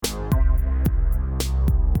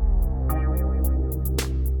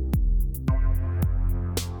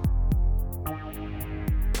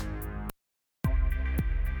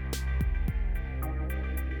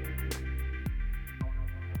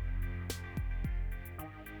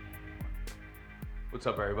What's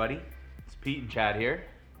up, everybody? It's Pete and Chad here.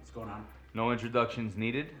 What's going on? No introductions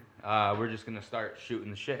needed. We're just gonna start shooting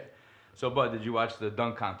the shit. So, Bud, did you watch the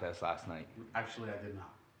dunk contest last night? Actually, I did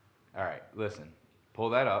not. All right, listen. Pull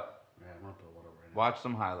that up. Yeah, I'm gonna put it whatever right now. Watch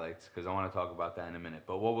some highlights because I want to talk about that in a minute.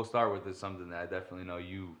 But what we'll start with is something that I definitely know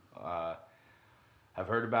you have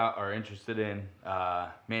heard about or are interested in.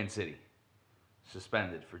 Man City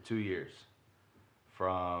suspended for 2 years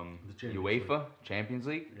from The Champions UEFA Champions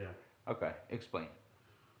League. Yeah. Okay, explain.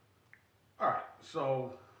 All right.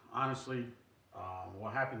 So honestly,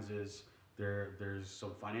 what happens is there's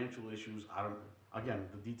some financial issues. Again,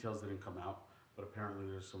 the details didn't come out, but apparently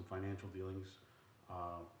there's some financial dealings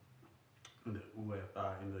in the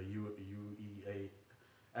UEFA.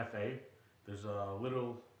 There's a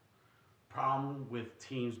little problem with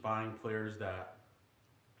teams buying players that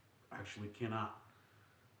actually cannot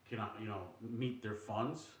meet their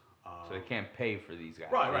funds. So they can't pay for these guys.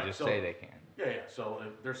 Right, They right. just So- say they can. Yeah. So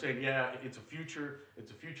they're saying, yeah, it's a future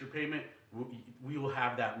payment. We will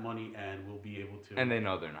have that money, and we'll be able to. And they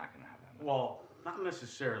know they're not going to have that. Well, not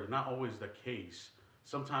necessarily. Not always the case.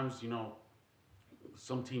 Sometimes,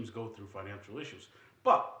 some teams go through financial issues.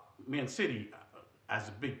 But Man City, as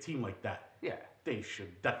a big team like that, Yeah. they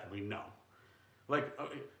should definitely know. Like,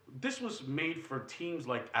 this was made for teams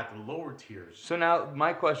like at the lower tiers. So now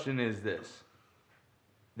my question is this.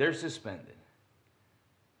 They're suspended.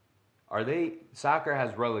 Soccer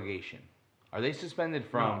has relegation. Are they suspended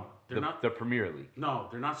from No, they're not. the Premier League? No,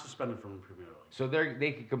 they're not suspended from the Premier League. So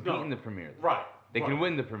they can compete No. in the Premier League. Right. They can right.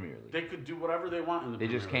 win the Premier League. They could do whatever they want in the They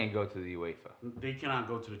Premier just League. can't go to the UEFA. They cannot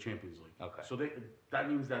go to the Champions League. Okay. So that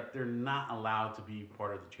means that they're not allowed to be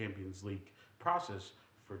part of the Champions League process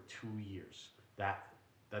for 2 years.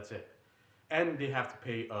 That's it. And they have to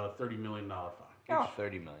pay a $30 million fine. Oh,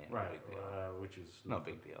 30 million. No Right. big deal. Which is No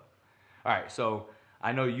big deal. All right. So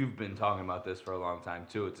I know you've been talking about this for a long time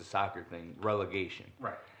too. It's a soccer thing, relegation.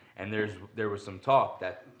 Right. And there was some talk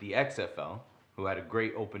that the XFL, who had a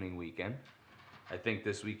great opening weekend, I think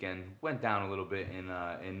this weekend went down a little bit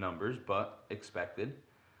in numbers, but expected.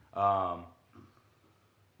 What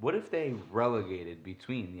if they relegated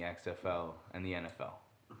between the XFL and the NFL?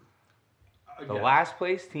 The Yeah, last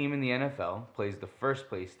place team in the NFL plays the first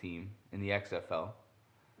place team in the XFL,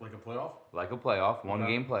 like a playoff. like a playoff, one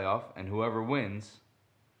Okay. game playoff, and whoever wins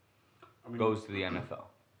I mean, goes to the NFL.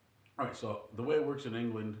 All right. So the way it works in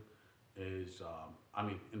England is,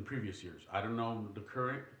 in previous years, I don't know the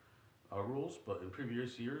current rules, but in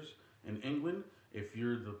previous years in England, if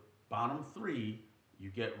you're the bottom three,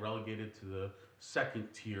 you get relegated to the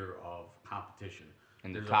second tier of competition.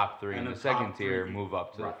 And the There's top three and in the top second tier three- move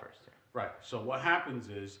up to right. the first tier. Right. So what happens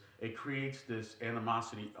is it creates this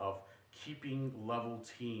animosity of keeping level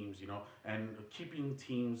teams, and keeping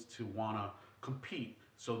teams to want to compete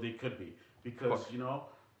so they could be. Because,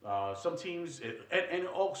 some teams, and it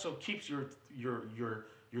also keeps your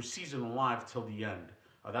season alive till the end.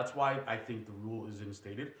 That's why I think the rule is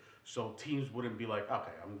instated. So teams wouldn't be like,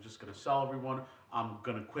 okay, I'm just going to sell everyone. I'm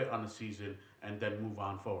going to quit on the season and then move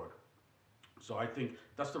on forward. So I think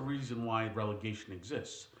that's the reason why relegation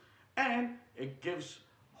exists. And it gives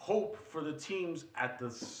hope for the teams at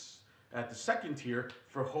the second tier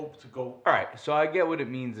for hope to go. All right, so I get what it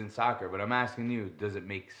means in soccer, but I'm asking you, does it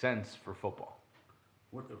make sense for football?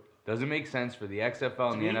 Does it make sense for the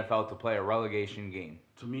XFL and the To me- NFL to play a relegation game?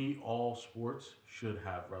 To me, all sports should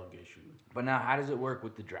have relegation. But now, how does it work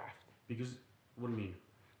with the draft? Because, what do you mean?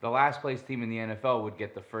 The last place team in the NFL would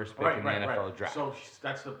get the first pick in the NFL draft. So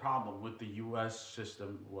that's the problem with the U.S.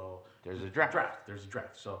 system. Well, There's a draft. There's a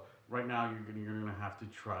draft. So right now you're gonna have to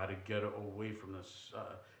try to get away from this.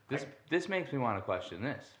 This makes me want to question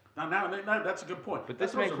this. Now that's a good point. But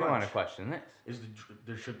this That makes throws me a want to wrench. question this. Is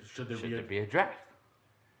there should there Should be there be a draft?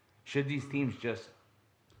 Should these teams just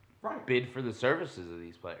right? bid for the services of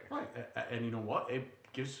these players? Right, and you know what? It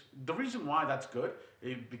gives the reason why that's good.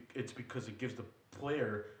 It's because it gives the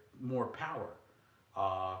player more power.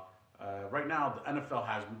 Right now, the NFL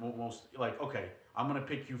has most okay, I'm gonna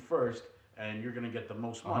pick you first, and you're gonna get the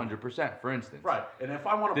most money. 100%. For instance, Right, and if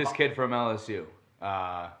I want to this kid from LSU,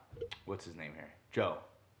 what's his name here?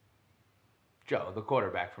 Joe, the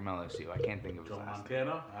quarterback from LSU. I can't think of his Joe last name.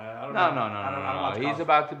 Montana, I don't No. know. I don't watch He's golf.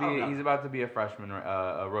 about to I don't be know. he's about to be a freshman,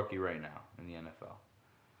 a rookie right now in the NFL.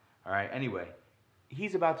 All right. Anyway,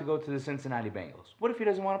 he's about to go to the Cincinnati Bengals. What if he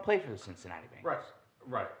doesn't want to play for the Cincinnati Bengals?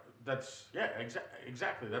 Right. That's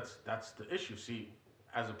exactly. That's the issue. See,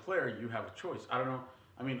 as a player, you have a choice. I don't know.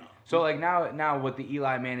 I mean, So like now with the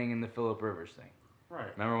Eli Manning and the Phillip Rivers thing. right.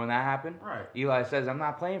 Remember when that happened? Right. Eli says, "I'm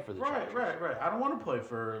not playing for the Chargers." Right. I don't want to play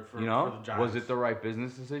for You know, the Giants. was it the right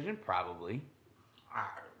business decision? Probably. I,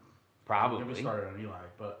 Probably. Maybe started on Eli,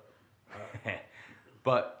 but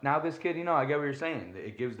But now this kid, I get what you're saying.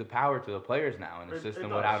 It gives the power to the players now in a It system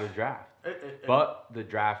does. without a draft. But the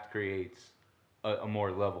draft creates a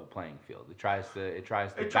more level playing field. It tries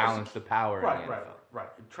to balance the power in the NFL. Right.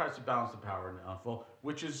 It tries to balance the power in the NFL,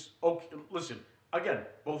 which is okay. Listen, again,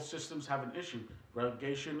 both systems have an issue.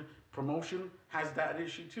 Relegation, promotion has that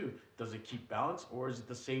issue too. Does it keep balance, or is it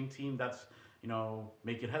the same team that's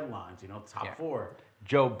making headlines? Top Yeah. 4.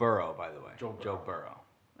 Joe Burrow, by the way. Joe Burrow.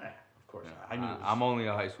 Yeah, of course. I knew. I'm only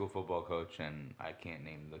a high school football coach, and I can't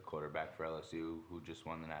name the quarterback for LSU who just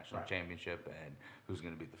won the national championship and who's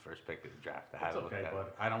going to be the first pick of the draft. That's okay,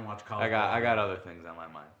 but I don't watch college. I got other things on my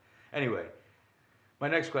mind. Anyway, my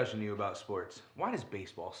next question to you about sports: why does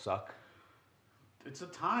baseball suck? It's the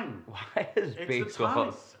time. Why does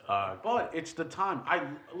baseball suck? But it's the time.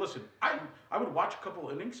 I would watch a couple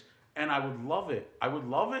innings and I would love it. I would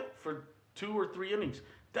love it for 2 or 3 innings.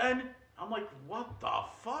 Then I'm like, what the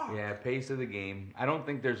fuck? Yeah, pace of the game. I don't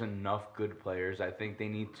think there's enough good players. I think they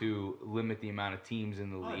need to limit the amount of teams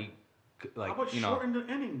in the league. How about shorten the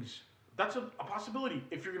innings? That's a possibility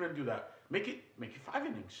if you're gonna do that. Make it 5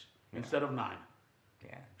 innings instead of 9.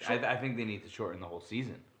 Yeah, I think they need to shorten the whole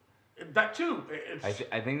season. That too. I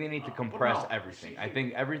think they need to compress everything. I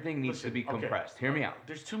think everything needs to be compressed. Hear me out.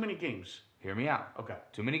 There's too many games. Hear me out. Okay.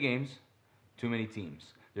 Too many games, too many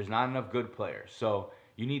teams. There's not enough good players. So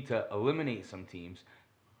you need to eliminate some teams,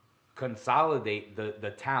 consolidate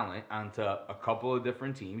the talent onto a couple of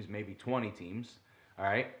different teams, maybe 20 teams. All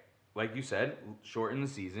right? Like you said, shorten the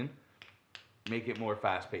season, make it more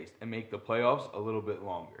fast-paced, and make the playoffs a little bit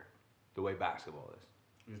longer, the way basketball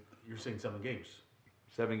is. You're saying 7 games.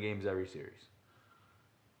 7 games every series.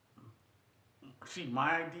 See,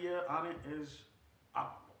 my idea on it is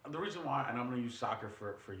the reason why, and I'm going to use soccer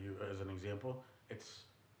for you as an example. It's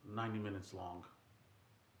 90 minutes long.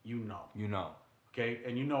 You know. Okay,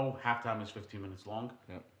 and halftime is 15 minutes long.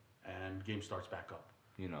 Yep. And game starts back up.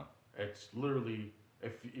 It's literally,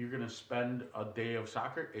 if you're going to spend a day of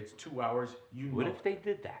soccer, it's 2 hours. What if they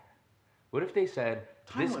did that? What if they said,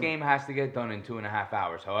 Time this limit. game has to get done in 2.5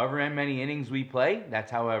 hours. However many innings we play, that's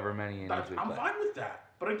however many innings we play. I'm fine with that.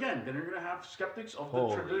 But again, then you're going to have skeptics of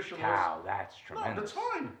Holy the traditionalists. cow, that's tremendous.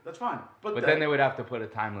 No, that's fine. But then they would have to put a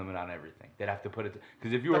time limit on everything. They'd have to put it,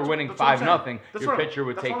 because if you were That's winning what I'm 5-0, saying. your pitcher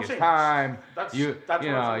would That's take what I'm his saying. time. That's You're what I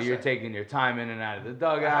was gonna say. taking your time in and out of the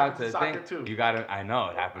dugout. happens in soccer too. You gotta. I know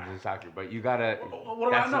it happens in soccer, but you gotta.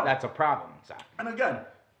 What do I know? That's a problem in soccer. And again,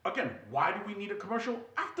 why do we need a commercial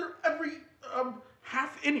after every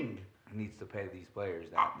half inning? It needs to pay these players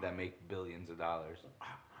that make billions of dollars.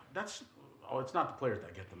 It's not the players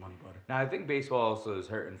that get the money, buddy. Now, I think baseball also is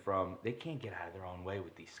hurting from, they can't get out of their own way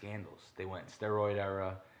with these scandals. They went steroid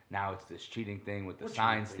era. Now it's this cheating thing with the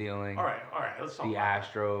sign stealing. All right. Let's talk the about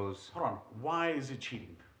Astros. Hold on. Why is it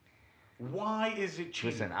cheating? Why is it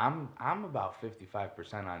cheating? Listen, I'm about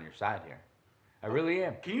 55% on your side here. I really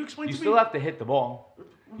am. Can you explain to me? You still have to hit the ball.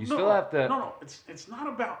 You still have to. No. It's not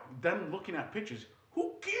about them looking at pitches.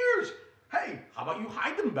 Who cares? Hey, how about you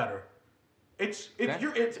hide them better?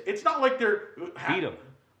 It's not like they're beat them.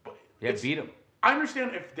 Beat them. I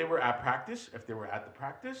understand if they were at the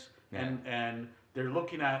practice, and they're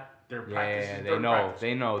looking at their practices. Yeah,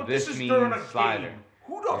 they know. But this is means during a slider. Game.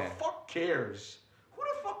 Who the fuck cares?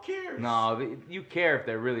 No, you care if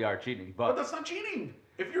they really are cheating, but that's not cheating.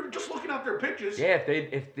 If you're just looking at their pitches. Yeah,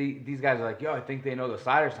 if these guys are like, yo, I think they know the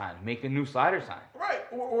slider sign. Make a new slider sign. Right,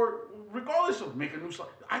 or regardless of make a new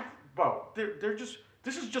slider. They're just.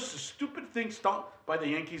 This is just a stupid thing stopped by the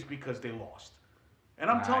Yankees because they lost. And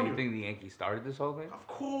I'm telling you. You think the Yankees started this whole thing? Of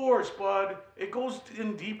course, bud. It goes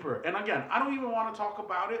in deeper. And again, I don't even want to talk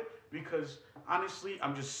about it because, honestly,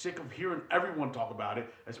 I'm just sick of hearing everyone talk about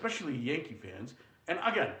it, especially Yankee fans. And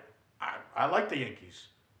again, I like the Yankees.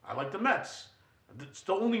 I like the Mets. It's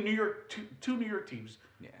the only two New York teams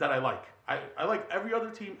that I like. I like every other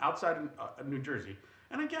team outside of New Jersey.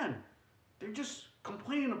 And again, they're just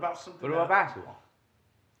complaining about something. What about basketball?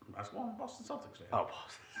 Basketball, Boston Celtics fan. Oh,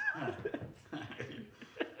 Boston.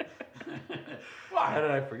 Why? How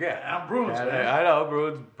did I forget? I'm Bruins fan. I know,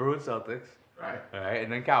 Bruins, Celtics. Right. All right,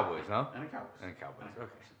 and then Cowboys, huh? And Cowboys.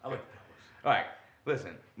 Okay. I like the Cowboys. All right,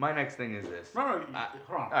 listen, my next thing is this. No, hold on.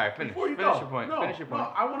 All right, finish your point. Finish your point.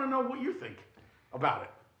 No, I want to know what you think about it.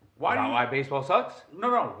 Why baseball sucks?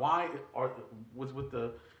 No. Why with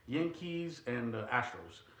the Yankees and the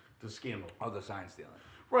Astros, the scandal? Oh, the sign stealing.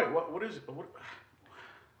 Right.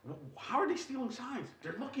 How are they stealing signs?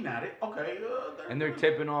 They're looking at it. Okay. They're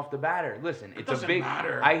tipping off the batter. Listen, it it's doesn't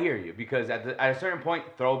matter. I hear you because at a certain point,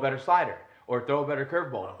 throw a better slider or throw a better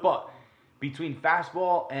curveball. But between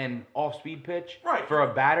fastball and off-speed pitch, Right. for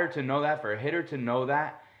a batter to know that, for a hitter to know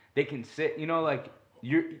that, they can sit, like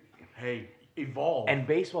you're. Hey, evolve. And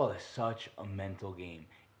baseball is such a mental game.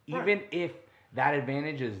 Right. Even if that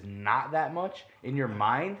advantage is not that much in your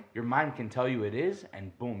mind can tell you it is,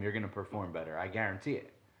 and boom, you're gonna perform better. I guarantee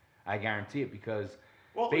it. Because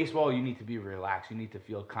baseball, you need to be relaxed. You need to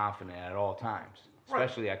feel confident at all times,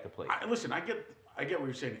 especially at the plate. Listen, I get what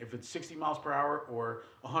you're saying. If it's 60 miles per hour or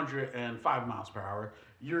 105 miles per hour,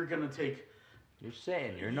 you're gonna take. You're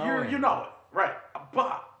saying you know it, right?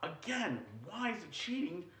 But again, why is it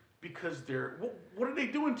cheating? Because what are they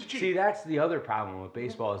doing to cheat? See, that's the other problem with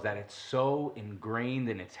baseball is that it's so ingrained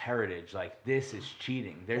in its heritage. Like, this is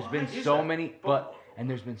cheating. There's been so many, and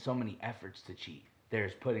there's been so many efforts to cheat.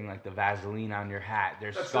 There's putting like the Vaseline on your hat.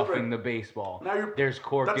 There's scuffing the baseball. There's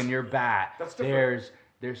corking your bat. That's different.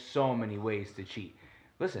 There's so many ways to cheat.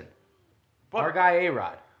 Listen, our guy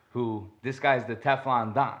A-Rod, this guy's the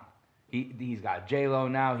Teflon Don. He's got J-Lo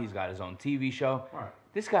now. He's got his own TV show. Right.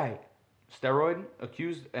 This guy, steroid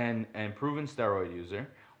accused and proven steroid user.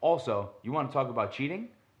 Also, you want to talk about cheating?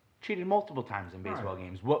 Cheated multiple times in baseball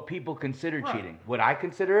games. What people consider cheating. What I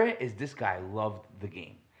consider it is this guy loved the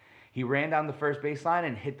game. He ran down the first baseline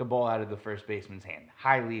and hit the ball out of the first baseman's hand.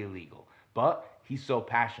 Highly illegal. But he's so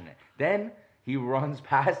passionate. Then he runs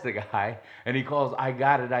past the guy and he calls, I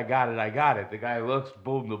got it, I got it, I got it. The guy looks,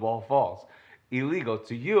 boom, the ball falls. Illegal.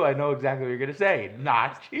 To you, I know exactly what you're going to say.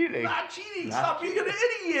 Not cheating. Not cheating. Stop being an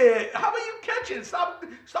idiot. How about you catch it? Stop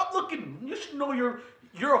looking. You should know you're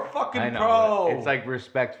a fucking pro. It's like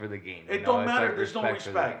respect for the game. It don't matter. Like there's no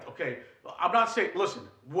respect. Okay. I'm not saying, listen,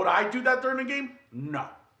 would I do that during the game? No.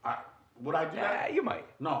 Would I do that? Yeah, you might.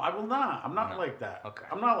 No, I will not. I'm not like that. Okay.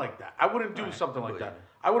 I'm not like that. I wouldn't do something like that.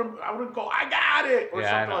 I wouldn't go, I got it, or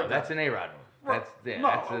something like that. That's an A-Rod move.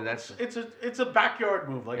 It's a backyard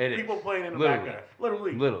move, like people playing in the backyard. Little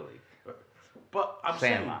league. But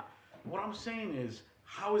what I'm saying is,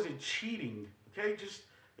 how is it cheating? Okay,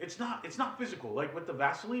 it's not physical. Like with the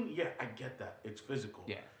Vaseline, yeah, I get that. It's physical.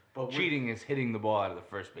 Yeah. But cheating is hitting the ball out of the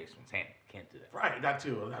first baseman's hand. Can't do that. Right, that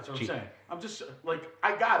too. That's what I'm saying. I'm just like,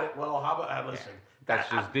 I got it. Well, how about listen? That's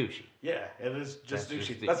just douchey. Yeah, it is just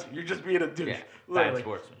douchey. You're just being a douche. Yeah, bad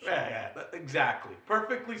sportsmanship. Yeah, exactly.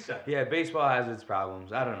 Perfectly said. Yeah, baseball has its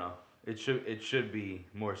problems. I don't know. It should be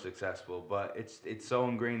more successful, but it's so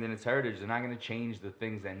ingrained in its heritage. They're not going to change the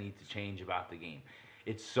things that need to change about the game.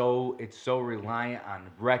 It's so reliant on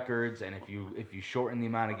records, and if you shorten the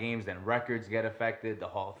amount of games, then records get affected. The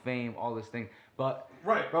Hall of Fame, all this thing. But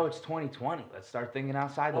bro, it's 2020. Let's start thinking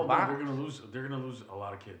outside the box. They're gonna lose a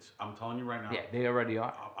lot of kids. I'm telling you right now. Yeah, they already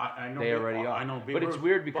are. I know they already are. I know. But it's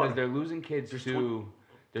weird because they're losing kids to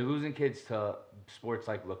sports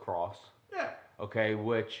like lacrosse. Yeah. Okay,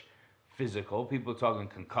 which physical. People talking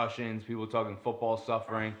concussions. People talking football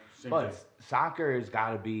suffering. But soccer has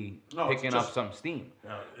got to be picking up some steam.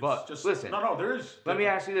 But listen. No, there is. Let me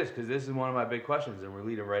ask you this, because this is one of my big questions, and we're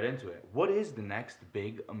leading right into it. What is the next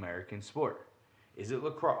big American sport? Is it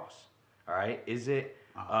lacrosse? All right. Is it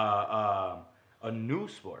a new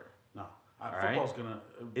sport? No. Football's gonna.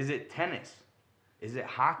 Is it tennis? Is it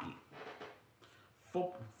hockey?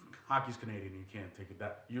 Hockey's Canadian. You can't take it.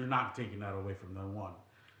 You're not taking that away from them. One.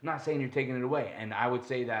 I'm not saying you're taking it away, and I would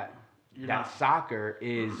say that soccer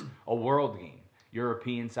is a world game,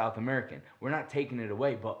 European, South American. We're not taking it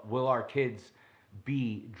away, but will our kids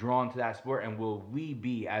be drawn to that sport, and will we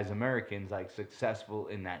be as Americans like successful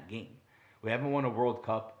in that game? We haven't won a World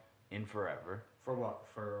Cup in forever. For what?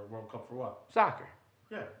 For a World Cup for what? Soccer.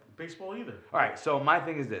 Yeah, baseball either. All right, so my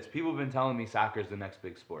thing is this. People have been telling me soccer is the next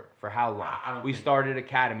big sport. For how long? We started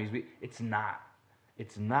academies. It's not.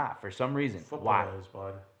 It's not. For some reason. Football is,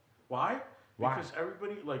 bud. Why? Because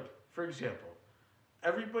everybody, like, for example,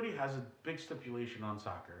 everybody has a big stipulation on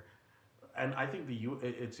soccer. And I think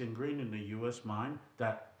it's ingrained in the U.S. mind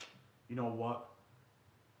that, you know what?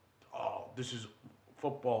 Oh,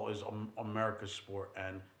 football is America's sport,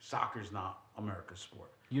 and soccer's not America's sport.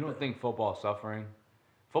 You don't think football's suffering?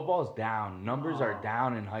 Football's down. Numbers are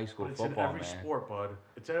down in high school football, man. It's in every sport, bud.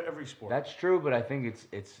 It's in every sport. That's true, but I think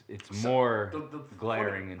it's more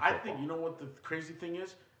glaring in football. I think, you know what the crazy thing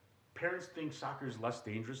is? Parents think soccer is less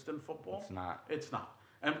dangerous than football. It's not. It's not.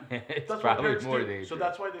 And it's that's probably what more do. dangerous. So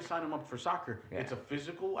that's why they sign them up for soccer. Yeah. It's a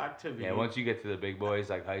physical activity. Yeah, once you get to the big boys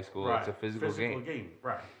like high school, it's a physical game.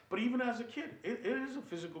 Right. But even as a kid, it is a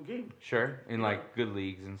physical game. Sure, in like good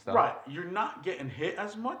leagues and stuff. Right. You're not getting hit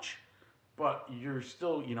as much, but you're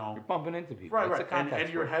still, you're bumping into people. Right, it's a contact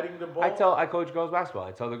and you're heading the ball. I coach girls basketball.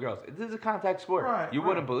 I tell the girls, this is a contact sport. Right, you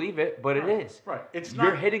wouldn't believe it, but it is. Right.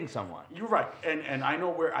 You're hitting someone. You're right. And I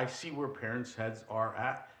know I see where parents' heads are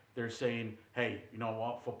at. they're saying, hey, you know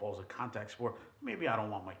what, football is a contact sport. Maybe I don't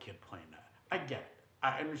want my kid playing that. I get it.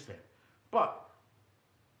 I understand. But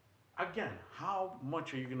again, how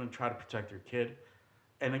much are you going to try to protect your kid?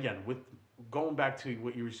 And again, with going back to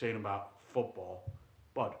what you were saying about football,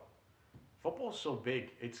 but football's so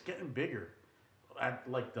big, it's getting bigger. At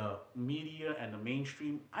like the media and the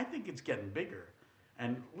mainstream, I think it's getting bigger.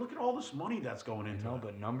 And look at all this money that's going into No, it.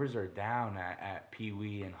 but numbers are down at Pee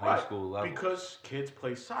Wee and high Right, school level. because kids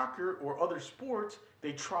play soccer or other sports,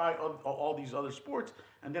 they try all these other sports,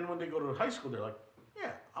 and then when they go to high school, they're like,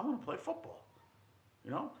 "Yeah, I'm gonna play football."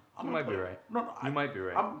 You know, I'm You gonna might be play. right. No, You might be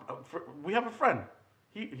right. We have a friend.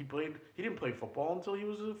 He played. He didn't play football until he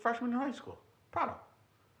was a freshman in high school. Prado.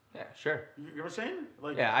 Yeah, sure. You know what I'm saying?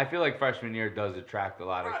 Like, Yeah, I feel like freshman year does attract a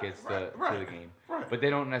lot of Right, kids right, to right, the game. right. But they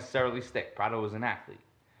don't necessarily stick. Prado was an athlete.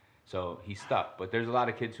 So he stuck. But there's a lot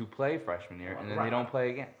of kids who play freshman year and then they Right. don't play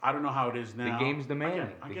again. I don't know how it is now. The game's demanding.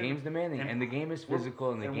 Again, The again, game's demanding. And the game is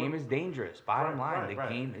physical and the game is dangerous. Bottom Right, line, right, the right.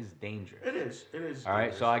 game is dangerous. It is. It is. All right,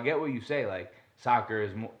 dangerous. so I get what you say. Like soccer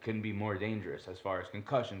can be more dangerous as far as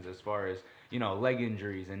concussions, as far as leg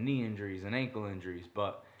injuries and knee injuries and ankle injuries.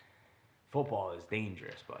 But football is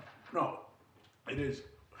dangerous, but No, it is.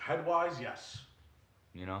 Headwise, yes.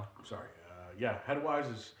 I'm sorry. Yeah,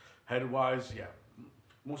 headwise. Yeah,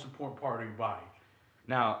 most important part of your body.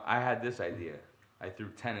 Now I had this idea. I threw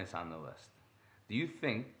tennis on the list. Do you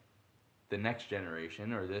think the next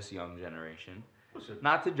generation or this young generation? Listen,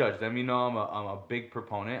 Not to judge them, I'm a big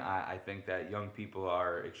proponent. I think that young people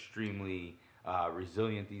are extremely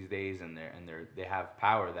resilient these days, and they have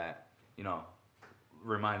power that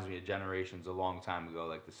reminds me of generations a long time ago,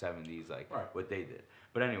 like the '70s, like Right. what they did.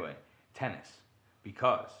 But anyway, tennis,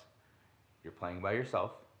 because you're playing by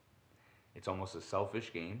yourself. It's almost a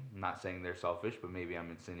selfish game. I'm not saying they're selfish, but maybe I'm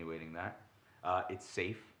insinuating that. It's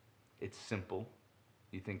safe. It's simple.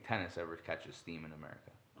 Do you think tennis ever catches steam in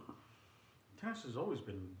America? tennis has always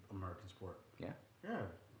been American sport. Yeah. Yeah.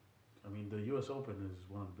 I mean, the U.S. Open is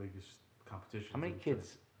one of the biggest competitions. How many in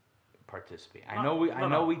kids participate? I No, know we no, I know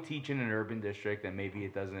no. we teach in an urban district, and maybe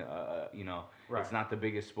it doesn't. Right. It's not the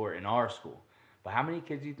biggest sport in our school. But how many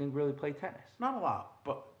kids do you think really play tennis? Not a lot,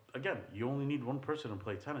 but again, you only need one person to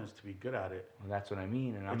play tennis to be good at it. Well, that's what I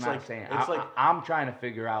mean, and I'm It's not like- saying. it's like- I'm trying to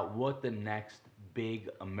figure out what the next big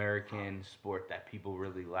American sport that people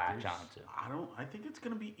really latch There's- onto. I think it's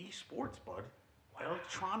gonna be esports, bud.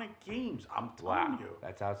 Electronic games. I'm Wow, telling you.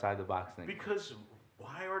 that's outside the box thinking. Because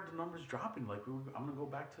why are the numbers dropping? Like I'm gonna go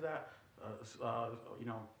back to that.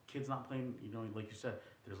 Kids not playing. Like you said,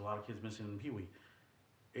 there's a lot of kids missing in Pee Wee.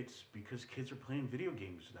 It's because kids are playing video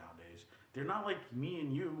games nowadays. They're not like me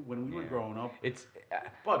and you when we were Yeah. growing up. It's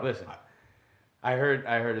But listen. I heard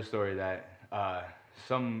a story that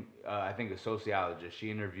I think a sociologist,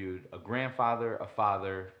 she interviewed a grandfather, a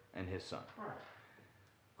father, and his son. Right.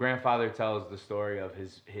 Grandfather tells the story of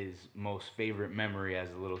his most favorite memory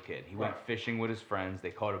as a little kid. He went Right. fishing with his friends. They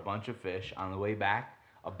caught a bunch of fish. On the way back,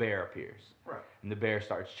 a bear appears. Right. And the bear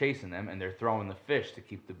starts chasing them, and they're throwing the fish to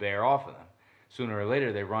keep the bear off of them. Sooner or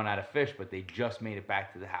later, they run out of fish, but they just made it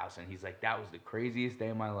back to the house. And he's like, that was the craziest day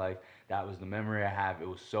of my life. That was the memory I have. It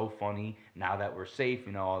was so funny. Now that we're safe,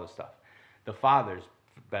 all this stuff. The father's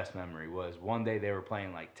best memory was one day they were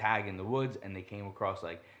playing like tag in the woods, and they came across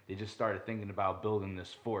they just started thinking about building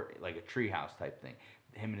this fort, like a treehouse type thing.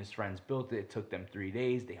 Him and his friends built it. It took them 3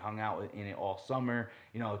 days. They hung out in it all summer,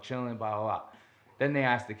 chilling, blah, blah, blah. Then they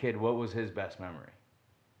asked the kid, what was his best memory?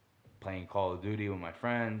 Playing Call of Duty with my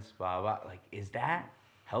friends, blah, blah, blah. Like, is that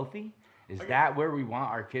healthy? Is that where we want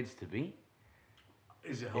our kids to be?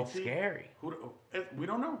 Is it healthy? It's scary. We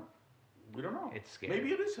don't know. We don't know. It's scary.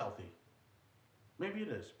 Maybe it is healthy. Maybe it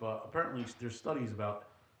is, but apparently there's studies about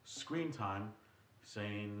screen time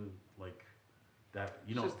saying like that.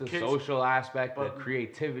 It's just the kids, social aspect, the but-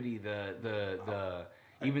 creativity, the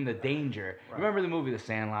even the danger. Right. Remember the movie The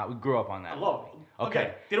Sandlot? We grew up on that I love movie. it.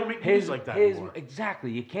 Okay, they don't make movies like that anymore.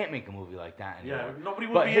 Exactly. You can't make a movie like that anymore. Yeah, nobody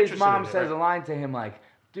would But be his interested mom in it, says right? a line to him like,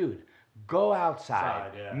 dude, go outside,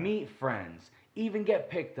 Outside, yeah. meet friends, even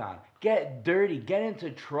get picked on, get dirty, get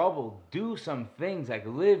into trouble, do some things, like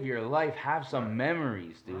live your life, have some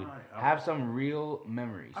memories, dude. Right. Have some real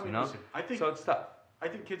memories, I mean, you know? listen, I think- so it's tough. I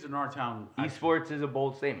think kids in our town. Esports is a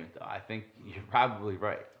bold statement, though. I think you're probably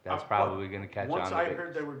right. That's probably going to catch on. Once the I biggest.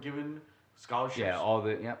 heard they were given scholarships.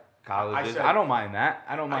 Yeah, colleges. said- I don't mind that.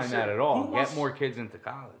 I don't I mind said, that at all. who wants- Get more kids into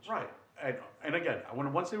college. Right. And again,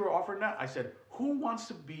 once they were offering that, I said, who wants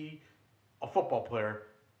to be a football player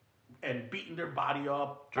and beating their body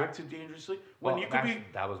up, Sure. back too dangerously, when Well, you could be.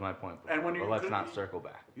 that was my point. And when but you let's could not be- circle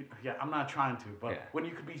back. Yeah, I'm not trying to, but Yeah. when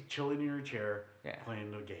you could be chilling in your chair Yeah.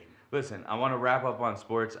 playing the game. Listen, I want to wrap up on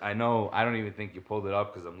sports. I know I don't even think you pulled it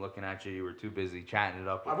up because I'm looking at you. You were too busy chatting it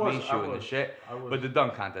up with me, shooting the shit. But the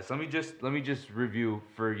dunk contest. Let me just review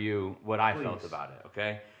for you what I felt about it,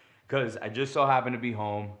 okay? Because I just so happened to be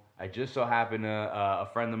home. I just so happened to a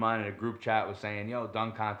friend of mine in a group chat was saying, "Yo,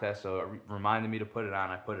 dunk contest," so it reminded me to put it on.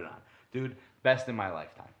 I put it on, dude. Best in my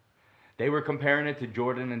lifetime. They were comparing it to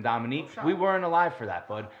Jordan and Dominique. We weren't alive for that,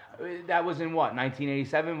 bud. That was in what,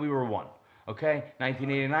 1987? We were one. Okay,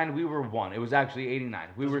 1989, we were one. It was actually 89.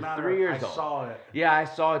 We were 3 years old. I saw it. Yeah, I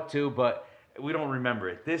saw it too, but we don't remember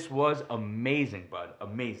it. This was amazing, bud.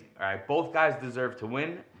 Amazing. All right, both guys deserve to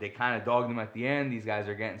win. They kind of dogged them at the end. These guys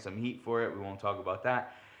are getting some heat for it. We won't talk about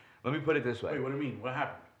that. Let me put it this way. Wait, what do you mean? What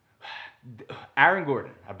happened? Aaron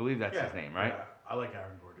Gordon. I believe that's his name, right? Yeah, I like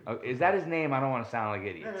Aaron Gordon. Is that his name? I don't want to sound like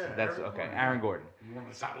idiots. Yeah, That's Aaron okay. Gordon. Aaron Gordon. You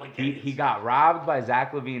want to sound like He got robbed by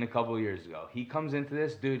Zach LaVine a couple of years ago. He comes into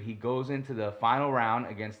this, dude. He goes into the final round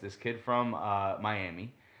against this kid from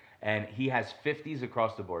Miami, and he has 50s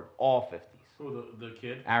across the board, all 50s. Who, the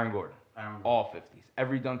kid? Aaron Gordon. All 50s.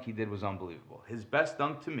 Every dunk he did was unbelievable. His best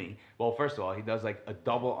dunk to me, well, first of all, he does like a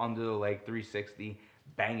double under the leg 360,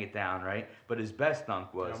 bang it down, right? But his best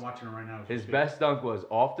dunk was. Yeah, I'm watching it right now. His best dunk was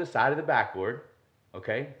off the side of the backboard.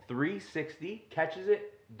 Okay, 360, catches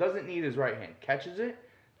it, doesn't need his right hand, catches it,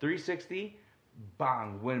 360,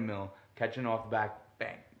 bang, windmill, catching off the back,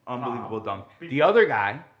 bang, unbelievable dunk. The other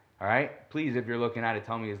guy, all right, please, if you're looking at it,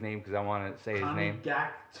 tell me his name because I want to say his name.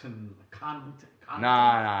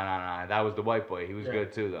 Nah, that was the white boy. He was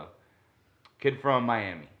good too, though. Kid from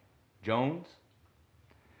Miami, Jones.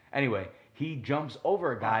 Anyway, he jumps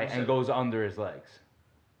over a guy and goes under his legs.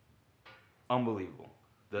 Unbelievable.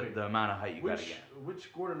 The amount of height you got to get.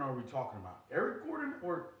 Which Gordon are we talking about? Eric Gordon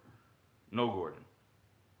or? No Gordon.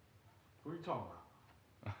 Who are you talking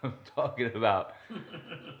about? I'm talking about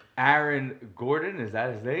Aaron Gordon. Is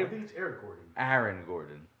that his name? I think it's Eric Gordon. Aaron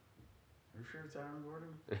Gordon. Are you sure it's Aaron Gordon?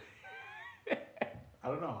 I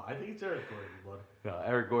don't know. I think it's Eric Gordon, bud. No,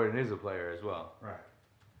 Eric Gordon is a player as well. Right.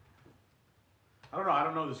 I don't know. I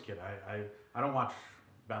don't know this kid. I don't watch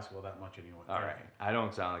basketball that much anyway. All right. I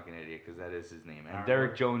don't sound like an idiot because that is his name. And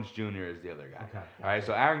Derrick Jones Jr. is the other guy. Okay. All right.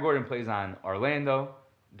 So Aaron Gordon plays on Orlando.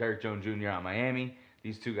 Derrick Jones Jr. on Miami.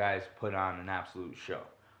 These two guys put on an absolute show.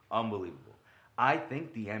 Unbelievable. I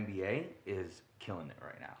think the NBA is killing it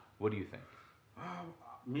right now. What do you think?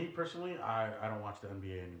 Me personally, I don't watch the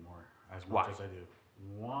NBA anymore as much as I do.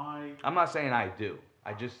 Why? I'm not saying I do.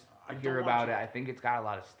 I hear about it. I think it's got a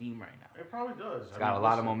lot of steam right now. It probably does. It's got a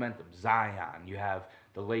lot of momentum. Zion. You have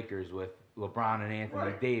the Lakers with LeBron and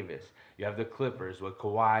Anthony Davis. You have the Clippers with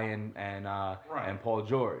Kawhi and Paul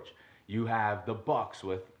George. You have the Bucks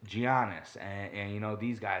with Giannis and you know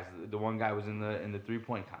these guys. The one guy was in the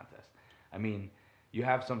 3-point contest. I mean, you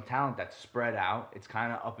have some talent that's spread out. It's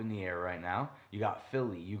kind of up in the air right now. You got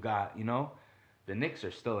Philly. You got the Knicks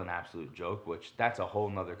are still an absolute joke, which that's a whole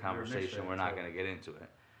nother conversation. We're not going to get into it.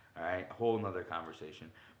 All right, a whole nother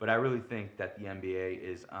conversation. But I really think that the NBA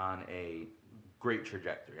is on a great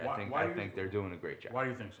trajectory. I think they're doing a great job. Why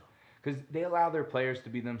do you think so? Because they allow their players to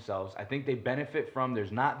be themselves. I think they benefit from,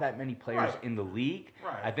 there's not that many players in the league.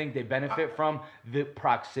 Right. I think they benefit from the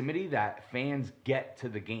proximity that fans get to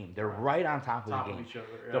the game. They're right on top of the game. Each other,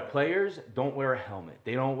 yeah. The players don't wear a helmet.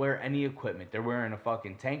 They don't wear any equipment. They're wearing a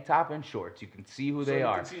fucking tank top and shorts. You can see who they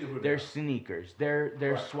are. Their sneakers.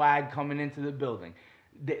 Their swag coming into the building.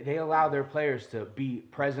 They allow their players to be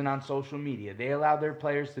present on social media. They allow their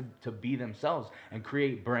players to be themselves and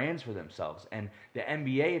create brands for themselves. And the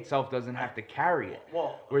NBA itself doesn't have to carry it.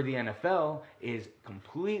 Where the NFL is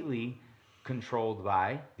completely controlled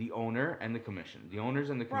by the owner and the commission. The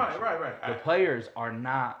owners and the commission. Right. The players are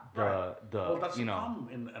not the Well, that's the problem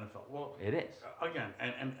in the NFL. Well, it is. Again,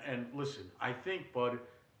 and listen, I think, bud,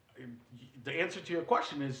 the answer to your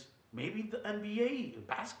question is maybe the NBA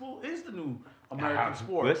basketball is the new American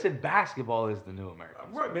sport. Listen, basketball is the new American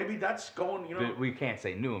sport. Right, maybe that's going, We can't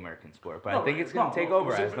say new American sport, but I think it's going to take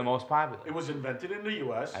over as the most popular. It was invented in the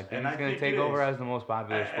U.S. I think it's going to take over as the most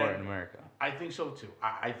popular sport in America. I think so, too.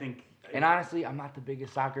 I think... And honestly, I'm not the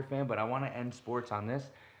biggest soccer fan, but I want to end sports on this.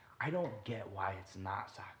 I don't get why it's not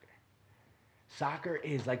soccer. Soccer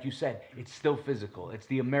is, like you said, it's still physical. It's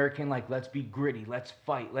the American, let's be gritty, let's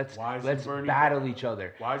fight, let's battle each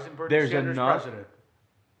other. Why isn't Bernie Sanders president?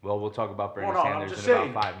 Well, we'll talk about Bernie Sanders in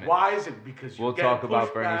about 5 minutes. Why is it? Because we'll talk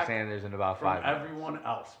about Bernie Sanders in about 5 minutes. Everyone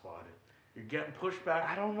else, bud. You're getting pushback.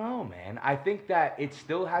 I don't know, man. I think that it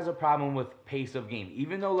still has a problem with pace of game.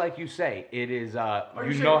 Even though, like you say, it is,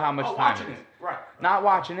 you know how much time it is. Right. Not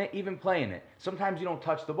watching it, even playing it. Sometimes you don't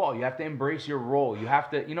touch the ball. You have to embrace your role. You have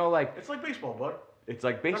to, It's like baseball, bud. It's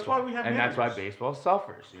like That's baseball, why we have and that's why managers. baseball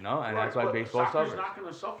suffers, you know, and that's why But baseball soccer's suffers. not going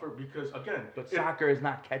to suffer because again, But it- soccer is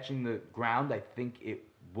not catching the ground I think it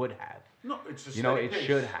would have. no, it's a You know, steady it pace.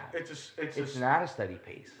 should have. It's Not a steady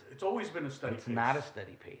pace. it's always been a steady It's pace. not a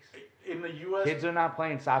steady pace. In the U.S. Kids are not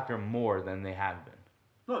playing soccer more than they have been.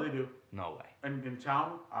 No, they do. No way. And in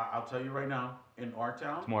town, I'll tell you right now, in our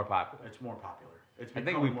town, It's more popular. it's more popular. It's I think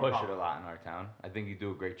becoming we more push it a popular. lot in our town. I think you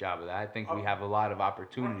do a great job of that. I think we Oh. have a lot of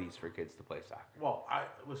opportunities for kids to play soccer. Well,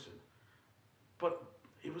 listen, but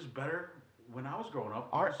it was better when I was growing up.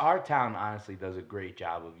 Our because- our town honestly does a great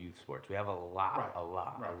job of youth sports. We have a lot, Right, a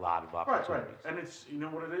lot right. of right, opportunities. and it's you know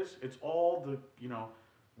what it is. It's all the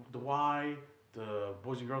the Y, the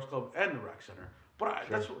Boys and Girls Club, and the rec center. But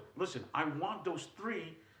that's what. Listen, I want those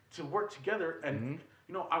three to work together, and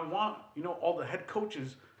I want all the head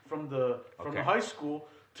coaches from the Okay. high school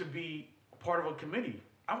to be part of a committee.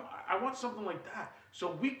 I want something like that,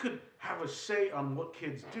 so we could have a say on what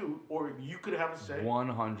kids do, or you could have a say.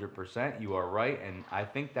 100%, you are right, and I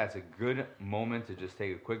think that's a good moment to just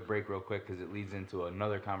take a quick break real quick because it leads into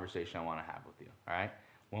another conversation I want to have with you. All right,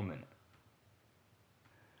 1 minute.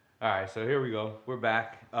 All right, so here we go. We're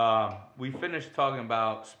back. We finished talking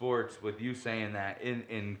about sports with you saying that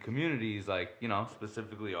in communities like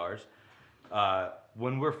specifically ours,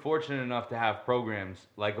 when we're fortunate enough to have programs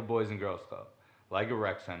like a Boys and Girls Club, like a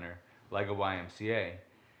rec center, like a YMCA,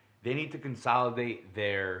 they need to consolidate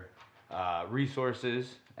their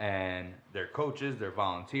resources and their coaches, their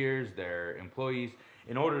volunteers, their employees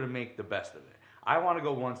in order to make the best of it. I want to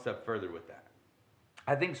go one step further with that.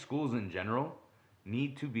 I think schools in general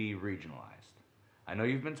need to be regionalized. I know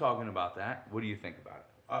you've been talking about that. What do you think about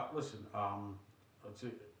it? Listen, let's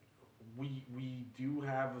see. We do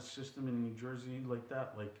have a system in New Jersey like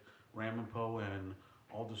that, like Ramapo and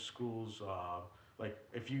all the schools. Like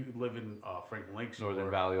if you live in Franklin Lakes, Northern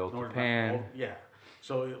or Valley, Old Northern Japan, Valley, yeah.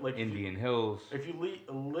 So like Indian Hills. if you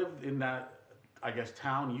lived in that, I guess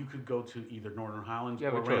town, you could go to either Northern Highlands You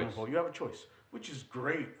have or a choice. Ramapo. You have a choice, which is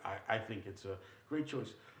great. I think it's a great choice,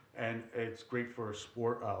 and it's great for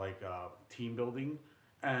sport team building.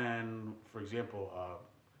 And for example,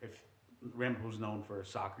 if Ramapo's known for a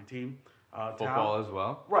soccer team, Football town, as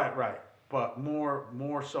well. right, but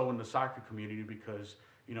more so in the soccer community because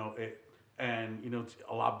it's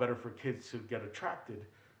a lot better for kids to get attracted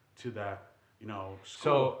to that school.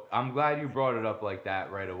 So I'm glad you brought it up like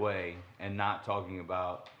that right away and not talking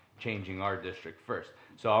about changing our district first.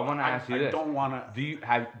 So I want to ask you this. I don't want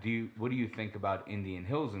to. What do you think about Indian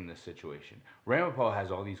Hills in this situation? Ramapo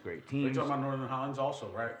has all these great We're teams. talking about Northern Highlands also,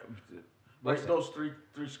 right? Listen, Those three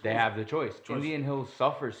schools. they have the choice. Indian Hills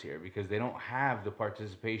suffers here because they don't have the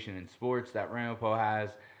participation in sports that Ramapo has.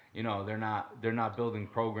 They're not building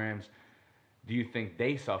programs. Do you think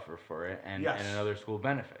they suffer for it and another school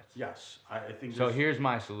benefits? Yes, I think. So here's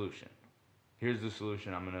my solution. Here's the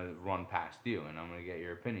solution I'm gonna run past you, and I'm gonna get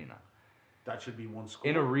your opinion on. That should be one school.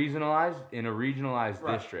 In a regionalized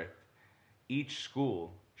Right. district, each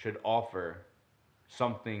school should offer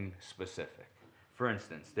something specific. For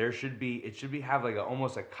instance, it should have like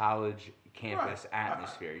almost a college campus Right.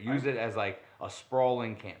 atmosphere. Use it as like a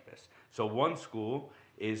sprawling campus. So one school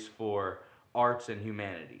is for arts and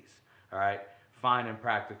humanities. All right, fine and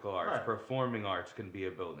practical arts, Right. performing arts can be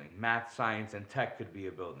a building. Math, science, and tech could be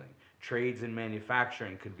a building. Trades and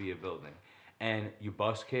manufacturing could be a building. And you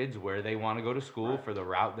bus kids where they want to go to school Right. for the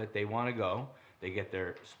route that they want to go. They get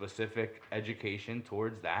their specific education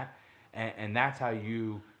towards that. And that's how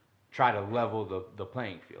you try to level the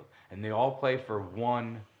playing field. And they all play for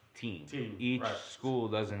one team. Each right. school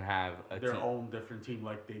doesn't have a their team. own different team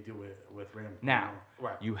like they do with Ramapo. Now,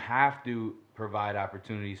 right. you have to provide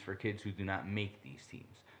opportunities for kids who do not make these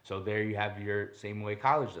teams. So there you have your same way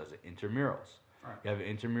college does it, intramurals. Right. You have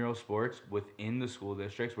intramural sports within the school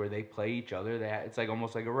districts where they play each other. It's like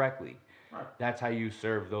almost like a rec league. Right. That's how you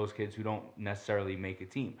serve those kids who don't necessarily make a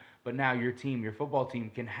team. But now your football team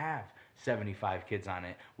can have 75 kids on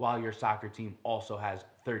it, while your soccer team also has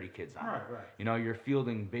 30 kids on it. Right. You're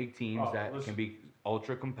fielding big teams Oh, that can be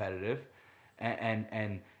ultra competitive,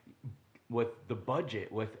 and with the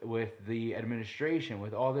budget, with the administration,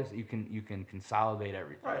 with all this, you can consolidate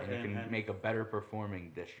everything, Right, and you can and- make a better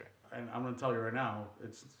performing district. And I'm going to tell you right now,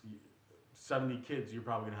 it's 70 kids you're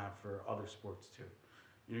probably going to have for other sports too.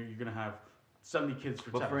 You're going to have 70 kids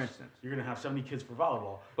for But tennis. for instance. You're going to have 70 kids for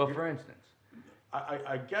volleyball. But for instance,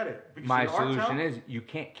 I get it. Because my in our solution town- is you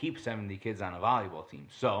can't keep 70 kids on a volleyball team.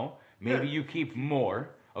 So maybe Yeah. you keep more.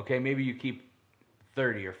 Okay, maybe you keep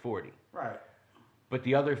 30 or 40. Right. But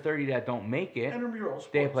the other 30 that don't make it, Intramural sports.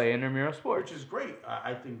 they play intramural sports. Which is great.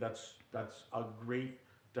 I think that's a great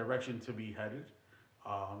direction to be headed.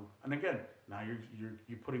 And again, now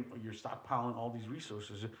you're putting you're stockpiling all these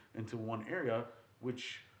resources into one area,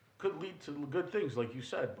 which could lead to good things, like you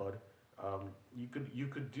said, bud. You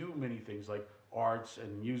could do many things like arts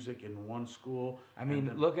and music in one school, I and mean,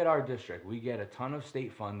 then look at our district. We get a ton of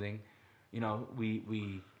state funding.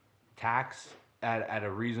 We tax at a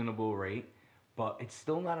reasonable rate, but it's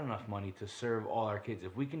still not enough money to serve all our kids.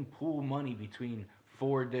 If we can pool money between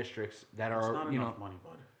four districts that it's are, not enough money,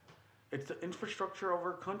 bud. It's the infrastructure of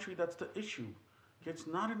our country that's the issue. It's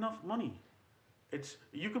not enough money. It's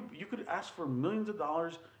you could ask for millions of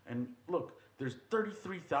dollars, and look, there's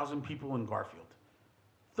 33,000 people in Garfield,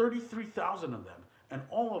 33,000 of them, and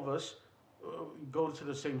all of us go to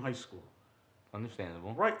the same high school,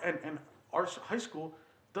 understandable. right? And our high school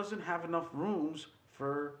doesn't have enough rooms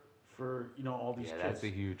for all these Yeah, kids. that's a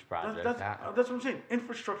huge project. That's what I'm saying.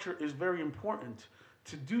 Infrastructure is very important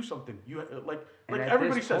to do something. You like And at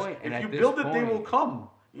everybody this says, point- and if at you this build it, they will point- come.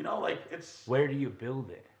 Like it's Where do you build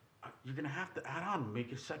it? you're gonna have to add on,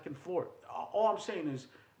 make a second floor. All I'm saying is,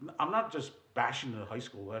 I'm not just bashing the high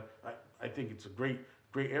school. I think it's a great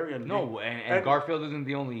area. And No, and Garfield isn't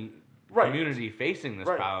the only Right. community facing this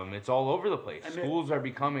Right. problem. It's all over the place. And Schools are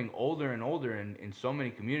becoming older and older in so many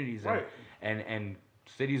communities, Right. and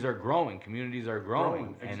cities are growing, communities are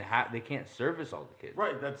growing, Growing. and they can't service all the kids.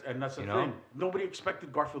 Right, that's the You know? thing. Nobody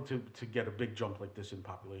expected Garfield to get a big jump like this in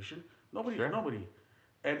population. Nobody, Sure. nobody.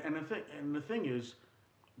 And the thing is,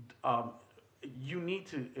 you need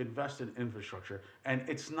to invest in infrastructure, and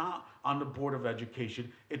it's not on the Board of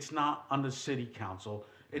Education. It's not on the City Council.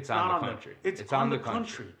 It's on not the on country. It's on the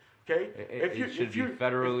country. Okay, It should be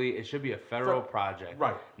federally. It should be a federal project,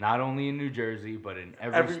 right. Not only in New Jersey, but in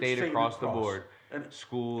every state across the board. And-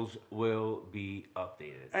 Schools will be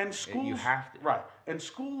updated. And schools, you have to. right? And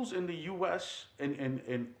schools in the U.S.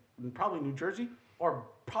 and probably New Jersey are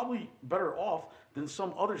probably better off than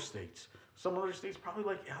some other states. Some other states, probably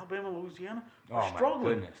like Alabama, Louisiana, are Oh struggling. my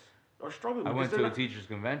goodness! Are struggling. I because went they're to a not- teachers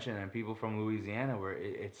convention, and people from Louisiana were.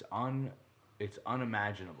 It's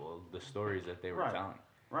unimaginable the stories that they were Right. telling.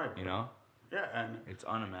 Right. You know, Yeah, it's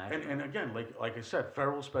unimaginable. and again, like I said,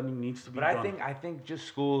 federal spending needs to be But done. I think just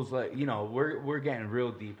schools, like, we're getting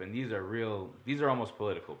real deep, and these are almost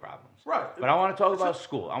political problems. Right. But I want to talk It's about a-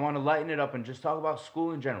 school. I want to lighten it up and just talk about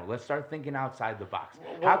school in general. Let's start thinking outside the box.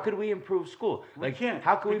 Well, How could we improve school? we can't,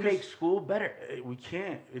 How can we because- make school better? We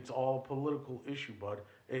can't. It's all a political issue, bud.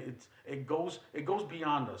 It goes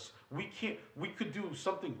beyond us. We can't. We could do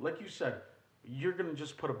something like you said. You're gonna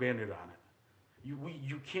just put a Band-Aid on it.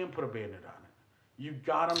 You can't put a Band-Aid on it. You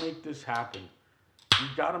gotta make this happen. You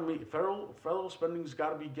gotta make federal spending's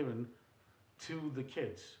gotta be given to the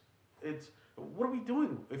kids. What are we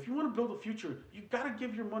doing? If you want to build a future, you gotta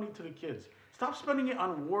give your money to the kids. Stop spending it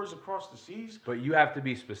on wars across the seas. But you have to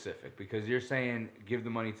be specific, because you're saying give the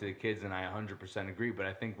money to the kids, and I 100% agree. But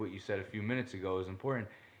I think what you said a few minutes ago is important.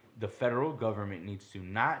 The federal government needs to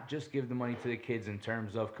not just give the money to the kids in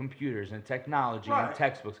terms of computers and technology Right. and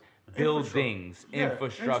textbooks. Infrastructure. Buildings, Yeah,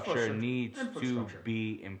 infrastructure needs infrastructure. to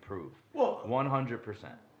be improved. Well,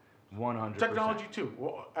 100%. 100%. technology too.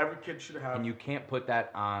 Well, every kid should have. And you can't put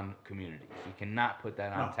that on communities. You cannot put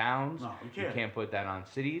that on No, towns. no, you can't. put that on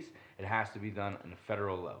cities. It has to be done on a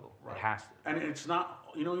federal level. Right. It has to. And it's not,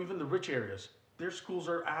 even the rich areas, their schools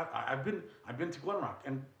are at. I've been to Glen Rock,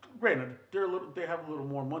 and granted, they have a little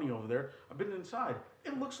more money over there. I've been inside.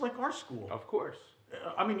 It looks like our school. Of course.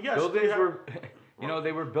 I mean, yes, Buildings they have, were,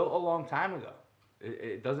 they were built a long time ago.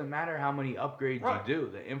 It doesn't matter how many upgrades Right. you do.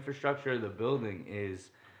 The infrastructure of the building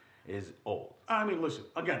is old. I mean, listen,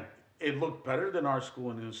 again, it looked better than our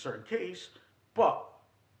school in a certain case, but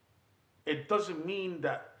it doesn't mean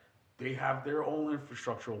that they have their own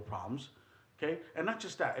infrastructural problems, okay? And not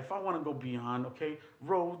just that. If I want to go beyond, okay,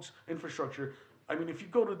 roads, infrastructure. I mean, if you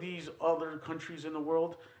go to these other countries in the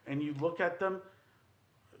world and you look at them,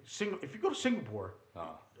 if you go to Singapore,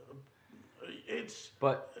 Oh. it's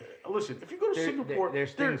But listen. If you go to Singapore,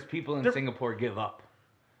 there's they're- things people in they're- Singapore give up.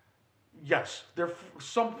 Yes, they're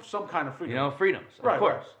some kind of freedom. Freedoms, of Right,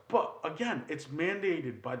 course. right. But again, it's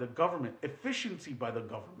mandated by the government, efficiency by the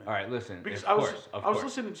government. All right, listen. Because of I course. was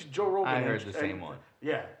listening to Joe Rogan. I heard and- the same one.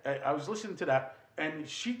 Yeah, I was listening to that, and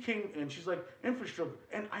she came and she's like infrastructure,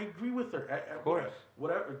 and I agree with her. Of course.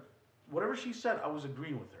 whatever she said, I was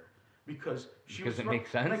agreeing with her because she Because was it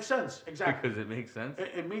makes sense? Makes sense, exactly. Because it makes sense.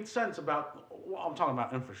 It made sense about. Well, I'm talking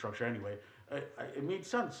about infrastructure anyway. It made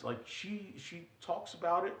sense. Like she talks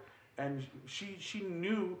about it, and she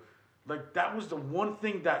knew, like that was the one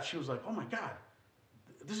thing that she was like, oh my God,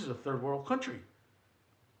 this is a third world country.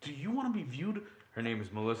 Do you want to be viewed? Her name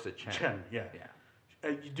is Melissa Chen. Chen, yeah.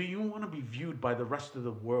 Yeah. Do you want to be viewed by the rest of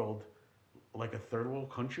the world like a third world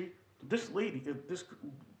country. This lady, this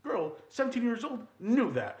girl, 17 years old,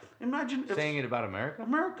 knew that. Imagine if Saying it about America?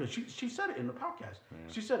 America. She said it in the podcast. Yeah.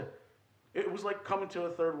 She said it was like coming to a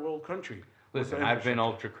third world country. with Listen, the I've been infrastructure.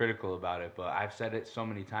 ultra critical about it, but I've said it so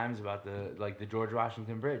many times about the George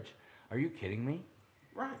Washington Bridge. Are you kidding me?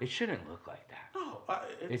 Right. It shouldn't look like that. No,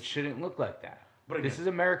 It shouldn't look like that. But This again, is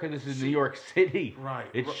America. This is New York City. Right,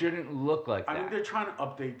 It right. shouldn't look like I that. mean, they're trying to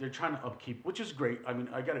update. They're trying to upkeep, which is great. I mean,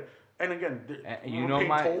 I get it. And again, You we're know paying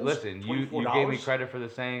my tolls, listen. You gave me $24. credit for the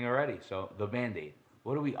saying already. So the Band-Aid.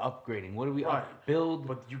 What are we upgrading? What do we Right. build?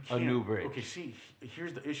 But you a can't. new bridge. Okay, see,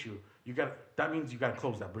 here's the issue. That means you got to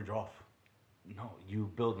close that bridge off. No, you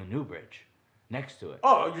build a new bridge next to it.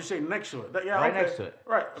 Oh, you're saying next to it? Yeah, Right okay. next to it.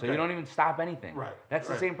 Right. So okay. you don't even stop anything. Right, That's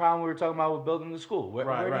the right. same problem we were talking about with building the school. Where,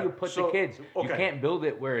 Right, where do you right. put So, the kids? You okay. can't build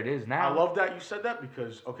it where it is now. I love that you said that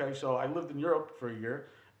because so I lived in Europe for a year,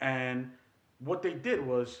 and what they did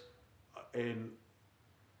was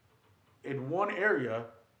in one area,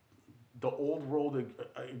 the old road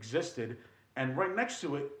existed, and right next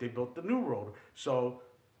to it they built the new road. So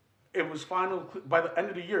it was final by the end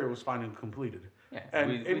of the year. It was finally completed, Yeah, and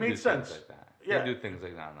we it do made things sense. like that. Yeah. We do things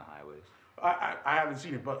like that on the highways. I haven't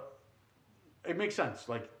seen it, but it makes sense.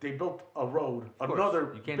 Like they built a road, course.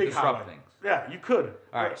 another You can't big disrupt highway. things. Yeah, you could.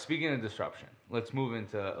 All right, speaking of disruption, let's move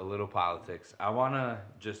into a little politics. I want to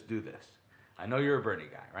just do this. I know you're a Bernie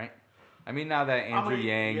guy, right? I mean, now that Andrew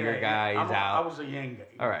Yang, your guy, is I out. was a Yang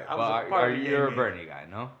guy. All right, I well, was a part of the you're a Yang Bernie guy,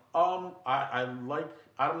 no? gang.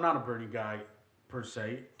 I'm not a Bernie guy per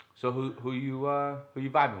se. So who you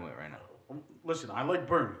vibing with right now? Listen, I like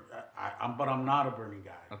Bernie, but I'm not a Bernie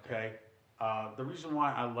guy. Okay. Okay. The reason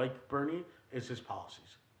why I like Bernie is his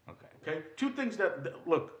policies. Okay. Okay. Two things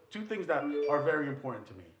that are very important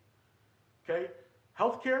to me. Okay.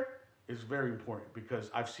 Healthcare is very important because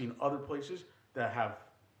I've seen other places that have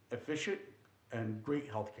efficient and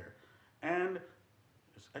great healthcare, and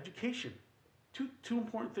it's education. Two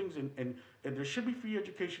important things, and there should be free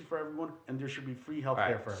education for everyone, and there should be free All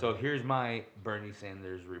healthcare right. for So everyone. here's my Bernie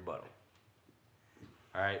Sanders rebuttal.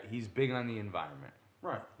 All right, he's big on the environment.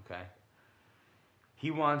 Right. Okay. He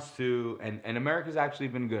wants to, and America's actually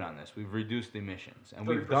been good on this. We've reduced emissions, and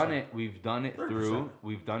we've 30%. done it. We've done it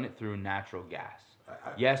 30%. through natural gas.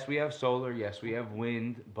 I- Yes, we have solar. Yes, we have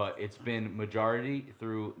wind, but it's been majority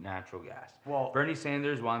through natural gas. Well- Bernie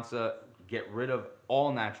Sanders wants to get rid of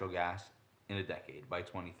all natural gas in a decade by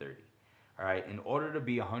 2030. All right. In order to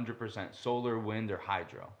be 100% solar, wind, or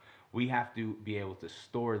hydro, we have to be able to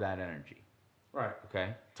store that energy. Right.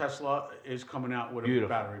 Okay. Tesla is coming out with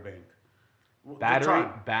Beautiful. a battery bank. Well, they're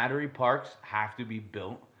trying. Battery parks have to be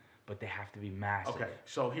built, but they have to be massive. Okay,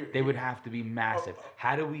 so here They would have to be massive. Oh,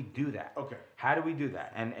 How do we do that? Okay. How do we do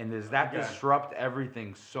that? And does that Again, disrupt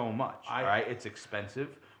everything so much? I- All right. It's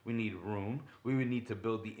expensive. We need room. We would need to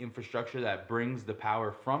build the infrastructure that brings the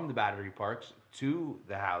power from the battery parks to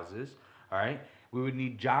the houses. All right. We would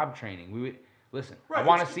need job training. We would listen. I Right,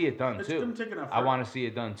 want to it's- see it done it's too. gonna take an effort. I want to see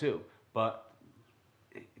it done too. But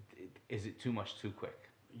is it too much too quick?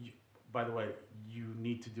 By the way, you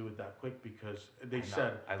need to do it that quick because they I know.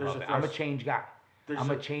 said I there's love a it. I'm a thresh- change guy. there's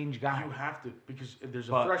I'm a change guy. You have to because there's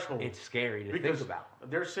a But threshold. it's scary to because think about.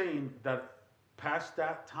 They're saying that past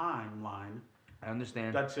that timeline, I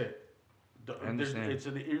understand. that's it. I understand. It's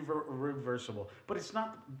an irreversible. But it's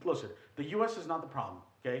not. Listen, the U.S. is not the problem.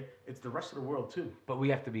 Okay, it's the rest of the world too. But we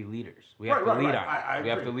have to be leaders. We have Right, to right, lead right. on it. I We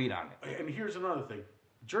have agree. to lead on it. And here's another thing: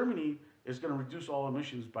 Germany is going to reduce all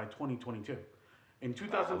emissions by 2022. In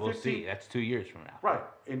 2015, We'll see. That's 2 years from now. right?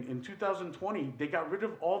 In 2020, they got rid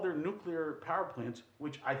of all their nuclear power plants,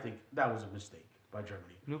 which I think that was a mistake by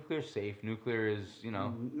Germany. Nuclear's safe. Nuclear is,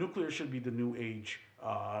 Nuclear should be the new age.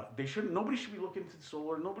 They should. Nobody should be looking to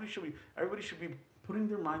solar. Everybody should be putting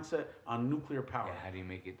their mindset on nuclear power. yeah, how do you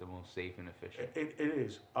make it the most safe and efficient? It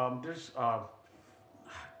is. There's.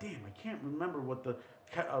 Damn, I can't remember what the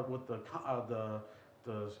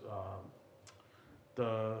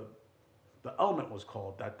element was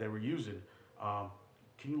called that they were using.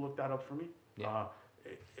 Can you look that up for me? Yeah.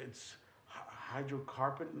 It's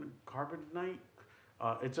hydrocarbonite.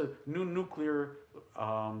 It's a new nuclear.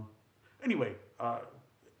 Anyway,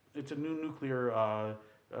 it's a new nuclear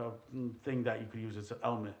thing that you could use. It's an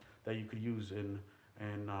element that you could use in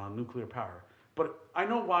nuclear power. But I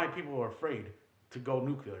know why people are afraid to go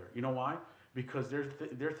nuclear. You know why? Because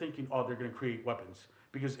they're thinking, oh, they're going to create weapons.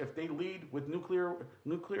 Because if they lead with nuclear,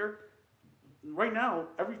 right now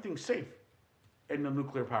everything's safe in the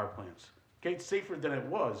nuclear power plants. Okay, it's safer than it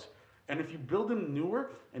was. And if you build them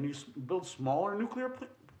newer and you build smaller nuclear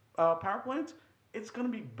power plants, it's going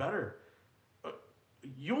to be better.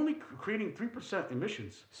 you only creating 3%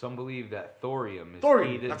 emissions. Some believe that thorium is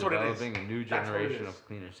Thorium, key to that's what it is. developing a new That's what it generation is. of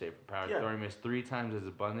cleaner, safer power. Yeah. Thorium is 3 times as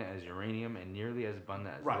abundant as uranium and nearly as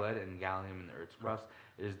abundant as Right. lead and gallium in the Earth's crust.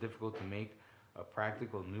 It is difficult to make a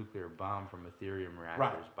practical nuclear bomb from Ethereum reactors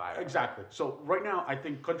Right. by Exactly. So right now, I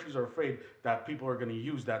think countries are afraid that people are going to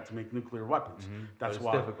use that to make nuclear weapons. That's it's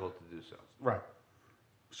why. difficult to do so. Right.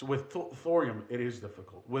 So with thorium, it is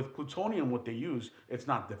difficult. With plutonium, what they use, it's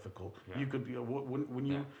not difficult. Yeah. You could when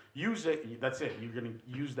you use it, that's it. You're going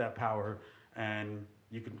to use that power, and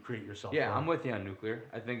you can create yourself. Yeah, I'm with you on nuclear.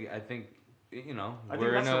 I think you know I think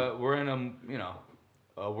we're in that's a we're in a you know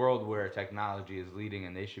a world where technology is leading,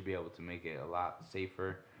 and they should be able to make it a lot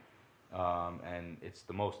safer. And it's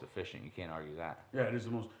the most efficient. You can't argue that. Yeah, it is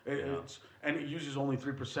the most. And it uses only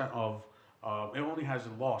 3% of. It only has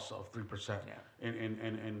a loss of 3%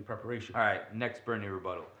 in preparation. All right, next Bernie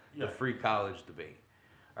rebuttal. Yeah. The free college debate.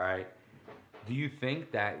 All right. Do you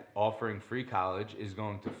think that offering free college is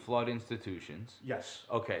going to flood institutions? Yes.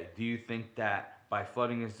 Okay. Do you think that by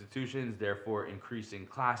flooding institutions, therefore increasing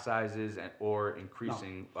class sizes or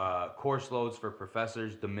increasing course loads for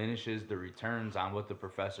professors diminishes the returns on what the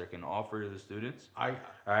professor can offer to the students? All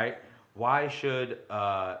right. Why should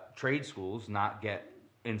trade schools not get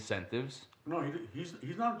incentives? No, he's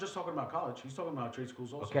not just talking about college. He's talking about trade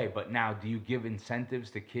schools also. Okay, but now do you give incentives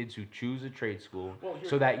to kids who choose a trade school Well,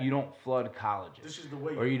 so that you don't flood colleges? This is the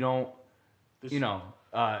way. Or you don't,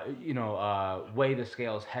 weigh the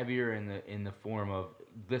scales heavier in the form of,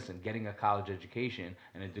 listen, getting a college education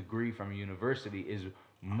and a degree from a university is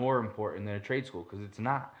more important than a trade school, because it's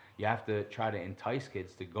not. You have to try to entice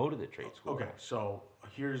kids to go to the trade school. Okay, so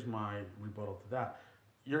here's my rebuttal to that.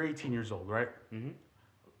 You're 18 years old, right? Mm-hmm.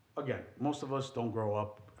 Again, most of us don't grow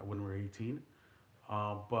up when we're 18.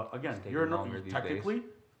 But again, taking you're longer these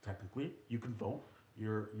technically, you can vote.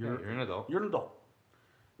 You're an adult. You're an adult.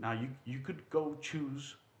 Now you could go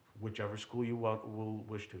choose whichever school you will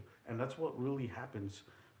wish to, and that's what really happens.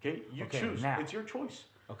 Okay, you choose. Now. It's your choice.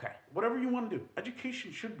 Okay. Whatever you want to do.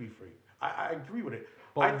 Education should be free. I agree with it.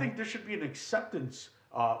 But I think there should be an acceptance.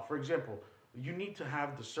 For example, you need to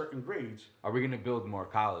have the certain grades. Are we going to build more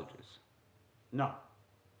colleges? No.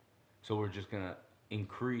 So we're just going to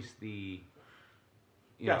increase the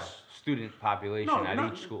Yes. student population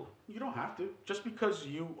at each school? You don't have to. Just because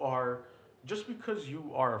you are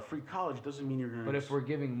a free college doesn't mean you're going to. But if we're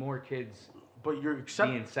giving more kids but you're the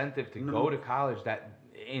accepting incentive to go to college, that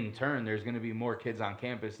in turn there's going to be more kids on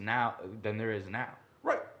campus now than there is now.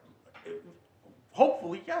 right.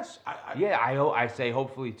 Hopefully, yes. I say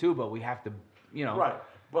hopefully too, but we have to, Right.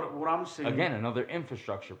 But what I'm saying again, another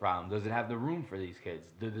infrastructure problem. Does it have the room for these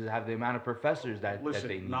kids? Does it have the amount of professors that listen,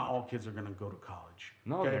 they need? not all kids are going to go to college.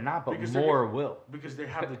 No, okay? they're not, but Because more will. because they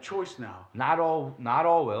have the choice now. Not all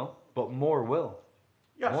will, but more will.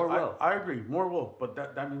 Yes, More will. I agree. More will, but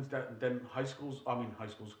that means that then colleges are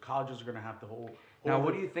going to have to hold. Now,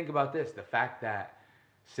 what do you think about this? The fact that,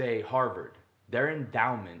 say, Harvard, their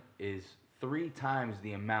endowment is 3 times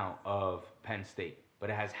the amount of Penn State, but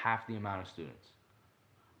it has half the amount of students.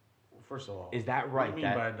 First of all, Is that right? What do you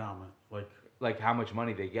mean by endowment? Like how much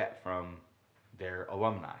money they get from their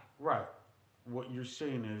alumni? Right. What you're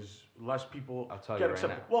saying is less people I'll tell get you right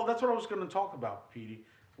accepted. now. Well, that's what I was going to talk about, Petey.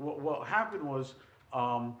 What happened was,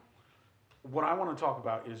 what I want to talk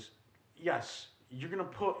about is, yes, you're going to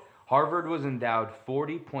put. Harvard was endowed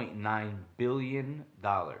 $40.9 billion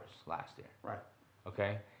last year. Right.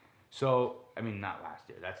 Okay? So, I mean, not last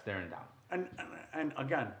year. That's their endowment. And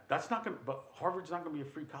again, that's not going to, but Harvard's not going to be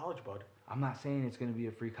a free college, bud. I'm not saying it's going to be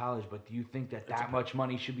a free college, but do you think that much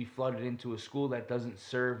money should be flooded into a school that doesn't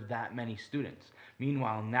serve that many students?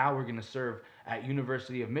 Meanwhile, now we're going to serve at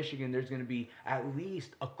University of Michigan, there's going to be at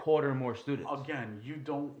least a quarter more students. Again, you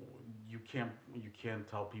can't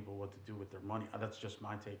tell people what to do with their money. That's just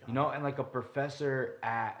my take on it. And like a professor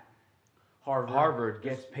at Harvard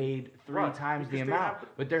gets paid 3 right, times the because they amount, have-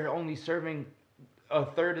 but they're only serving a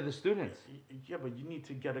third of the students. Yeah, but you need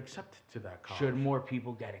to get accepted to that college. Should more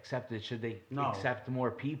people get accepted? Should they accept more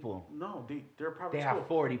people? No, they're a private They school. have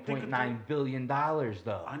 $40.9 billion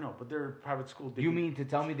though. I know, but they're a private school. You mean to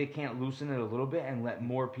tell me they can't loosen it a little bit and let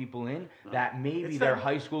more people in? No. That maybe It's their that-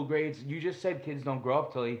 high school grades, you just said kids don't grow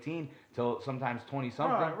up till 18, till sometimes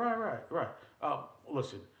 20-something. Right.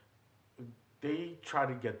 Listen, they try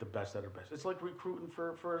to get the best out of the best. It's like recruiting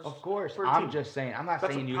for Of course. for a I'm team. just saying, I'm not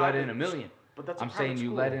That's saying a you let in private- a million. But that's a I'm private saying you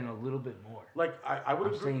school. let in a little bit more. Like I would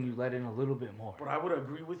I'm agree. saying you let in a little bit more. But I would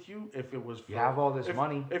agree with you if it was. For, You have all this if,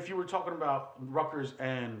 money. If you were talking about Rutgers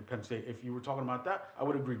and Penn State, if you were talking about that, I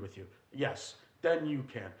would agree with you. Yes, then you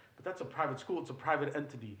can. But that's a private school. It's a private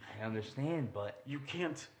entity. I understand, but You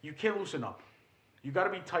can't loosen up. You got to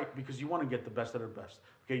be tight because you want to get the best of the best.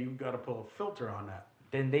 Okay, you got to put a filter on that.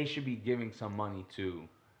 Then they should be giving some money to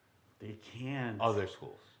They can't. other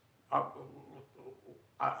schools. Uh,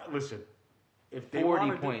 listen, if they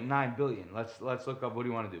 40.9 billion. Let's look up. What do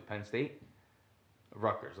you want to do? Penn State,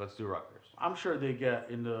 Rutgers. Let's do Rutgers. I'm sure they get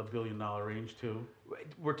in the $1 billion range too.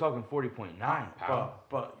 We're talking 40.9, pal.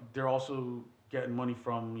 But they're also getting money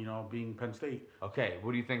from being Penn State. Okay,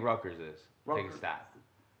 what do you think Rutgers is? Take a stat.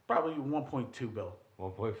 Probably 1.2 bill.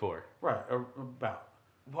 1.4. Right, or about.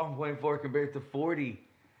 1.4 compared to 40.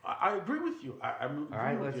 I agree with you. I'm All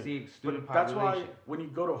right, with let's you. see student But that's population. why when you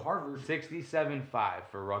go to Harvard, 67.5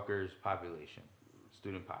 for Rutgers population,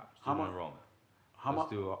 student enrollment. How much?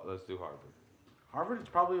 Let's do Harvard. Harvard, it's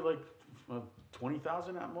probably like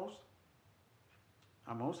 20,000 at most.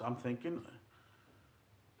 At most, I'm thinking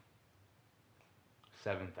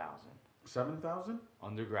 7,000. 7,000.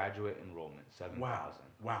 Undergraduate enrollment 7,000.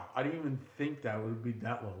 Wow. I didn't even think that would be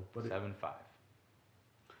that low. But 7.5.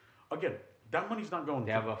 Again, that money's not going.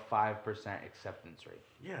 They have a 5% acceptance rate.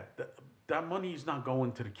 Yeah, that money is not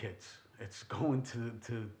going to the kids. It's going to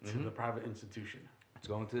the private institution. It's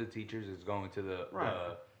going to the teachers. It's going to the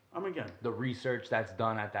Again, the research that's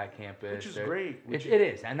done at that campus. which is great. It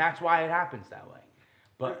is, and that's why it happens that way.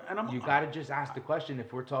 But And you got to just ask the question: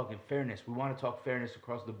 if we're talking fairness, we want to talk fairness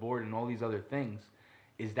across the board and all these other things.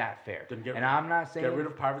 Is that fair? Then I'm not saying get rid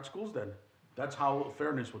of private schools. Then that's how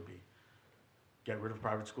fairness would be. Get rid of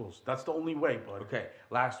private schools. That's the only way, bud. Okay,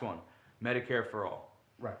 last one: Medicare for all.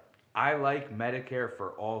 Right. I like Medicare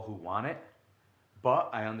for all who want it, but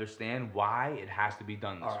I understand why it has to be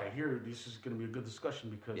done this All right. way. Here, this is going to be a good discussion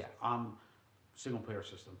because I'm single payer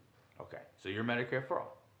system. Okay, so you're Medicare for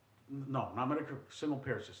all. No, not Medicare. Single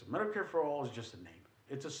payer system. Medicare for all is just a name.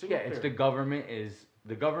 It's a single. Yeah, payer. it's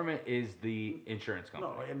the government is the insurance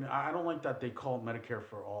company. No, and I don't like that they call it Medicare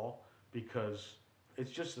for all because it's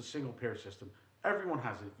just a single payer system. Everyone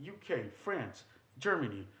has it. UK, France,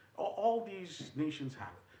 Germany, all these nations have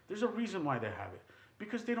it. There's a reason why they have it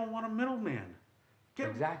because they don't want a middleman.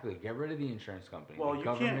 Exactly. Get rid of the insurance company. Well, The you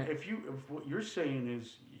government- can't. If what you're saying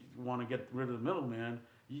is you want to get rid of the middleman,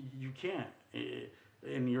 you can't.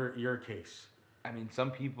 In your case, I mean, some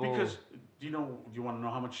people. because do you want to know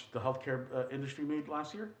how much the healthcare industry made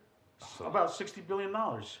last year? So- About $60 billion.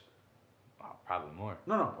 Wow, probably more.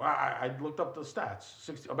 No. I looked up the stats.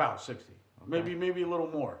 About 60. Okay. Maybe a little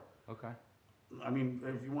more. Okay. I mean,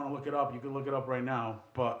 if you want to look it up, you can look it up right now.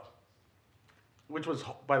 But which was,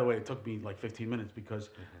 by the way, it took me like 15 minutes because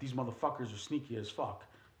these motherfuckers are sneaky as fuck.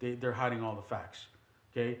 They're hiding all the facts.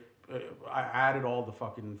 Okay, I added all the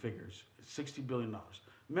fucking figures. $60 billion.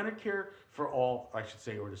 Medicare for all, I should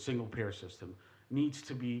say, or the single payer system needs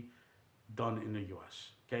to be done in the U.S.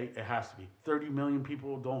 Okay, it has to be. 30 million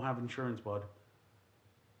people don't have insurance, bud.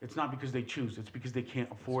 It's not because they choose. It's because they can't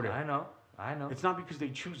afford it. I know. It's not because they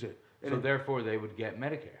choose it. So therefore, they would get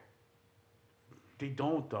Medicare. They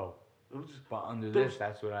don't though. But under There's- this,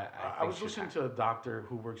 that's what I I was listening to a doctor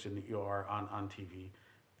who works in the ER on TV,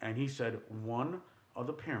 and he said one of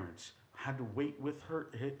the parents had to wait with her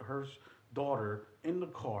daughter in the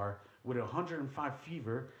car with 105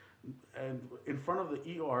 fever, and in front of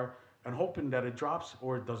the ER, and hoping that it drops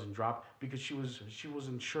or it doesn't drop because she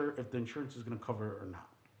wasn't sure if the insurance is going to cover it or not.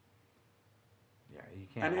 Yeah, you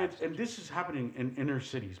can't. And this is happening in inner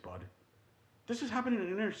cities, bud. This is happening in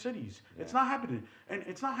inner cities. Yeah. It's not happening, and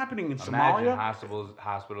it's not happening in Imagine Somalia.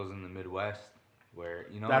 hospitals in the Midwest where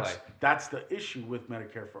That's the issue with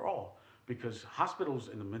Medicare for all because hospitals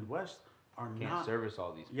in the Midwest are can't not service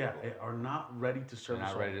all these people. are not ready to They're service.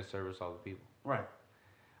 not all- ready to service all the people. Right.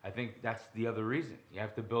 I think that's the other reason. You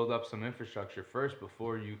have to build up some infrastructure first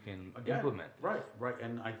before you can Again, implement. Right.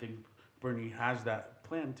 And I think Bernie has that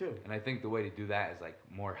plan too. And I think the way to do that is like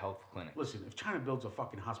more health clinics. Listen, if China builds a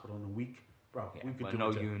fucking hospital in a week, bro, Yeah, we could but do no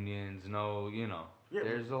it too. unions, Yeah,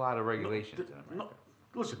 there's a lot of regulations. No,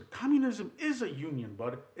 listen, communism is a union,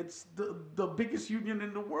 bud. It's the biggest union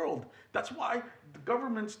in the world. That's why the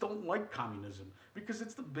governments don't like communism because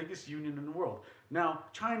it's the biggest union in the world. Now,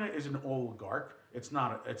 China is an oligarch. It's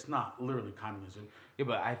not literally communism. Yeah,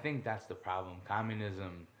 but I think that's the problem.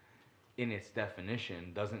 Communism, in its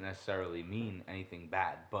definition, doesn't necessarily mean anything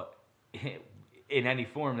bad, but in any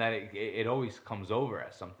form that it always comes over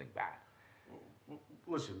as something bad.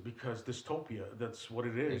 Listen, because dystopia, that's what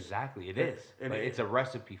it is. Exactly, it is. And But it's a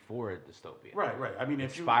recipe for a dystopia. Right. I mean, It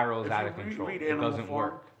if you spirals if out you of control. Read It Animal doesn't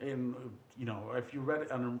Farm, work. and if you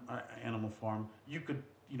read Animal Farm, you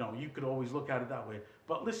could always look at it that way.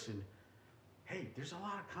 But listen, hey, there's a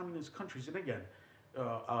lot of communist countries, and again,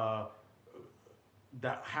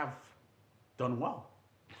 that have done well.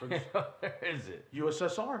 For Where is it?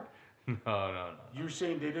 USSR. No. You're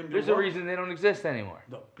saying they didn't do There's a well? reason they don't exist anymore.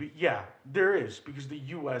 No, yeah, there is, because the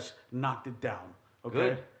U.S. knocked it down. Okay.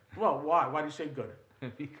 Good. Well, why? Why do you say good?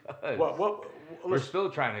 Because we're Let's, still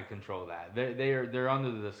trying to control that. They're under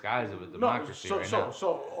the disguise of a democracy no, right now.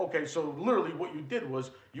 so literally what you did was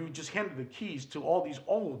you just handed the keys to all these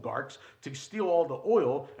oligarchs to steal all the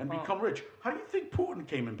oil and become rich. How do you think Putin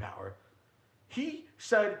came in power? He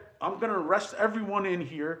said, I'm going to arrest everyone in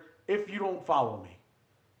here if you don't follow me.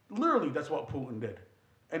 Literally, that's what Putin did.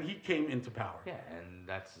 And he came into power. Yeah, and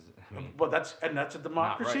that's. I mean, But that's a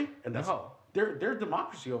democracy, right. and that's No. they're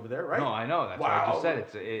democracy over there, right? no, I know. That's what I just said.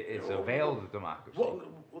 It's a Well, veiled democracy. Well,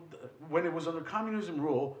 when it was under communism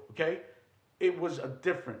rule, okay, it was a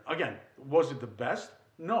different. Again, was it the best?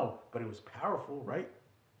 No, but it was powerful, right?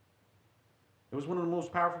 It was one of the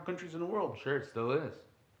most powerful countries in the world. Sure, it still is.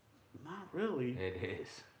 Not really. It is.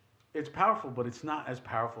 It's powerful, but it's not as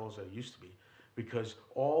powerful as it used to be, because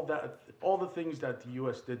all the things that the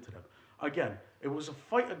U.S. did to them. Again, it was a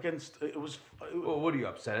fight against. It was. Well, what are you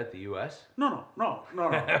upset at the U.S.? No.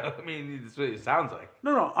 I mean, that's what it sounds like.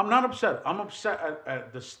 No, I'm not upset. I'm upset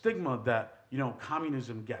at the stigma that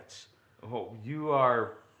communism gets. Oh, you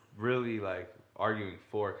are really like arguing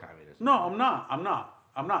for communism. No, I'm not.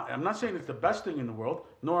 I'm not saying it's the best thing in the world,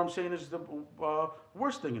 nor I'm saying it's the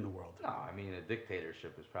worst thing in the world. No, I mean a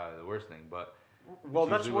dictatorship is probably the worst thing, but Well,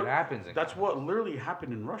 it's that's usually what happens. That's what literally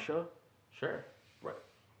happened in Russia. Sure. Right.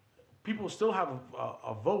 People still have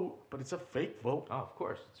a vote, but it's a fake vote. Oh, of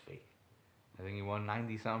course it's fake. I think he won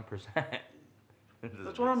 90-some%.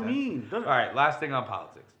 That's what I mean. All right, last thing on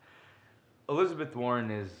politics. Elizabeth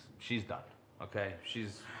Warren she's done. Okay,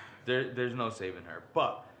 there's no saving her.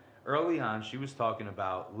 But early on, she was talking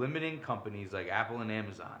about limiting companies like Apple and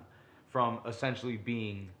Amazon from essentially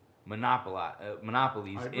being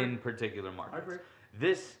monopolies in particular markets. I agree.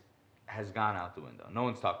 This has gone out the window. No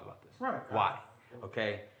one's talked about this. Right. Why?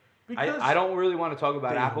 Okay. Because I don't really want to talk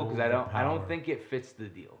about they Apple because hold the I don't power. think it fits the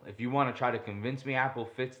deal. If you want to try to convince me Apple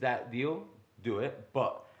fits that deal, do it.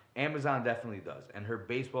 But Amazon definitely does. And her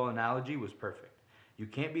baseball analogy was perfect. You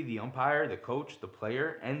can't be the umpire, the coach, the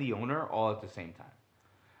player, and the owner all at the same time.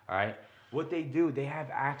 All right? What they do, they have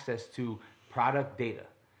access to product data.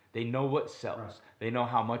 They know what sells. Right. They know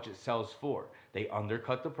how much it sells for. They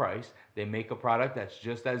undercut the price. They make a product that's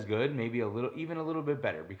just as good, maybe even a little bit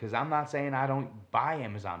better. Because I'm not saying I don't buy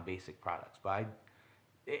Amazon basic products, but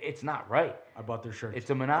it's not right. I bought their shirts. It's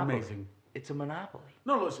a monopoly. Amazing. It's a monopoly.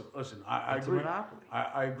 No, listen. I It's a agree. monopoly.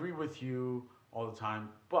 I agree with you all the time.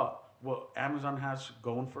 But what Amazon has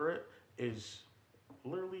going for it is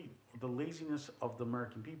literally the laziness of the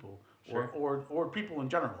American people, Sure. or people in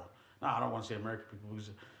general. No, I don't want to say American people,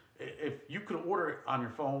 because if you could order it on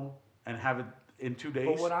your phone and have it in 2 days.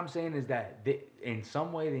 But what I'm saying is that in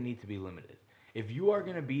some way they need to be limited. If you are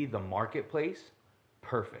going to be the marketplace,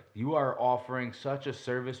 perfect. You are offering such a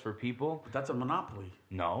service for people. But that's a monopoly.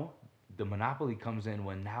 No, the monopoly comes in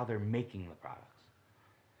when now they're making the products.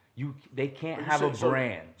 They can't But have a so-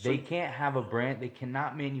 brand. so- They can't have a brand. They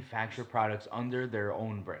cannot manufacture products under their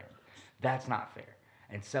own brand. That's not fair.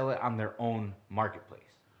 And sell it on their own marketplace.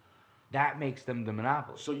 That makes them the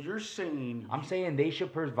monopoly. So you're saying I'm saying they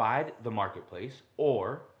should provide the marketplace,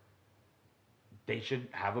 or they should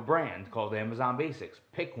have a brand called Amazon Basics.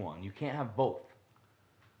 Pick one. You can't have both.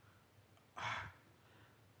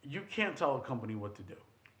 you can't tell a company what to do.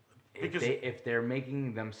 Because If they're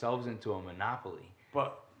making themselves into a monopoly,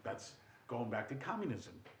 But that's going back to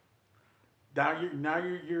communism. Now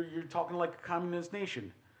you're talking like a communist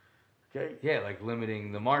nation. Okay? yeah, like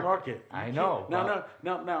limiting the market. Market. I You know. can't-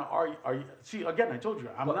 Now are you see, again, I told you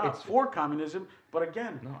I'm But not it's- for communism, but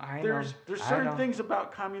again, No, I there's know. I certain know. things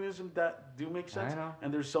about communism that do make sense, know.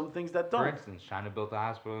 and there's some things that For don't. instance, China built a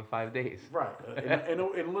hospital in 5 days. Right. And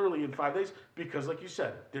literally in 5 days, because like you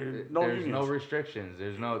said, there's no There's unions. no restrictions.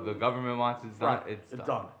 The government wants it done. Right. It's done.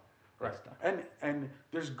 done. Right. It's done. And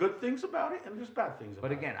there's good things about it and there's bad things about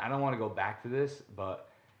But it. again, I don't want to go back to this, but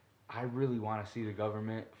I really want to see the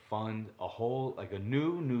government fund a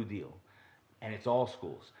new deal. And it's all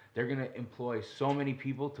schools. They're going to employ so many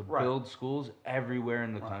people to Right. build schools everywhere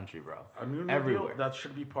in the country, bro. A new Everywhere. deal, that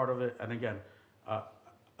should be part of it. And again,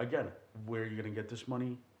 where are you going to get this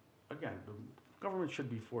money? Again, the government should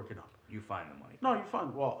be forking up. You find the money. No, you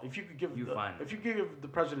find. Well, if you could give if you give the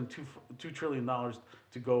president $2 trillion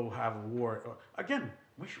to go have a war, again,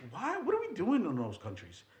 why? What are we doing in those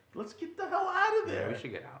countries? Let's get the hell out of there. Yeah, we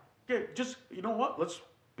should get out. Okay, just you know what? Let's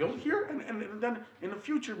build here, and then in the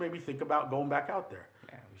future maybe think about going back out there.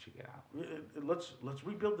 Yeah, we should get out. Let's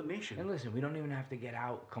rebuild the nation. And listen, we don't even have to get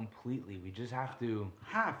out completely. We just have to.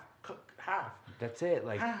 half. That's it.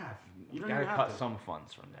 Like, Half. You you don't gotta even have cut to. some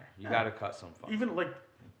funds from there. You Yeah. gotta cut some funds. Even like,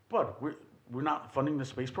 Bud, we're not funding the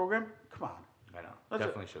space program. Come on. I know. That's it.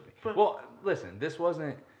 Definitely should be. But- Well, listen, this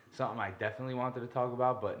wasn't something I definitely wanted to talk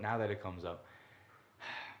about, but now that it comes up,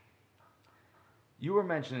 you were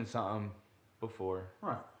mentioning something before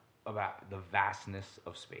Right. about the vastness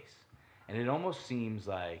of space. And it almost seems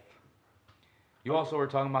like you also were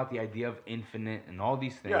talking about the idea of infinite and all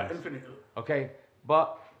these things. Yeah, infinite. Okay,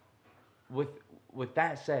 but with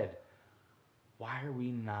that said, why are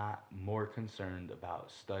we not more concerned about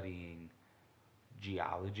studying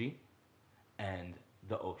geology and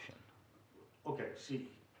the ocean? Okay, see.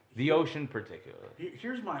 The ocean particularly.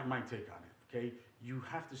 Here's my take on it, okay? You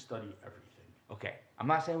have to study everything. Okay, I'm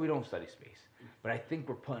not saying we don't study space, but I think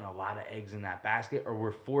we're putting a lot of eggs in that basket, or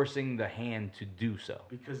we're forcing the hand to do so.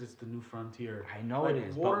 Because it's the new frontier. I know Like it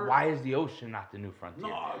is, water- but why is the ocean not the new frontier?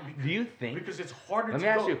 No, Do you think? Because it's harder Let to me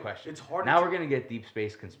ask go. you a question. It's harder Now to, we're gonna get deep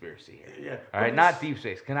space conspiracy here. Yeah. All but right, not it's- deep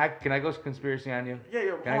space. Can I go conspiracy on you?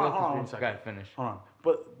 Yeah. Can I Hold go on one conspiracy? second. Go ahead, finish. Hold on.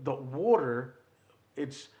 But the water,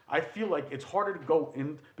 I feel like it's harder to go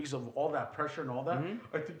in because of all that pressure and all that.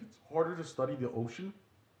 Mm-hmm. I think it's harder to study the ocean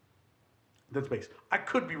than space. I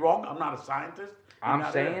could be wrong. I'm not a scientist.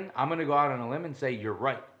 I'm saying I'm gonna go out on a limb and say you're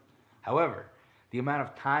right. However, the amount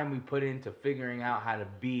of time we put into figuring out how to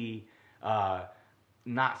be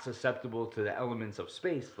not susceptible to the elements of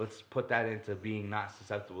space, let's put that into being not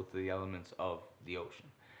susceptible to the elements of the ocean.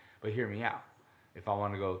 But hear me out. If I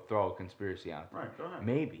want to go throw a conspiracy out there, Right, go ahead.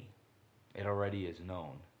 maybe it already is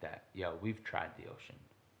known that we've tried the ocean.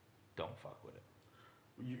 Don't fuck with it.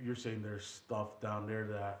 You're saying there's stuff down there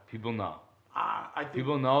that People know. I think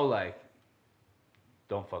People know, like,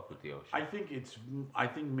 don't fuck with the ocean. I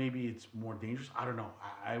think maybe it's more dangerous. I don't know.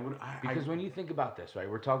 Because when you think about this, right,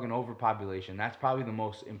 we're talking overpopulation. That's probably the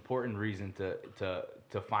most important reason to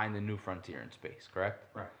find the new frontier in space, correct?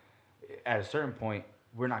 right. At a certain point,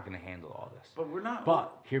 we're not going to handle all this. But we're not.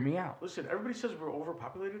 But hear me out. Listen, everybody says we're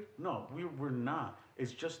overpopulated. No, we're not.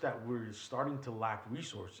 It's just that we're starting to lack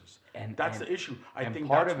resources, And that's and- the issue. I and think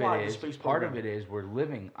part that's of why it the is space part of program. it is we're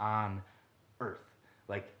living on Earth,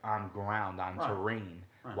 like on ground, on Right. terrain.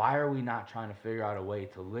 Right. Why are we not trying to figure out a way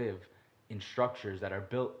to live in structures that are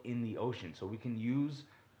built in the ocean so we can use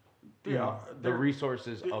They are- the they're-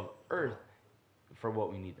 resources they- of Earth for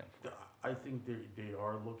what we need them for? I think they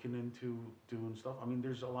are looking into doing stuff. I mean,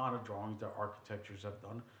 there's a lot of drawings that architectures have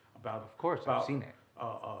done about. Of course, I've about, seen it.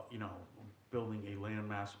 Building a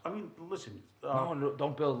landmass. I mean, listen. No,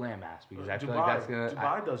 don't build landmass because I feel Dubai, like that's gonna.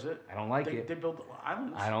 Dubai does it. I don't like they, it. They build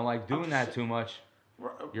islands. I don't like doing just that sa- too much.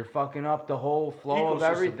 Right, You're fucking up the whole flow of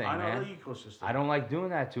ecosystem. everything, I know man. the ecosystem. I don't like doing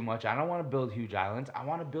that too much. I don't want to build huge islands. I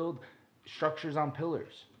want to build structures on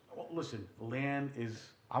pillars. Well, listen, land is.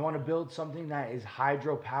 I want to build something that is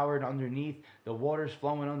hydro-powered underneath. The water's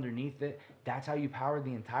flowing underneath it. That's how you power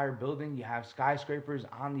the entire building. You have skyscrapers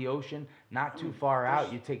on the ocean, not too far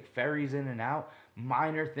out. You take ferries in and out.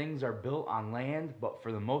 Minor things are built on land, but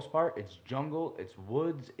for the most part, it's jungle, it's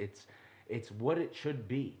woods, it's what it should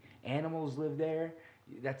be. Animals live there.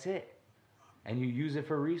 That's it. And you use it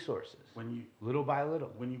for resources, little by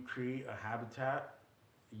little. When you create a habitat,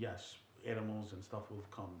 yes, animals and stuff will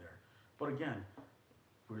come there. But again,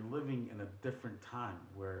 we're living in a different time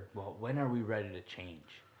where Well, when are we ready to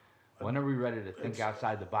change? When are we ready to think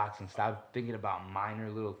outside the box and stop thinking about minor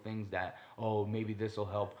little things that, oh, maybe this will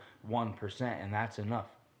help 1% and that's enough?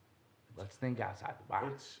 Let's think outside the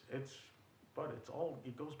box. it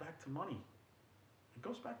goes back to money. It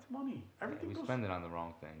goes back to money. Yeah, Everything we goes spend it on the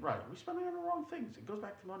wrong things. right. We spend it on the wrong things. It goes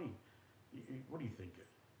back to money. What do you think?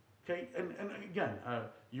 Okay, and again,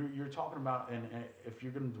 you're talking about, and if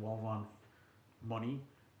you're going to dwell on money,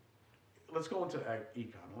 let's go into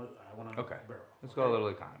econ. I want to Okay. Let's go a little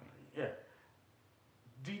economy. Yeah.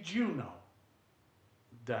 Did you know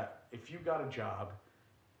that if you got a job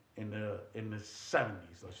in the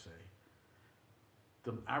 70s, let's say,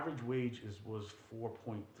 the average wage was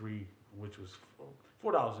 4.3, which was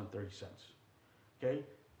 $4.30. Okay,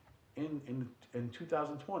 in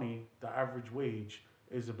 2020, the average wage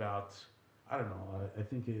is about, I don't know, I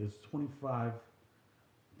think it is $25.35.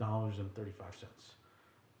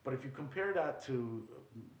 But if you compare that to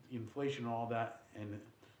inflation and all that, and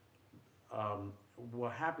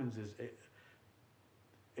what happens is it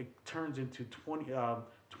turns into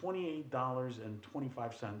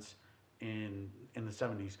 $28.25 in the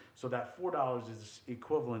 70s. So that $4 is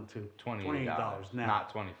equivalent to $28 now, not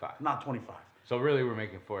 25. not 25. So really, we're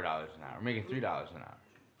making $4 an hour. We're making $3 an hour.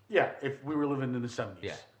 Yeah, if we were living in the 70s.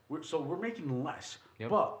 Yeah. So we're making less. Yep.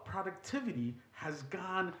 But productivity has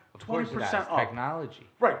gone Of course it has. 20% up. Technology.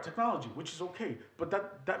 Right, technology, which is okay. But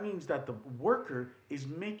that means that the worker is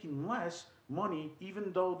making less money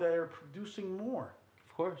even though they're producing more.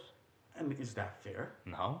 Of course. And is that fair?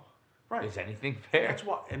 No. Right. Is anything fair?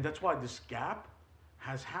 That's why this gap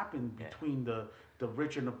has happened Yeah. between the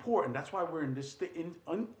rich and the poor, and that's why we're in this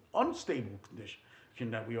unstable condition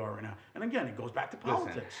that we are right now. And again, it goes back to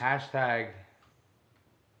politics. Listen, hashtag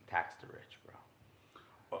tax the rich,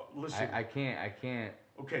 bro. Listen, I can't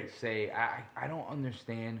okay, say I don't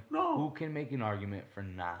understand No. who can make an argument for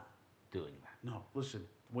not doing that. no, listen.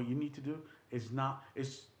 What you need to do is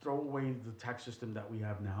throw away the tax system that we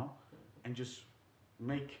have now, and just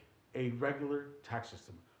make a regular tax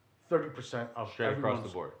system. 30% of Straight across everyone's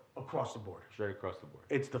the board. across the board. Straight across the board.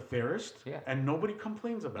 It's the fairest, Yeah. and nobody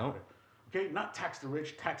complains about Nope. it. Okay, not tax the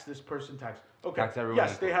rich, tax this person, tax. Okay, Tax everyone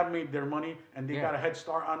yes, they equally. have made their money and they Yeah. got a head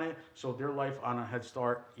start on it, so their life on a head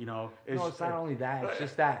start, is. No, it's not only that. It's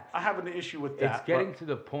just that I have an issue with that. it's getting to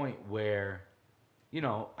the point where, I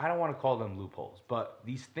don't want to call them loopholes, but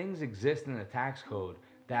these things exist in the tax code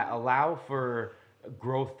that allow for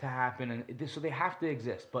growth to happen, and so they have to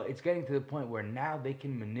exist. But it's getting to the point where now they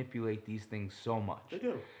can manipulate these things so much. They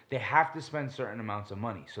do. They have to spend certain amounts of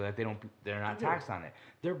money so that they're not They do. taxed on it.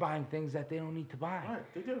 They're buying things that they don't need to buy.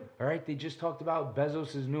 Right, they do. All right, they just talked about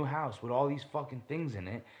Bezos' new house with all these fucking things in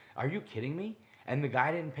it. Are you kidding me? And the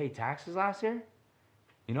guy didn't pay taxes last year?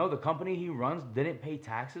 The company he runs didn't pay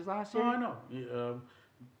taxes last No, year? I know.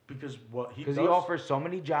 Because what he Because does. he offers so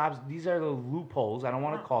many jobs. These are the loopholes. I don't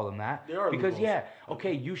want No, to call them that. they are Because, loopholes.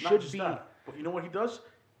 okay, you Not should just be. that, but you know what he does?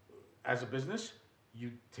 As a business,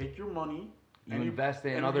 you take your money. You and invest it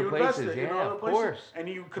in and other you invest places. it in Yeah, other of places, course. And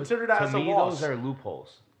you But consider that to as a me, loss. those are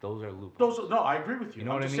loopholes. No, I agree with you. You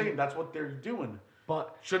know I'm what I just mean? saying that's what they're doing.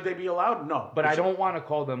 But Should they be allowed? No. But It I should- don't want to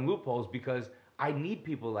call them loopholes because I need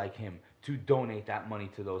people like him to donate that money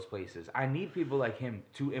to those places. I need people like him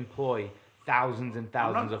to employ thousands and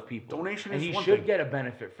thousands of people. Donation and is he one should thing. get a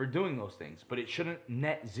benefit for doing those things, but it shouldn't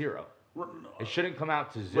net zero. It shouldn't come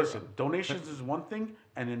out to zero. Listen, donations is one thing,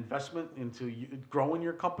 and investment into growing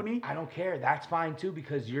your company. I don't care. That's fine too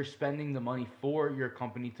because you're spending the money for your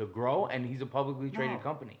company to grow, and he's a publicly traded No.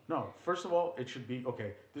 company. No, first of all, it should be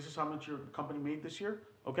okay. This is how much your company made this year.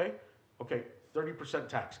 Okay, 30%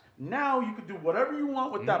 tax. Now you can do whatever you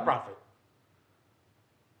want with that profit.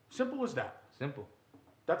 Simple as that. Simple.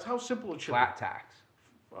 That's how simple it should Flat tax.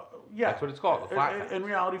 be. Yeah, That's what it's called, the flat tax. In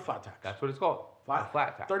reality, flat tax. That's what it's called. A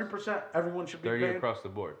flat tax. 30%. Everyone should be 30 paying. across the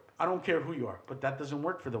board. I don't care who you are, but that doesn't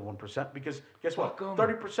work for the 1% because guess what? Fuck 'em.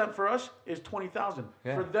 30% for us is 20,000.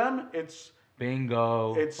 Yeah. For them, it's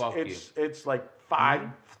Bingo. Fuck you. it's like 5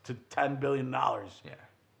 to 10 billion dollars. Yeah.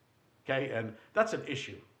 Okay, and that's an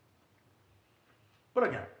issue. But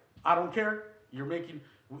again, I don't care. You're making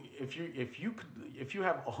if you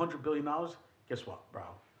have $100 billion, guess what, bro?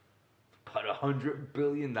 But $100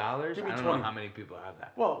 billion? I Give me don't 20. know how many people have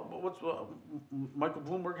that. Well, Michael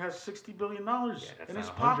Bloomberg has $60 billion that's in not his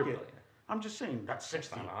 100 pocket. billion. I'm just saying that's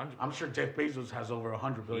 60. not 100 I'm sure Jeff Bezos has over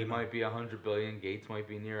 100 He billion. might be 100 billion. Gates might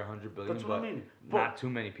be near 100 billion. That's what I but mean. Not But too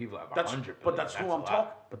many people have That's 100 billion. but that's who a I'm lot.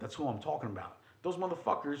 talking. But that's who I'm talking about. Those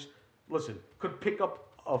motherfuckers, listen, could pick up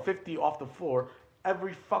a 50 off the floor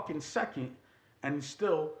every fucking second, and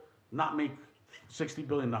still not make $60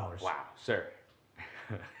 billion. Wow, sir.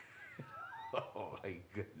 Oh my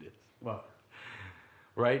goodness. What?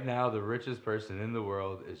 Right now, the richest person in the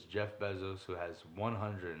world is Jeff Bezos, who has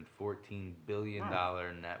 $114 billion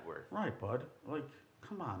net worth. Right, bud. Like,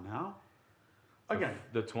 come on now. Again,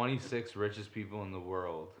 The 26 richest people in the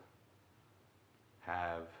world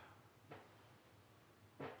have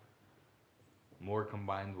more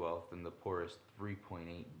combined wealth than the poorest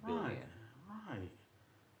 3.8 billion. right.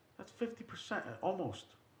 That's 50%, almost.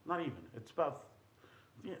 Not even. It's about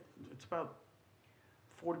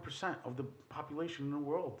 40% of the population in the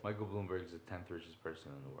world. Michael Bloomberg is the 10th richest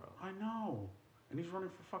person in the world. I know, and he's running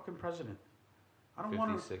for fucking president. I don't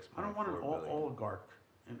want an 56.4 billion. oligarch.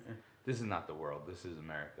 And This is not the world. This is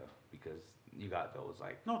America because you got those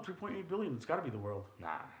no, 3.8 billion. It's got to be the world.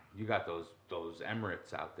 you got those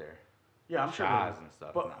Emirates out there, Yeah, I'm sure. Shahs and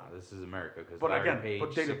stuff. But, This is America because but Larry again, Page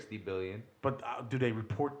but they- 60 billion. but do they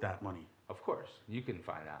report that money? Of course, you can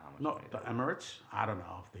find out how much. No, money the they- Emirates. I don't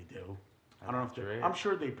know if they do. I don't know if Sure they. is. I'm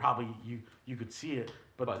sure they probably you could see it,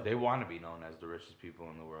 but they want to be known as the richest people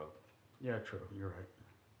in the world. yeah, true. You're right.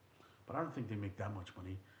 But I don't think they make that much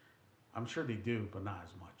money. I'm sure they do, but not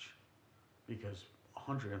as much, because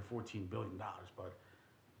 114 billion dollars. But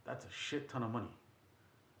that's a shit ton of money.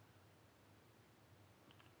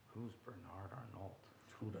 Who's Bernard Arnault?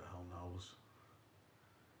 Who the hell knows?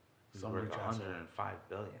 He's Some worth rich asshole. 105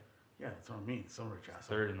 billion. Yeah, that's what I mean. Some rich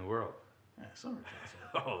asshole. Third in the world. Yeah, some rich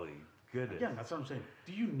asshole. Holy goodness. Again, that's what I'm saying.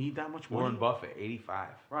 Do you need that much money? Warren Buffett, 85.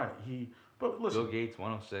 Right. But listen, Bill Gates,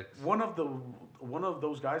 106. one of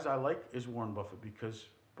those guys I like is Warren Buffett because,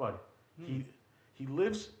 bud, he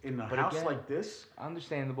lives in a But house again, like this.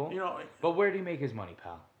 Understandable. You know, But where did he make his money,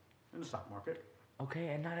 pal? in the stock market. Okay,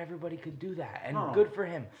 and not everybody could do that. And No. good for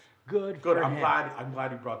him. Good Good. for I'm him.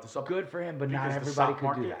 glad you brought this up. Good for him, but not Because the everybody stock could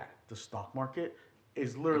market, do that. The stock market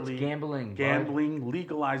is literally It's gambling. bud. gambling,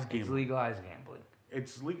 legalized It's gambling. legalized gambling.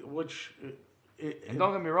 It's legal, which And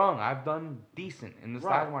don't get me wrong, I've done decent in the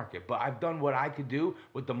stock Right. market, but I've done what I could do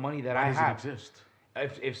with the money that why I does have. it exist?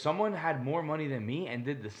 If someone had more money than me and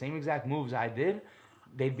did the same exact moves I did,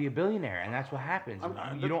 they'd be a billionaire, and that's what happens.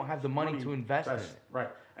 You don't have the money to invest in it. Right,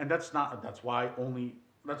 and that's why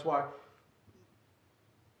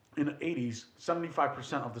in the 80s,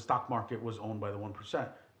 75% of the stock market was owned by the 1%,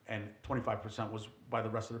 and 25% was by the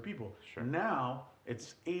rest of the people. Sure. Now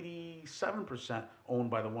it's 87% owned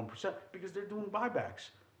by the 1% because they're doing buybacks.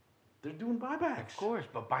 They're doing buybacks. Of course,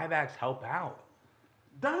 but buybacks help out.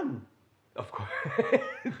 Done. Of course.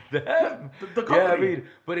 Them. The Yeah, I company. mean,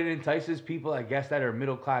 but it entices people, I guess, that are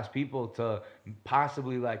middle class people to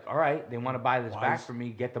possibly like, all right, they want to buy this Why back is- from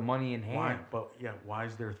me, get the money in Why? hand. Why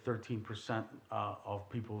is there 13% of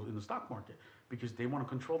people in the stock market? Because they want to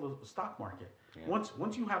control the stock market. Yeah.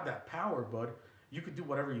 Once you have that power, bud, you could do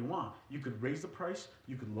whatever you want. You could raise the price.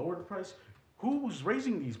 You could lower the price. Who's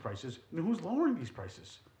raising these prices and who's lowering these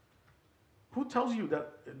prices? Who tells you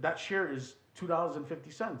that that share is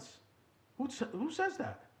 $2.50? Who says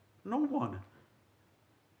that? No one.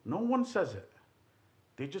 No one says it.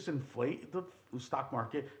 They just inflate the stock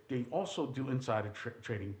market. They also do insider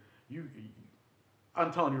trading.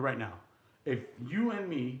 I'm telling you right now, if you and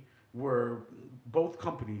me were both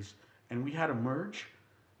companies and we had a merge,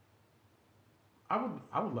 I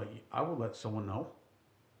would let someone know.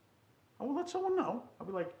 I would let someone know. I'd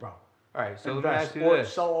be like, bro, All right, so let me invest ask you or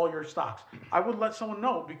this. sell all your stocks. I would let someone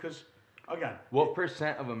know because, again, What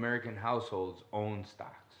percent of American households own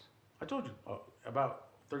stocks? I told you about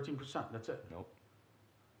 13%. That's it. Nope.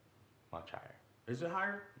 Much higher. Is it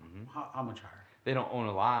higher? Mhm. How much higher? They don't own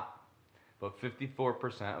a lot, but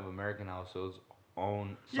 54% of American households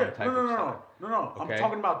own some type of stock. No. Okay. I'm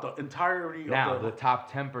talking about the entirety Now, of the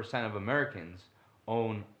top 10% of Americans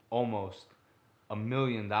own almost $1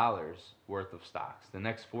 million worth of stocks. The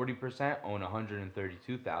next 40% own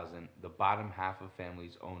 132,000. The bottom half of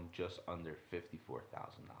families own just under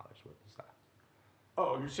 $54,000 worth of stocks.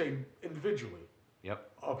 Oh, you're saying individually?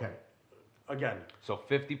 Yep. Okay. Again, So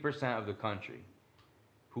 50% of the country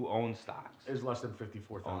who owns stocks is less than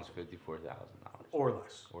owns $54,000 $54,000 or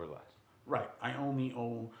less. or less. Right. I only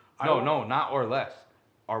own. No, not or less.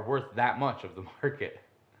 Are worth that much of the market.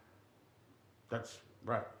 That's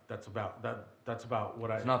right. That's about that. That's about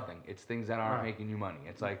what It's nothing. It's things that aren't Right. making you money.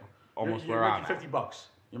 It's like almost you're where I'm making at. $50.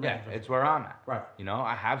 You're Yeah, making 50. it's where I'm at. Right. You know,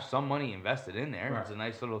 I have some money invested in there. Right. It's a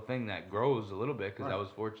nice little thing that grows a little bit because I Right. was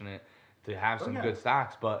fortunate to have Oh, some yeah. good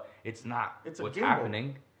stocks, but it's not It's a what's gamble.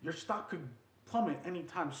 happening. Your stock could plummet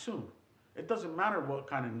anytime soon. It doesn't matter what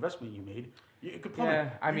kind of investment you made. It could plummet.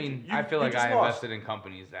 Yeah, I You- mean, you- I feel you like just I lost. invested in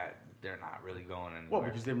companies that they're not really going anywhere. Well,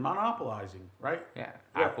 because they're monopolizing, right? yeah,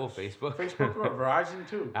 Yeah. Apple, Facebook, Facebook or Verizon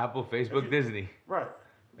too. Apple, Facebook, you- Disney, Right.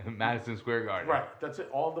 Madison Square Garden. Right. That's it.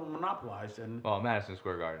 All of them monopolized and Well, Madison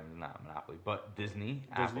Square Garden is not a monopoly, but Disney,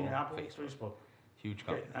 Disney, Apple, Facebook, Facebook. huge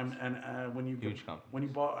Okay. companies. And when you Huge companies. when you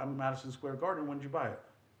bought Madison Square Garden, when did you buy it?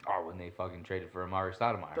 Oh, when they fucking traded for Amari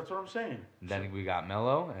Stoudemire. That's what I'm saying. And then we got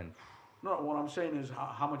Melo, and No, what I'm saying is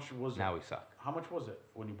how much was now it? we suck. How much was it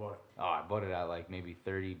when you bought it? Oh, I bought it at like maybe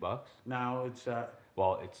 $30. Now it's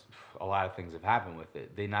Well, it's a lot of things have happened with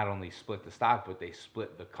it. They not only split the stock, but they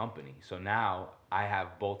split the company. So now I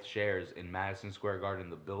have both shares in Madison Square Garden,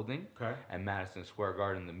 the building, okay. and Madison Square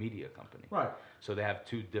Garden, the media company. Right. So they have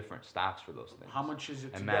two different stocks for those things. How much is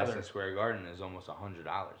it And together? Madison Square Garden is almost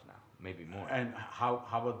 $100 now, maybe more. And how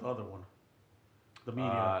about the other one? The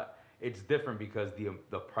media. It's different because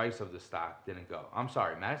the price of the stock didn't go. I'm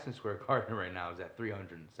sorry, Madison Square Garden right now is at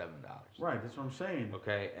 $307. Right. That's what I'm saying.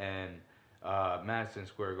 Okay, and Madison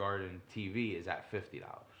Square Garden TV is at $50.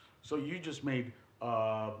 So you just made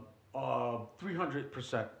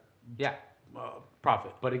 300% Yeah,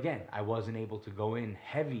 profit. but again, I wasn't able to go in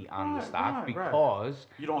heavy on the Right, stock right, right. because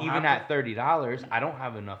You don't even have at $30, I don't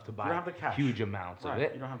have enough to buy don't have the cash. huge amounts of Right,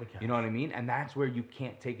 it. you don't have the cash. You know what I mean? And that's where you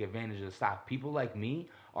can't take advantage of the stock. People like me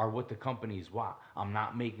are what the companies want. I'm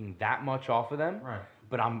not making that much off of them, Right.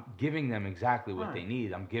 but I'm giving them exactly what they Right.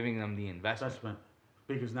 need. I'm giving them the investment. Investment.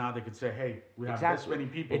 because now they could say, hey, we have Exactly. this many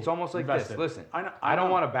people. It's almost like invested. this. Listen, I don't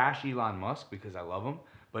want to bash Elon Musk because I love him,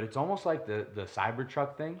 but it's almost like the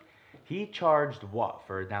Cybertruck thing. He charged what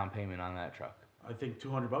for a down payment on that truck? I think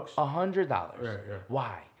 $200. $100. Right, yeah.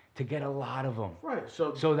 Why? To get a lot of them. Right.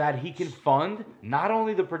 So that he can fund not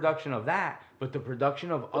only the production of that, but the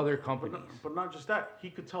production of other companies. But not just that. He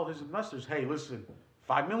could tell his investors, hey, listen,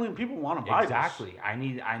 5 million people want to buy Exactly. this. I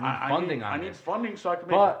need funding on I this. need funding so I can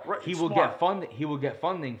make But it. Right, he it's will smart. get funding. He will get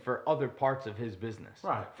funding for other parts of his business,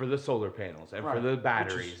 Right. For the solar panels and for Right. the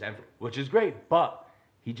batteries, which is great. But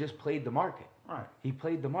he just played the market. Right. He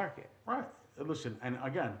played the market. Right. And listen, and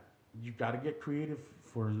again, you got to get creative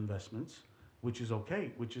for investments, which is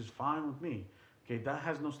okay, which is fine with me. Okay, that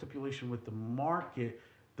has no stipulation with the market,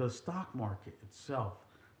 the stock market itself.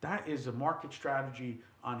 That is a market strategy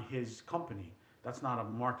on his company. That's not a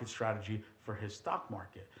market strategy for his stock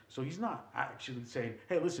market. So he's not actually saying,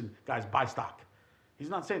 hey, listen, guys, buy stock. He's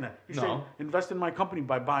not saying that. He's saying, invest in my company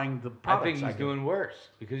by buying the products. I think he's doing worse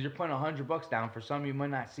because you're putting $100 down for something you might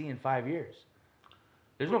not see in 5 years.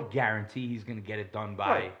 There's no guarantee he's going to get it done by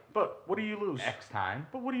Right. But what do you lose? X time.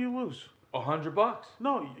 But what do you lose? $100.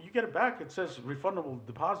 No, you get it back. It says refundable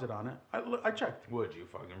deposit on it. I checked. Would you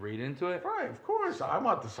fucking read into it? Right, of course. I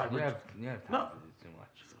want the cyber. You have time to do too much.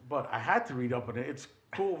 But I had to read up on it. It's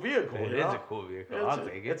a cool vehicle. It you is know? a cool vehicle. I'll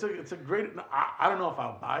take it. It's a great. I don't know if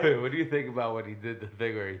I'll buy it. What do you think about when he did the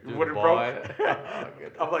thing where he threw When the it ball broke, at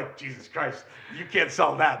it? I'm like, Jesus Christ, you can't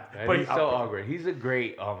sell that. And But he's so awkward. He's a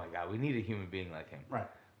great. Oh my God, we need a human being like him. Right.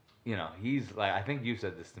 You know, he's like. I think you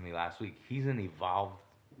said this to me last week. He's an evolved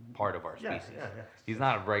part of our Yeah, species. yeah. He's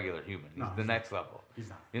not a regular human. He's No, the he's next level. He's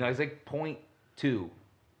not. You know, he's like 0.2.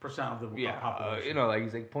 Percent of the Yeah, population. you know, like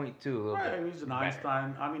he's like 0.2 a little Right. bit. He's an better.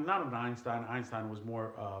 Einstein. I mean, not an Einstein. Einstein was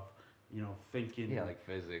more of, thinking. Yeah, like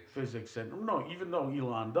physics. Physics and no, even though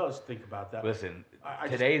Elon does think about that. Listen, I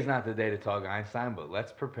just- today's not the day to talk Einstein, but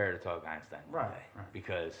let's prepare to talk Einstein one Right, day. right.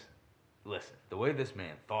 Because, listen, the way this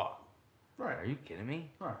man thought. Right. Are you kidding me?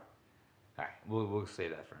 Right. All right, we'll say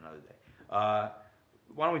that for another day.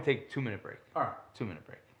 Why don't we take a 2-minute break? All right. 2-minute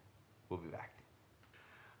break. We'll be back.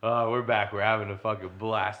 We're back. We're having a fucking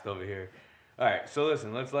blast over here. All right, so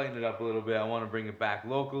listen, let's lighten it up a little bit. I want to bring it back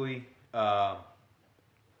locally.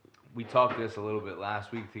 We talked this a little bit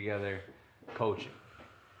last week together. Coaching.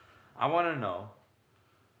 I want to know,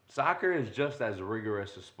 soccer is just as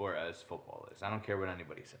rigorous a sport as football is. I don't care what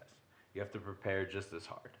anybody says. You have to prepare just as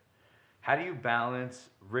hard. How do you balance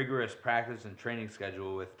rigorous practice and training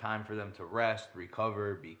schedule with time for them to rest,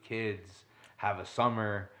 recover, be kids, have a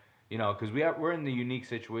summer? You know, because we're in the unique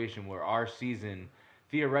situation where our season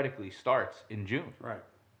theoretically starts in June. Right.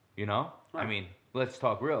 You know? Right. I mean, let's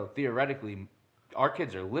talk real. Theoretically, our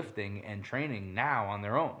kids are lifting and training now on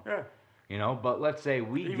their own. Yeah. You know, but let's say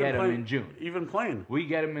we Even get them playing- in June. Even playing. We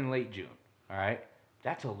get them in late June. All right?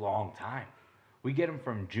 That's a long time. We get them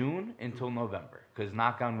from June until November because,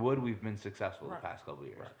 knock on wood, we've been successful the past couple of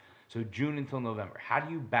years. Right. So June until November. How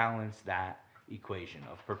do you balance that equation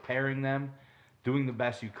of preparing them, doing the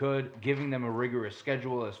best you could, giving them a rigorous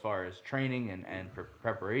schedule as far as training and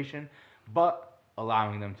preparation, but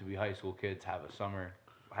allowing them to be high school kids, have a summer?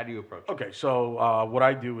 How do you approach it? Okay, so what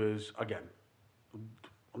I do is, again,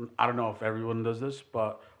 I don't know if everyone does this,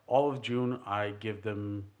 but all of June I give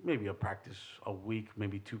them maybe a practice a week,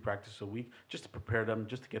 maybe 2 practices a week, just to prepare them,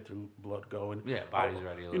 just to get their blood going. Yeah, body's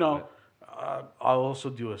ready a You little know, I'll also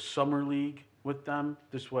do a summer league with them.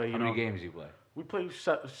 This way, bit. How many games you play? we play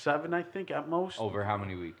 7, I think, at most, Over how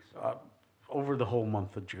many weeks? over the whole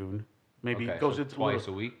month of June. Maybe Okay, it goes so into twice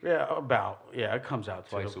a week? Yeah, it comes out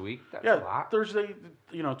Twice to a week? That's yeah, a lot. Thursday,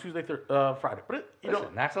 Tuesday, Friday. But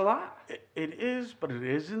Listen, that's a lot. it is, but it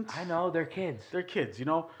isn't. I know, they're kids. They're kids,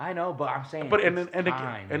 I know, but I'm saying But it's and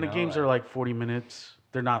time, the games are like 40 minutes.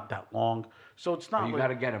 They're not that long, so it's not. you like, got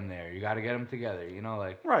to get them there. You got to get them together. You know,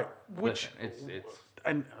 like right. Which listen, it's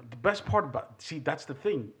and the best part about that's the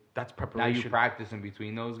thing. That's now preparation. you practice in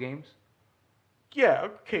between those games. Yeah,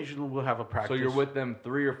 occasionally we'll have a practice. So you're with them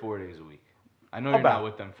 3 or 4 days a week. I know you're not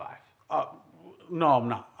with them 5. No, I'm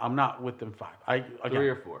not. I'm not with them 5. Again, 3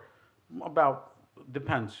 or 4. about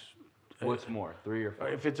depends. What's more, 3 or 4?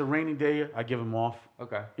 If it's a rainy day, I give them off.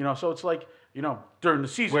 Okay. So it's like during the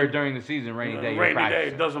season. Where during the season, rainy day, you're rainy day,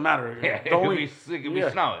 practicing. it doesn't matter. Yeah, The it could only- be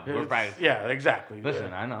snowing. We're it's- practicing. Yeah, exactly.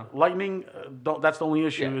 Listen, I know. Lightning. That's the only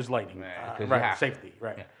issue Yeah. is lightning. Yeah, 'cause you right, have to. safety.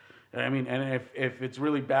 Right. Yeah. I mean, and if it's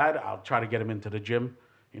really bad, I'll try to get them into the gym.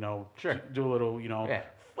 Sure. Do a little. Yeah.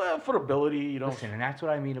 Footability. Listen, and that's what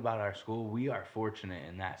I mean about our school. We are fortunate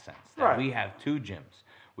in that sense. That Right. we have 2 gyms.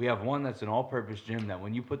 We have one that's an all-purpose gym that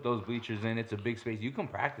when you put those bleachers in, it's a big space. You can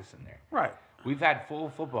practice in there. Right. We've had full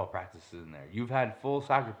football practices in there. You've had full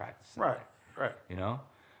soccer practices in Right, there. right. You know,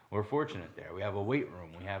 we're fortunate there. We have a weight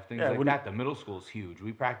room. We have things Yeah, like when- that. The middle school's huge.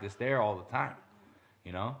 We practice there all the time.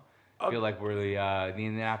 You know, I feel like we're the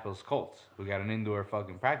Indianapolis Colts. We got an indoor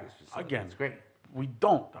fucking practice facility. Again, It's great. We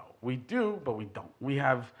don't, though. We do, but we don't. We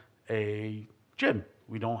have a gym.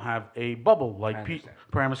 We don't have a bubble like understand.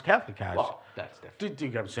 Paramus Catholic has. Well, that's different. Do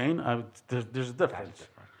you get what I'm saying? There's a difference.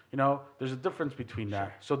 different. You know, there's a difference between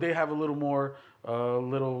that. So they have a little more,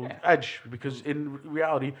 Yeah. edge because in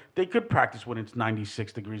reality, they could practice when it's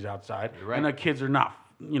 96 degrees outside, You're right. and the kids are not,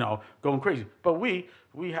 going crazy. But we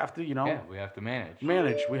have to, Yeah, we have to manage.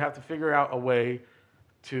 manage. We have to figure out a way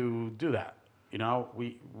to do that.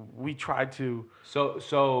 We try to.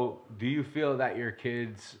 So do you feel that your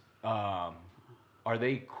kids are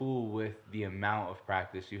they cool with the amount of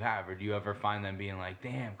practice you have, or do you ever find them being like,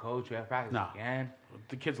 "Damn, coach, we have practice No. again"?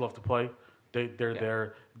 The kids love to play. They're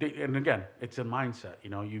there. And again, it's a mindset.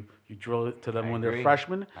 You drill it to them I when agree. they're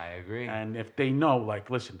freshmen. I agree. And if they know, like,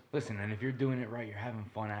 listen, And if you're doing it right, you're having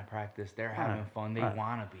fun at practice. They're having fun. They right.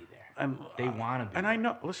 want to be there. and They want to be. and there. I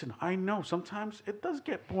know. Listen, I know sometimes it does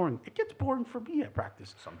get boring. It gets boring for me at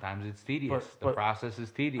practice. Sometimes it's tedious. But- The process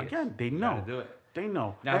is tedious. Again, they You know. gotta do it. They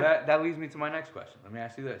know. Now And- that leads me to my next question. Let me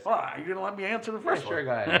ask you this. Well, are you gonna let me answer the Yeah, first sure, one?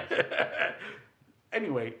 go ahead.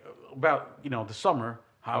 Anyway, about the summer,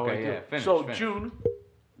 how Okay, I do. yeah, it. finish, So finish.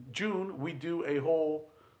 June we do a whole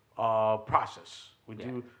process. We Yeah.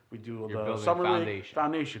 do You're the building summer league foundation.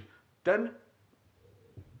 foundation.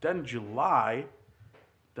 Then July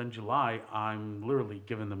I'm literally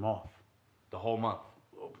giving them off. The whole month.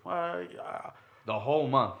 Yeah, The whole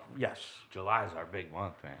month. yes. July's our big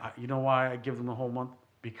month, man. You know why I give them the whole month?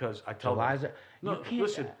 Because I tell July's. them. You No, can't.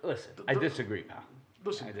 listen. I disagree, pal.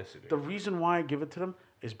 Listen, I disagree. the reason why I give it to them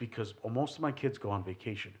is because most of my kids go on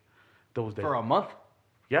vacation those days. For a month.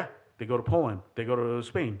 Yeah, they go to Poland, they go to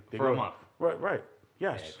Spain. They For a go, month. Right.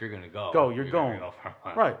 Yeah, Yes. if you're gonna go, You're gonna going. go for a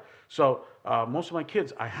month. Right. So most of my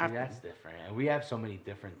kids, I have See, that's different. And we have so many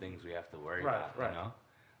different things we have to worry Right, about. right. You know,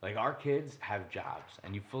 like our kids have jobs,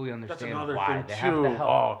 and you fully understand another why thing, they have too. to help.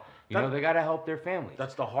 Oh, you know, that- they gotta help their families.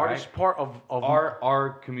 That's the hardest right? part of Our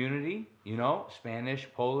community. You know,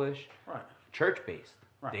 Spanish, Polish, right. church based.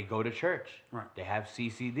 Right. They go to church. Right. They have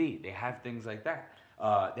CCD. They have things like that.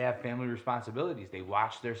 They have family responsibilities. They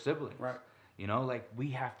watch their siblings. Right. You know, like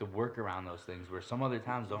we have to work around those things where some other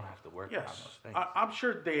towns don't have to work around Yes, those things. I'm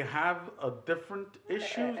sure they have a different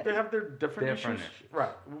issues. They have their different Different issues. issues.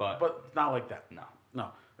 Right. But- But not like that. No.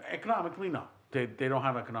 No. Economically, no. They don't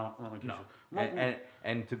have economic No. issues.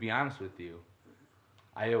 And to be honest with you,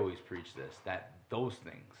 I always preach this, that those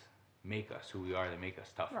things make us who we are. They make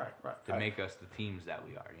us tougher. Right. To make us the teams that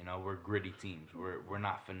we are. You know, we're gritty teams. We're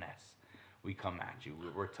not finesse. We come at you.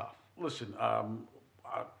 We're tough. Listen,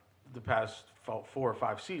 the past 4 or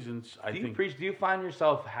 5 seasons, I Do you think. preach? Do you find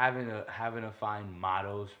yourself having to find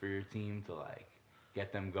mottos for your team to like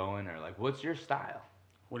get them going, or like what's your style?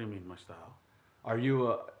 What do you mean, my style? Are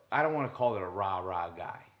you I don't want to call it a rah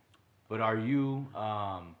guy, but are you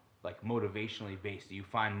like motivationally based? Do you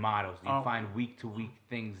find mottos? Do you find week to week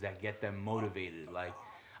things that get them motivated? Like,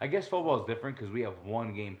 I guess football is different because we have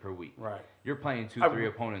one game per week. Right. You're playing 2, I 3 w-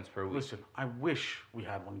 opponents per week. Listen, I wish we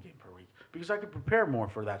had one game per week because I could prepare more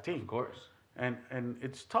for that team. Of course. And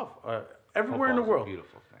it's tough. Everywhere in the Football's world. a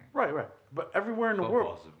beautiful thing. Right. But everywhere in the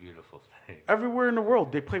world. Football's a beautiful thing. Everywhere in the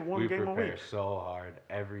world, they play one We game a prepare week. so hard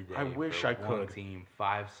every day. I wish for I one could. team,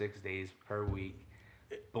 5-6 days per week.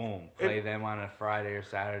 Boom. Play them on a Friday or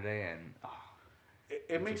Saturday, and It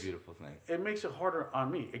it's makes a beautiful thing. it makes it harder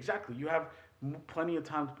on me. Exactly. You have plenty of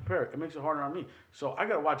time to prepare. It makes it harder on me. So I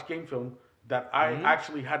got to watch game film that I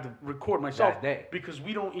actually had to record myself That day. because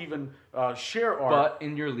we don't even share our. But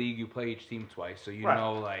in your league, you play each team twice, so you Right.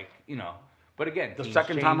 know, like, you know. But again, The teams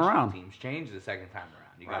second time change, around. Teams change the second time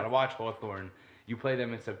around. You Right. got to watch Hawthorne. You play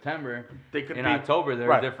them in September. They could in be- October, they're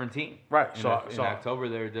right. a different team. Right, In, so- in so- October,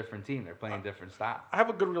 they're a different team. They're playing different style. I have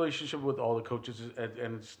a good relationship with all the coaches,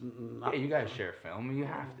 and it's not. Yeah, you guys share film. You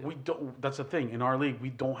have to. We don't. That's the thing. In our league, we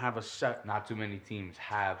don't have a set. Not too many teams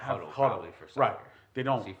have huddle, huddle. probably for Right. soccer. They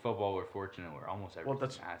don't. See, football, we're fortunate where almost every Well, team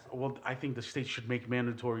that's has it. well. I think the state should make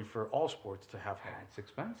mandatory for all sports to have Yeah, huddle. it's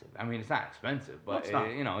expensive. I mean, it's not expensive, but it's not.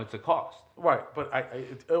 you know, it's a cost. Right, but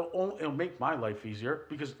it'll make my life easier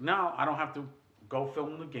because now I don't have to go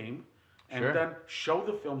film the game and Sure. then show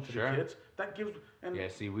the film to Sure. the kids. That gives and Yeah,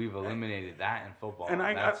 see, we've eliminated that in football. and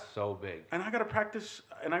I- That's so big. and I gotta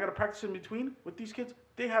practice in between with these kids.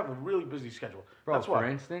 They have a really busy schedule. Bro, That's for why.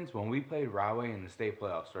 instance, when we played Rahway in the state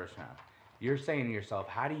playoffs first round, you're saying to yourself,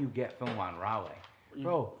 how do you get film on Rahway?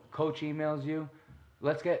 Bro, coach emails you,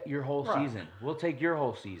 Let's get your whole Right. season. We'll take your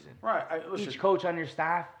whole season. Right. Listen. Each coach on your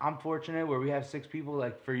staff, I'm fortunate where we have 6 people.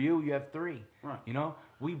 Like for you, you have 3. Right. You know,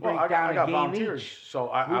 we Well, break down I a got game volunteers, each. so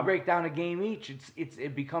We I'm break down a game each.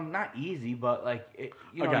 It become not easy, but like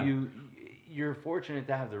you know, Again. you're fortunate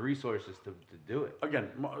to have the resources to do it. again.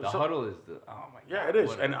 The huddle is the my Yeah, God, it is,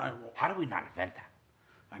 what and how do we not invent that?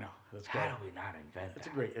 I know that's How great. do we not invent It's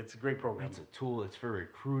that? a great program. It's a tool. It's for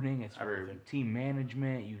recruiting. It's for Everything. team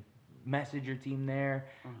management. You message your team there.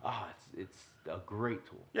 It's a great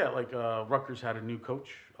tool. Yeah, like Rutgers had a new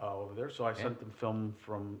coach over there, so I sent them film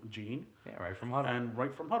from Gene Yeah, right from huddle. and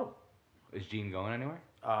right from Huddle. Is Gene going anywhere?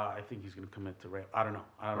 I think he's going to commit to Ram. I don't know.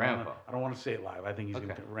 Rampo. I don't want to say it live. I think he's going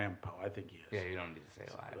Okay. to Rampo. I think he is. Yeah, you don't need to say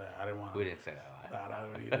it live. I didn't want. We didn't say that live. I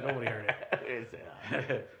don't need, nobody heard it. We didn't say that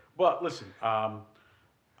live. But listen,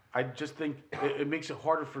 I just think it makes it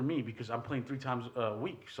harder for me because I'm playing 3 times a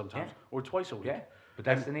week sometimes Yeah. or twice a week. Yeah, but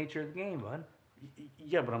that's the nature of the game, bud.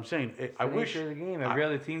 Yeah, but I'm saying I The wish. nature of the game. Every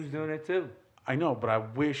other team's doing it too. I know, but I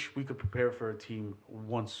wish we could prepare for a team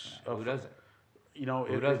once. Who doesn't? You know,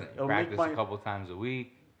 Who doesn't? You it'll make practice my, a couple times a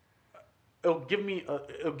week. it'll give me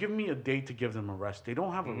a day to give them a rest. They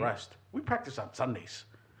don't have a rest. We practice on Sundays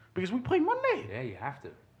because we play Monday. Yeah, you have to.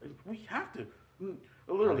 We have to.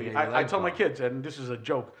 Literally, get your I legs tell my going. kids, and this is a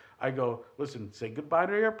joke. I go, listen, say goodbye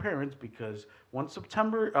to your parents because once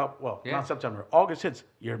September, Yeah. not September, August hits,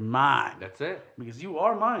 you're mine. That's it. Because you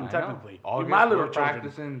are mine, I know. technically. August, You're my little we're children.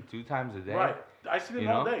 practicing 2 times a day. Right. I see them You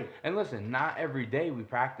all know? day. And listen, not every day we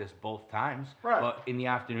practice both times. Right. But in the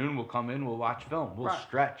afternoon, we'll come in, we'll watch film, we'll Right.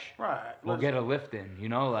 stretch, Right. we'll Listen. get a lift in. You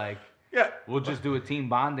know, like Yeah. we'll just do a team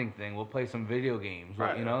bonding thing. We'll play some video games.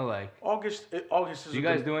 Right. You know, like August is do you a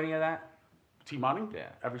guys good do any of that? team bonding? Yeah.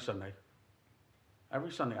 Every Sunday.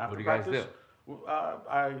 Every Sunday after What do you guys practice.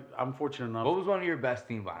 I'm fortunate enough. What was one of your best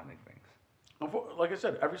team bonding things? Like I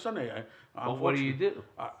said, every Sunday. I'm What do you fortunate.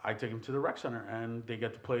 do? I take them to the rec center and they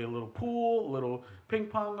get to play a little pool, a little ping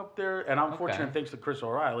pong up there. And I'm fortunate, Okay. thanks to Chris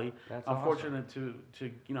O'Reilly. That's I'm awesome. fortunate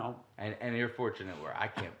to you know. And you're fortunate where I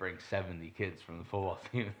can't bring 70 kids from the football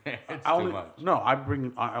team. It's I too only much. no,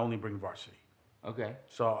 I only bring varsity. Okay.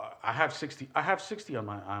 So I have 60. I have 60 on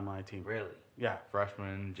my team. Really? Yeah,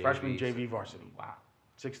 Freshman, JV. freshman JV varsity. Wow.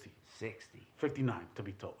 60, 60. 59 to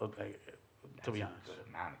be told. Okay, to That's be a honest. good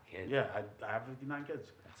amount of kids. Yeah, I have 59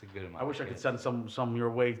 kids. That's a good amount. I wish of I could kids. send some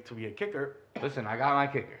your way to be a kicker. Listen, I got my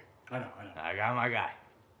kicker. I know. I got my guy.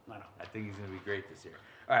 I know. I think he's going to be great this year.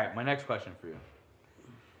 All right, my next question for you.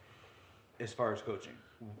 As far as coaching,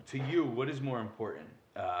 to you, what is more important,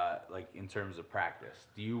 like in terms of practice?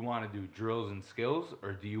 Do you want to do drills and skills,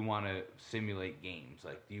 or do you want to simulate games?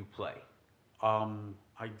 Like, do you play?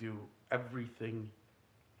 I do everything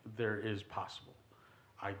there is possible.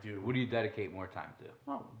 I do. What do you dedicate more time to?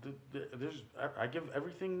 Well, I give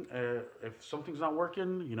everything. If something's not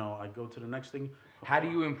working, you know, I go to the next thing. How do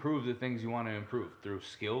you improve the things you want to improve? Through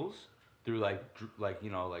skills? Through like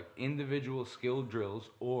you know, like individual skill drills,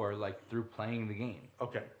 or like through playing the game?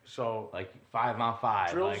 Okay, so Like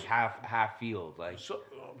 5-on-5, Drills- like half field, like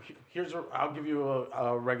I'll give you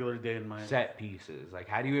a regular day in my. set pieces. Like,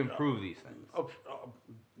 how do you improve these things? Okay,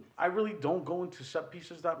 I really don't go into set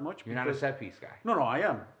pieces that much. You're not a set piece guy. No, I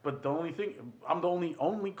am. But the only thing, I'm the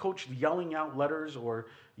only coach yelling out letters or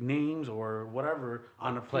names or whatever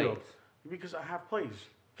on the Plays. field because I have plays.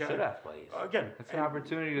 Should have plays. Again, It's an and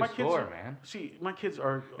opportunity to my kids score, are- man. See, my kids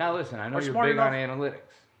are. Now listen, I know are you're smart big on enough- analytics.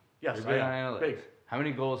 Yes, You're I big am. on analytics. Big. How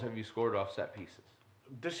many goals have you scored off set pieces?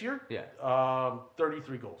 This year, Yeah.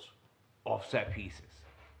 33 goals. Off set pieces.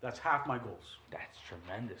 That's half my goals. That's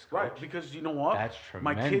tremendous, coach. Right, because you know what? That's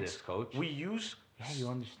My tremendous, kids, coach. We use Yeah, you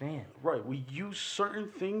understand. right. We use certain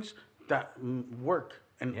things that work,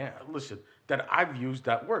 and Yeah. listen, that I've used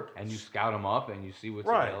that work. And you scout them up, and you see what's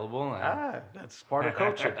Right. available. And... That's part of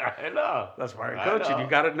coaching. I know. That's part of I coaching. know. You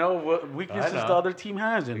got to know what weaknesses know. the other team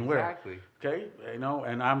has and where. Exactly. Okay, you know,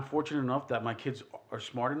 and I'm fortunate enough that my kids are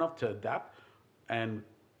smart enough to adapt, and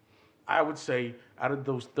I would say out of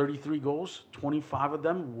those 33 goals, 25 of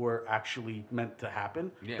them were actually meant to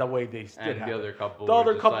happen Yeah. the way they did And happen. the other couple The were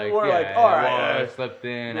other just couple like, were yeah, like, all right, well, yeah, it slipped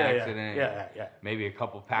in, yeah, accident. yeah. Maybe a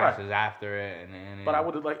couple passes after it, and But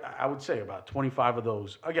I would say about 25 of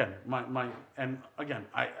those. Again,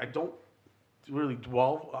 I don't really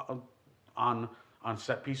dwell on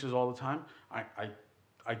set pieces all the time.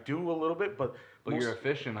 I do a little bit, but you're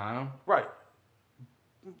efficient on them. right.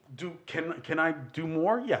 Can I do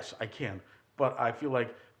more? Yes, I can. But I feel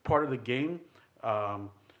like part of the game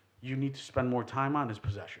you need to spend more time on is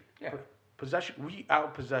possession. Yeah. Possession. We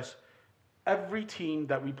outpossess every team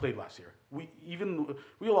that we played last year. We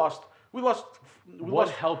lost What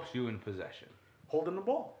helps you in possession? holding the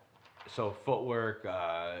ball. So footwork,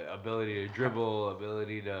 ability to dribble,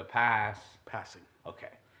 ability to pass. Passing. Okay.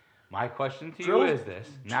 My question to you Drills- is this.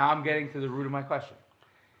 Now I'm getting to the root of my question.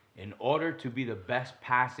 In order to be the best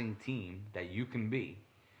passing team that you can be,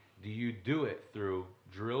 do you do it through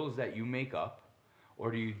drills that you make up,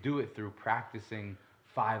 or do you do it through practicing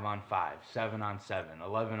 5-on-5, 7-on-7,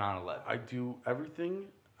 11-on-11? I do everything.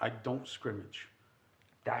 I don't scrimmage.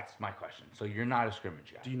 That's my question. So you're not a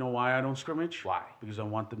scrimmage guy. Do you know why I don't scrimmage? Why? Because I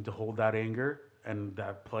want them to hold that anger and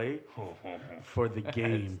that play for the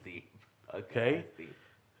game. That's deep. Okay? That's deep.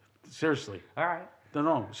 Seriously. All right.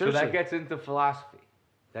 No, So seriously. that gets into philosophy.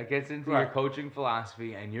 That gets into your Right. coaching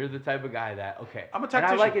philosophy, and you're the type of guy that, okay. I'm a And I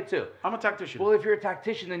tactician. like it too. I'm a tactician. Well, if you're a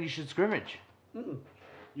tactician, then you should scrimmage.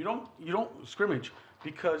 You don't scrimmage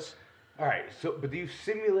because All right. So, but do you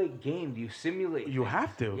simulate game? Do you simulate? you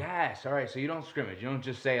have to. Yes. All right. So you don't scrimmage. You don't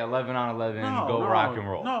just say 11-on-11, No, go no, rock and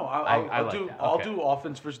roll. No, I I'll like do that. I'll Okay. do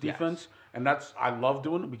offense versus Yes. defense, and I love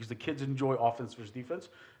doing it because the kids enjoy offense versus defense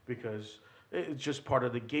because it's just part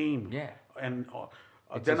of the game. Yeah. And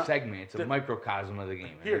It's then a segment. It's a then- microcosm of the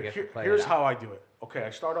game. And they get to play it here's out. how I do it. Okay, I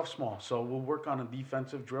start off small, so we'll work on a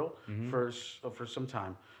defensive drill Mm-hmm. for some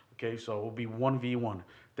time. Okay, so it will be 1v1.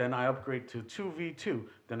 Then I upgrade to 2v2.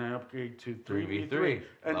 Then I upgrade to 3v3.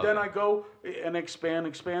 And Love then it. I go and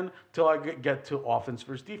expand till I get to offense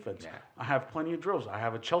versus defense. Yeah. I have plenty of drills. I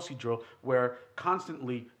have a Chelsea drill where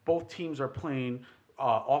constantly both teams are playing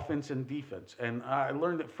offense and defense. And I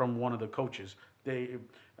learned it from one of the coaches.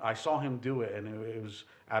 I saw him do it, and it was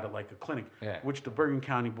at like a clinic, Yeah. which the Bergen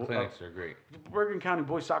County Clinics are great. the Bergen County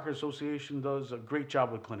Boys Soccer Association does a great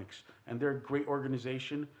job with clinics, and they're a great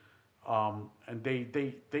organization. And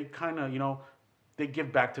they kind of they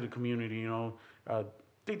give back to the community.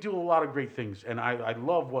 They do a lot of great things, and I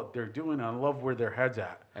love what they're doing. And I love where their heads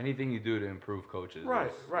at. Anything you do to improve coaches Right,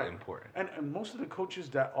 is right. important. And most of the coaches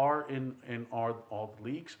that are in all the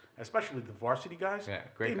leagues, especially the varsity guys, Yeah,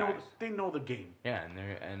 great they know guys. they know the game. Yeah,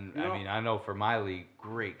 You know? I mean, I know for my league,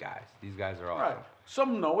 great guys. These guys are awesome. Right.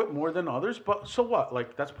 Some know it more than others, but so what?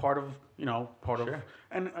 Like that's part of of. Sure.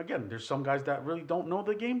 And again, there's some guys that really don't know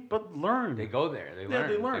the game, but learn. They go there. They Yeah, learn.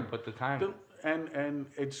 they learn. put the time. in. And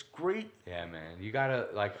it's great. Yeah, man. You gotta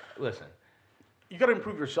listen. You got to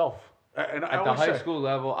improve yourself. And I At the always high say, school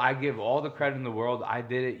level, I give all the credit in the world. I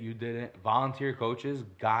did it. You did it. Volunteer coaches,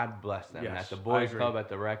 God bless them. Yes, At the I boys agree. club, at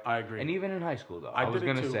the rec. I agree. And even in high school, though, I I was did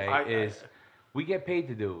it gonna too. say we get paid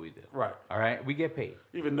to do what we do. Right. All right. We get paid.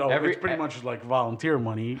 Even though Every- it's pretty much like volunteer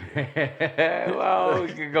money. Well, we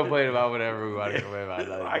can complain about whatever we want to complain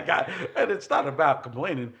about. And it's not about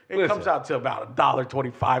complaining. It Listen. comes out to about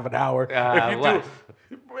 $1.25 an hour. Less.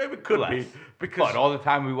 It could be Less. because But all the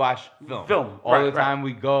time we watch film. All right, the right. time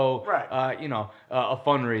we go, Right. a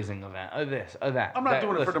fundraising event, this, that. I'm not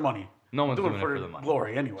doing it for listen, the money. No I'm one's doing doing it for the money.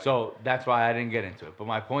 glory anyway. So that's why I didn't get into it. But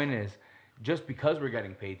my point is, just because we're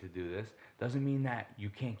getting paid to do this doesn't mean that you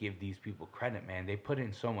can't give these people credit, man. They put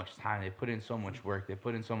in so much time. They put in so much work. They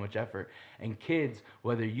put in so much effort. And kids,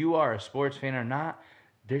 whether you are a sports fan or not,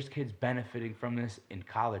 there's kids benefiting from this in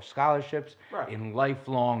college scholarships, Right. in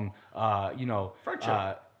lifelong,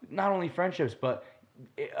 Friendship. not only friendships, but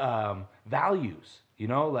values,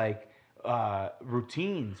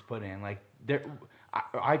 routines put in.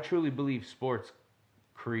 I truly believe sports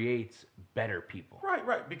creates better people.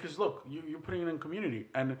 Right. Because look, you're putting it in community,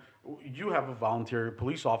 and you have a volunteer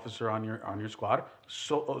police officer on your squad.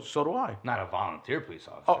 So do I. Not a volunteer police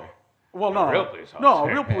officer. Oh, well, no, A real police no, a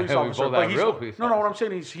officer. real police We officer. both But have he's real police no. What I'm officers.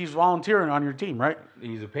 saying is he's volunteering on your team, right?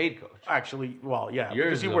 He's a paid coach. Actually, well, yeah, Yours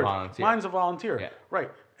because he is a works. volunteer. Mine's a volunteer, Yeah.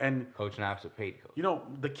 right? And Coach Knapp's a paid coach.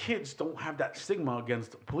 the kids don't have that stigma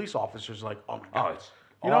against police officers. Like, oh my god, it's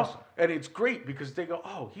you awesome. know, and it's great because they go,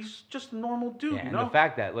 oh, he's just a normal dude, Yeah, you and know. the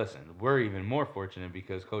fact that, listen, we're even more fortunate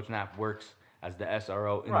because Coach Knapp works as the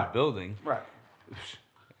SRO in the Right. building. Right.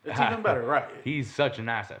 It's even better, right? He's such an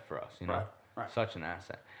asset for us, Right. Such an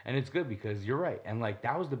asset. And it's good because you're right. And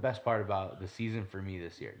that was the best part about the season for me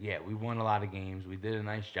this year. Yeah, we won a lot of games. We did a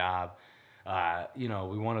nice job. We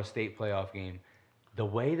won a state playoff game. The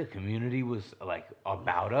way the community was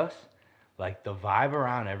about us, the vibe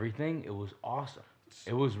around everything, it was awesome.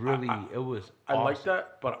 It was really, it was I awesome. like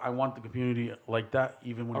that, but I want the community like that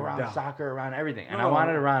even when Around we're down. soccer, around everything. And No, I want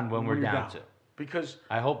it around when we're you're down too. Because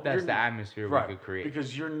I hope that's you're- the atmosphere right, we could create.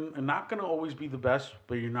 Because you're not going to always be the best,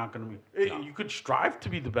 but you're not going to be. No. You could strive to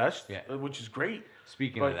be the best, Yeah. which is great.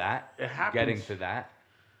 Speaking but of that, it happens. getting to that,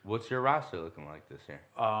 what's your roster looking like this year?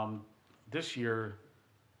 This year,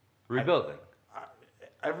 Rebuilding.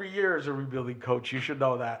 every year is a rebuilding coach. You should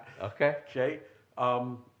know that. Okay. Okay.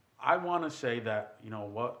 I want to say that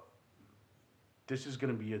this is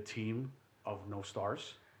going to be a team of no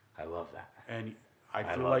stars. I love that. And I I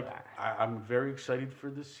feel love like that. I'm very excited for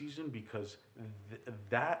this season because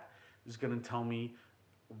that is going to tell me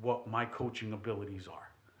what my coaching abilities are.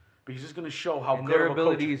 Because it's going to show how And good their of a coach.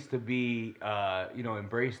 abilities to be,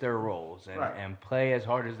 embrace their roles Right. and play as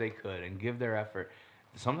hard as they could and give their effort.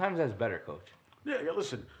 Sometimes that's better, coach. Yeah,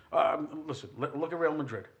 listen. Look at Real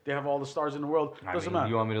Madrid. They have all the stars in the world. Doesn't matter.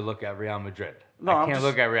 You want me to look at Real Madrid? No, I I'm can't just-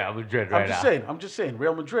 look at Real Madrid right now. I'm just saying.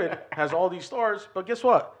 Real Madrid has all these stars, but guess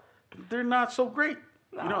what? They're not so great.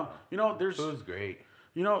 No. There's, Who's great?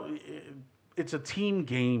 it's a team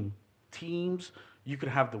game. Teams, you could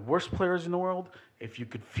have the worst players in the world. If you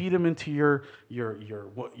could feed them into your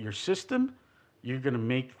system, you're gonna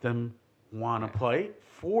make them want to play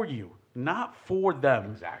for you, not for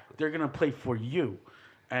them. Exactly. They're gonna play for you,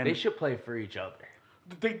 and They should play for each other.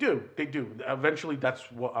 They do. Eventually,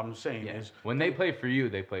 that's what I'm saying Yeah. is When they play for you,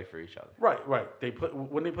 they play for each other. right.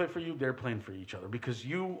 When they play for you, they're playing for each other because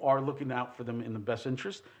you are looking out for them in the best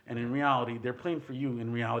interest, and in reality, they're playing for you.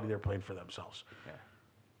 In reality, they're playing for themselves. Yeah.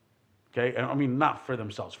 Okay, and I mean not for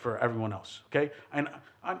themselves, for everyone else. Okay, and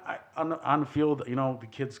on the field, the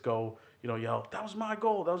kids go, yell, "That was my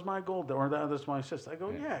goal. That was my goal," or "That's my assist." I go,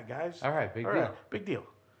 "Yeah, guys. All right, big deal. big deal.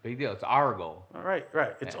 Big deal. It's our goal. All right.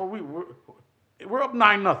 It's Yeah. we're up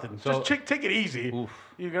 9-0. So- Just take it easy.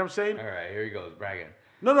 Oof. You get what I'm saying? All right, here he goes, bragging.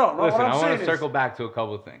 No. Listen, what I'm I want saying to is- circle back to a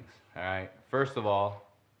couple of things. All right. First of all,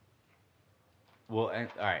 all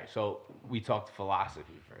right. So we talked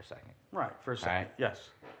philosophy for a second. Right, for a second. Right. Yes.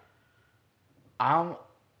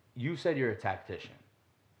 You said you're a tactician.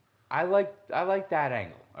 I like that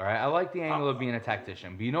angle. All right. I like the angle of being a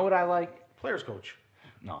tactician. But you know what I like? Players coach.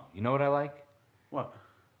 No. You know what I like? What?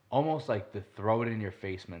 Almost like the throw it in your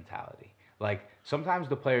face mentality. Like sometimes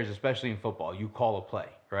the players, especially in football, you call a play,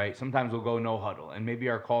 right? Sometimes we'll go no huddle, and maybe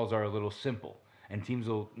our calls are a little simple, and teams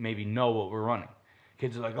will maybe know what we're running.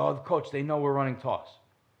 Kids are like, "Oh, coach, they know we're running toss.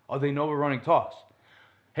 Oh, they know we're running toss.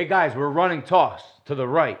 Hey guys, we're running toss to the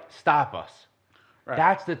right. Stop us." Right.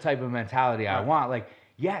 That's the type of mentality I Right. want. Like,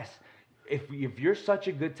 yes, if you're such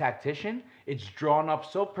a good tactician, it's drawn up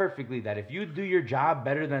so perfectly that if you do your job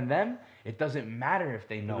better than them, it doesn't matter if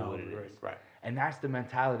they know what it is. Right. And that's the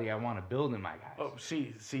mentality I want to build in my guys. Oh,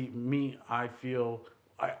 see, me. I feel.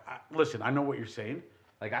 Listen. I know what you're saying.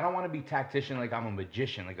 Like, I don't want to be tactician like I'm a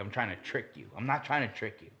magician, like I'm trying to trick you. I'm not trying to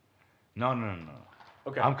trick you. No.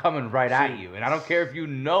 Okay. I'm coming right at See- you, and I don't care if you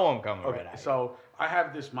know I'm coming Okay. right at you. So I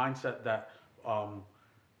have this mindset that,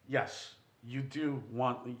 yes, you do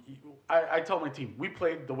want. I tell my team, we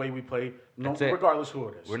played the way we play, That's it. regardless who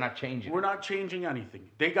it is. We're not changing. We're not changing anything.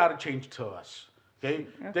 They got to change to us. Okay?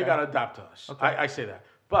 Okay. They got to adapt to us. Okay. I say that.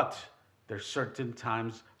 But there's certain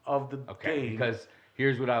times of the Okay, game because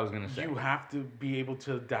here's what I was going to say. you have to be able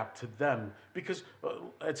to adapt to them because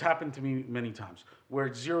it's happened to me many times where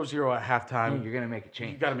it's 0-0 at halftime. You're going to make a You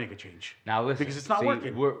change. got to make a change. Now listen, because it's not see,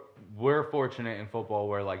 working. We're fortunate in football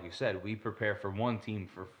where, like you said, we prepare for one team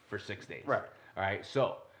for 6 days. Right. All right.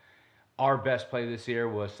 So our best play this year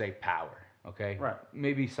was say power. Okay. Right.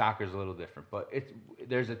 Maybe soccer's a little different, but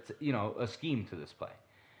there's a scheme to this play.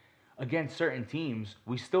 Against certain teams,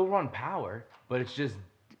 we still run power, but it's just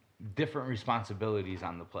different responsibilities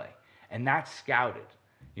on the play, and that's scouted.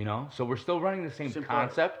 So we're still running the same Same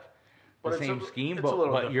concept, But the it's same a- scheme, it's a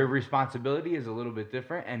little but your responsibility is a little bit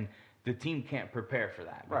different, and the team can't prepare for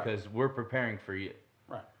that Right. because we're preparing for you.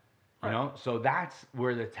 Right. So that's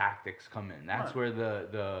where the tactics come in. That's Right. where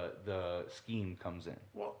the scheme comes in.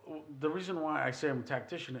 Well, the reason why I say I'm a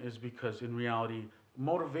tactician is because in reality,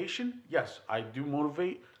 motivation, yes, I do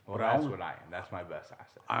motivate. Well, but that's what I am. That's my best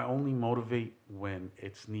asset. I only motivate when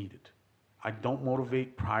it's needed. I don't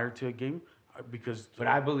motivate prior to a game because. But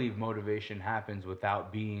I believe motivation happens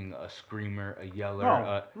without being a screamer, a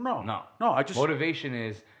yeller. No. I just Motivation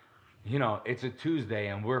is, it's a Tuesday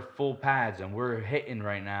and we're full pads and we're hitting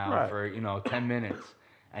right now Right. for 10 minutes,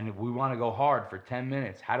 and we want to go hard for 10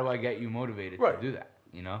 minutes. How do I get you motivated Right. to do that?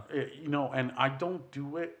 and I don't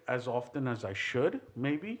do it as often as I should,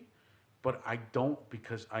 maybe, but I don't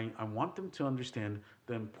because I want them to understand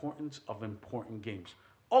the importance of important games.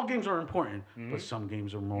 All games are important, but some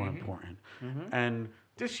games are more important. And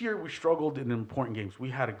this year we struggled in important games. We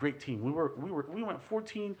had a great team. We went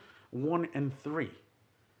 14-1-3.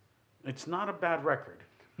 It's not a bad record.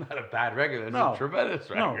 Not a bad record. That's No. a tremendous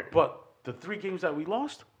record. No, but the 3 games that we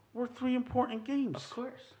lost were 3 important games. Of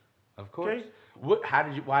course. Of course. Okay.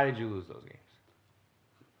 Why did you lose those games?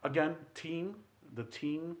 Again, the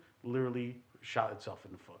team literally shot itself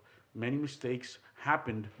in the foot. Many mistakes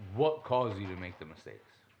happened. What caused you to make the mistakes?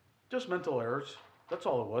 Just mental errors. That's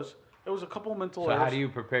all it was. It was a couple mental So errors. how do you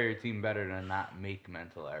prepare your team better to not make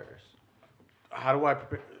mental errors? How do I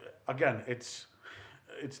prepare? again, it's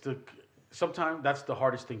the sometimes that's the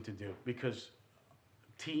hardest thing to do because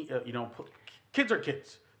kids are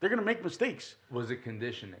kids. They're gonna make mistakes. Was it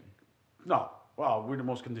conditioning? No, well, we're the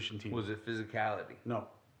most conditioned team. Was it physicality? No,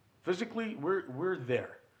 physically we're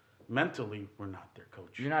there. Mentally, we're not there,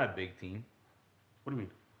 coach. You're not a big team. What do you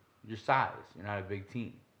mean? Your size. You're not a big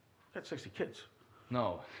team. Got 60 kids.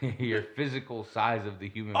 No, your physical size of the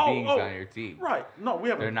human Oh, beings oh, on your team. Right. No, we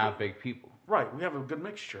have. They're not big people. Right. We have a good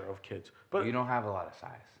mixture of kids, but You don't have a lot of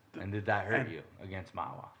size. And did that hurt you against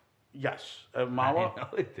Mawa? yes, I Mawa. know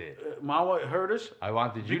it did. Mawa hurt us I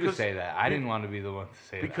wanted you to because- say that. I didn't want to be the one to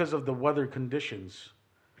say that. because of the weather conditions.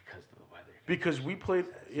 Because of the weather. Because we played.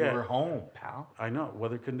 You Yeah, were home, pal. I know.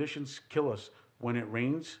 Weather conditions kill us. When it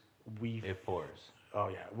rains, It pours. oh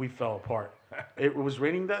yeah, we fell apart. It was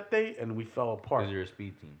raining that day, and we fell apart. Because you're a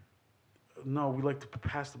speed team. No, we like to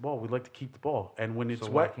pass the ball. We like to keep the ball, and when it's So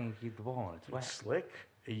why wet, can't you keep the ball when it's it's wet? slick.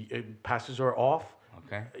 Passes are off.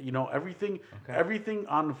 Okay. Everything, Okay. everything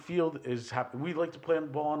on the field is happening. We like to play the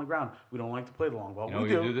ball on the ground. We don't like to play the long ball. You know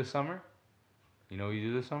we what you do this summer? You know what you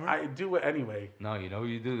do this summer? I do it anyway. No, you know what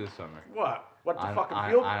you do this summer. What? What the on, fucking on,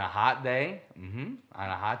 field? on a hot day, on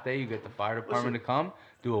a hot day, you get the fire department to come,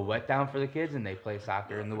 do a wet down for the kids, and they play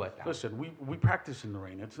soccer in the wet down. Listen, we practice in the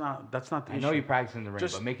rain. That's not the I issue. know you practice in the rain,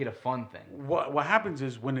 Just- but make it a fun thing. What happens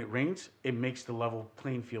is when it rains, it makes the level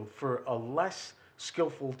playing field for a less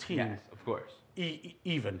skillful team Yes, of course.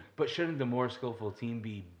 Even. But shouldn't the more skillful team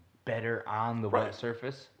be better on the Right. wet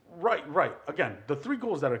surface? Right. Again, the 3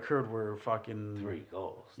 goals that occurred were fucking 3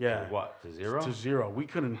 goals. Yeah. To what? To 0? to 0. We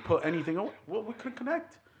couldn't put anything. Well, we couldn't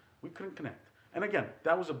connect. And again,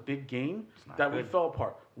 that was a big game not that we good. fell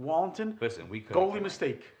apart. Wallington, Listen, we could. goalie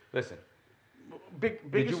mistake. Listen,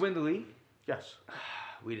 Biggest, did you win the league? Yes.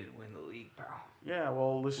 We didn't win the league, pal. Yeah.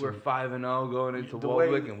 Well, listen. We're 5-0 going into The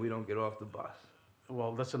Waldwick, way- and we don't get off the bus.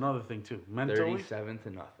 Well, that's another thing too. Mentally, 37 to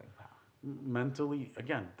nothing, pal. mentally,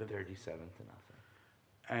 again, 37 to nothing.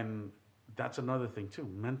 and that's another thing too.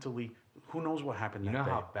 Mentally, who knows what happened You that know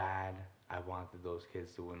day? how bad I wanted those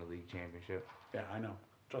kids to win a league championship? Yeah, I know.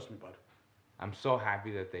 Trust me, bud. I'm so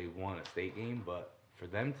happy that they won a state game, but for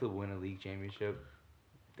them to win a league championship,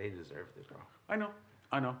 they deserved it, bro. I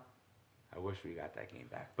know. I wish we got that game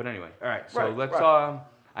back. But anyway, all right. So Right, let's. right.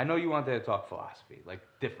 I know you wanted to talk philosophy, like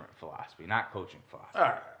different philosophy, not coaching philosophy.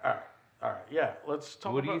 All right. Yeah, let's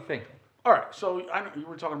talk. What about, are you thinking? All right. So I know you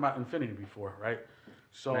were talking about infinity before, right?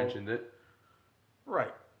 So Mentioned it.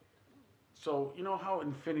 right. So you know how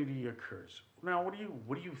infinity occurs. Now, what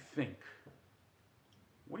do you think?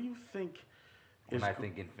 What do you think is When I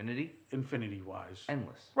think infinity, infinity wise?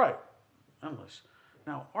 endless. Right. Endless.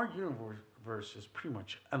 Now, our universe is pretty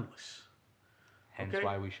much endless. Hence Okay.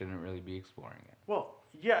 why we shouldn't really be exploring it. Well,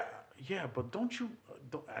 yeah, but don't you,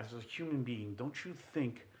 as a human being, don't you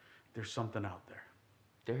think there's something out there?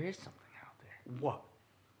 There is something out there. What?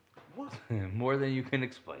 More than you can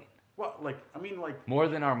explain. What? Like, I mean, like, More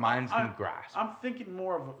than our minds can I'm- grasp. I'm thinking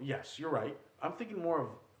more of, yes, you're right. I'm thinking more of,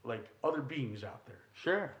 like, other beings out there.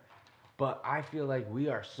 Sure. But I feel like we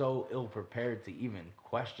are so ill prepared to even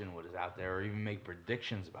question what is out there or even make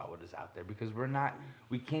predictions about what is out there because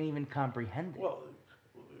we can't even comprehend it. Well,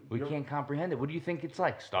 We you're- can't comprehend it. What do you think it's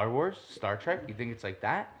like? Star Wars? Star Trek? You think it's like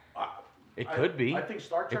that? It I- could be. I think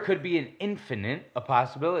Star Trek- It could be an infinite of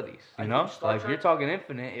possibilities. I You know? think Star Like you're Trek- talking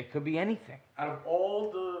infinite, it could be anything. out of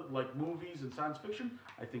all the, like, movies and science fiction,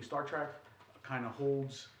 I think Star Trek kind of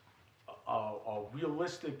holds a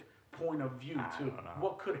realistic point of view to don't know.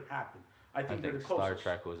 what could happen. I I think they're think the Star closest.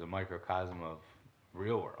 Trek was a microcosm of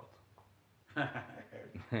real world.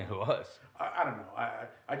 It was. I don't know.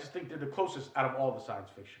 I just think they're the closest out of all the science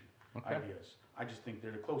fiction Okay. ideas. I just think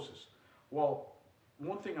they're the closest. Well,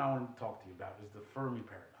 one thing I want to talk to you about is the Fermi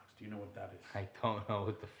paradox. Do you know what that is? I don't know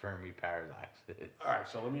what the Fermi paradox is. All right,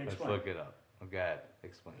 so let me Let's explain. look it up. Go ahead.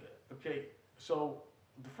 Explain it. Okay, so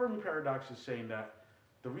the Fermi paradox is saying that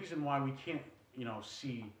the reason why we can't,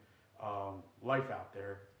 see life out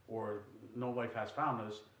there or no life has found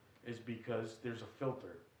us is because there's a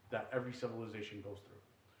filter that every civilization goes through.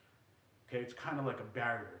 Okay, it's kind of like a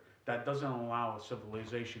barrier that doesn't allow a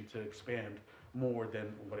civilization to expand more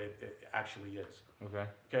than what it actually is. Okay.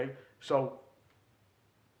 Okay, so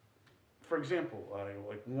for example,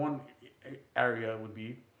 like one area would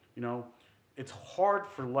be, it's hard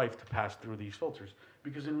for life to pass through these filters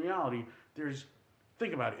because in reality,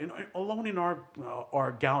 think about it, alone in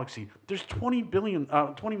our galaxy, there's 20 million.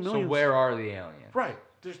 So where are the aliens? Right,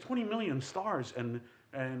 there's 20 million stars, and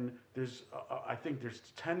there's I think there's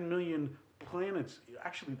 10 million planets.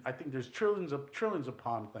 Actually, I think there's trillions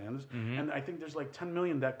upon planets, and I think there's like 10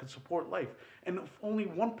 million that could support life, and if only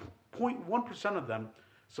 1.1% of them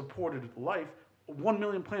supported life, 1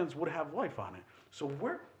 million planets would have life on it. So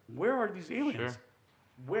where are these aliens? Sure.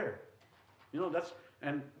 Where?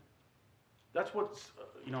 And that's what's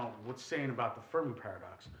saying about the Fermi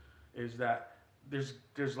paradox is that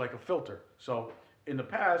there's like a filter. So in the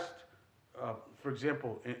past, for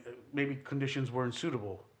example, maybe conditions weren't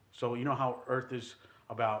suitable. So you know how Earth is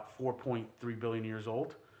about 4.3 billion years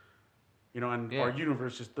old, and Yeah. our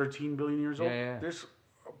universe is 13 billion years old. Yeah. There's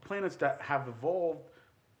planets that have evolved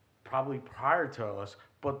probably prior to us,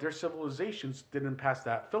 but their civilizations didn't pass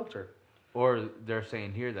that filter. Or they're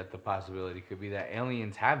saying here that the possibility could be that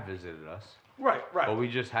aliens have visited us, Right. but we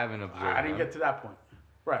just haven't observed I didn't them. get to that point.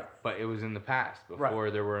 Right. But it was in the past, Right.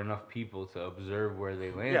 before there were enough people to observe where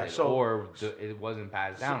they landed, so- or it wasn't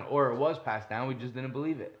passed down, or it was passed down, we just didn't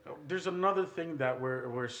believe it. There's another thing that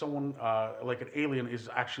where someone like an alien is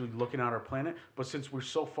actually looking at our planet, but since we're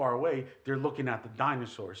so far away, they're looking at the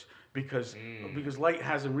dinosaurs because light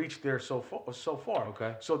hasn't reached there so far.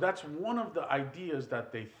 Okay. So that's one of the ideas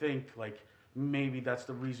that they think like maybe that's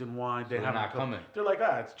the reason why they they're haven't not coming. They're like,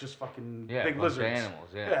 it's just fucking Yeah, big bunch of lizards. animals,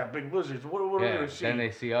 yeah. Yeah, big lizards. What are we Yeah, gonna see? then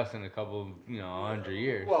they see us in a couple, 100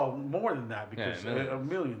 years. Well, more than that because millions. of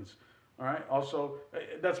millions. All right. Also,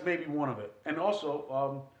 that's maybe one of it, and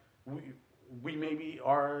also we maybe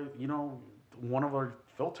are one of our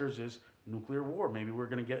filters is nuclear war. Maybe we're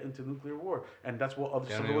going to get into nuclear war, and that's what other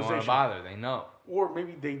They don't even want to civilizations. bother. They know. Or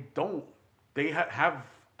maybe they don't. They have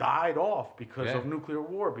died off because Yeah. of nuclear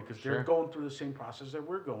war because they're Sure. going through the same process that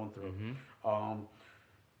we're going through.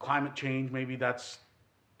 Climate change, maybe that's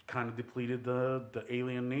kind of depleted the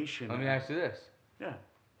alien nation. Let me ask you this: Yeah.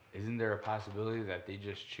 isn't there a possibility that they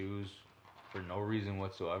just choose, for no reason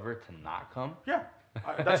whatsoever, to not come? Yeah.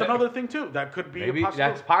 That's another thing too. That could be Maybe a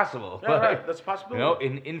possibility. that's possible. Yeah, right. That's a possibility.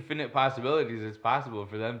 In infinite possibilities, it's possible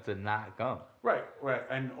for them to not come. Right.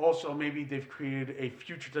 And also maybe they've created a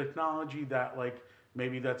future technology that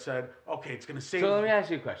maybe that said, okay, it's gonna save. So let me ask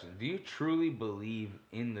you a question: do you truly believe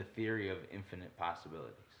in the theory of infinite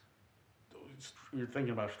possibilities? You're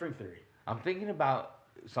thinking about string theory. I'm thinking about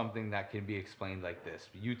something that can be explained like this.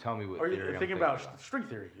 You tell me what Or theory you're I'm thinking about string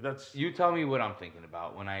theory. That's You tell me what I'm thinking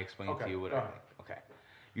about when I explain Okay, to you what go I ahead. think. Okay.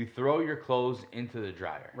 You throw your clothes into the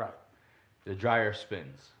dryer. right. The dryer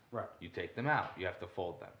spins. Right. You take them out. You have to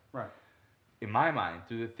fold them. Right. In my mind,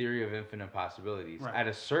 through the theory of infinite possibilities, Right. at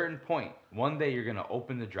a certain point, one day you're going to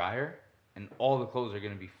open the dryer and all the clothes are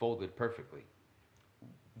going to be folded perfectly.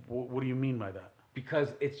 What do you mean by that?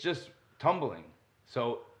 Because it's just tumbling.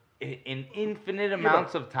 So in infinite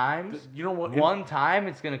amounts of times, you know what? one time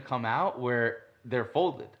it's going to come out where they're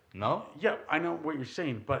folded. No? Yeah, I know what you're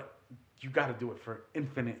saying, but you got to do it for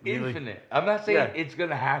infinite. Really. Infinite. I'm not saying Yeah. it's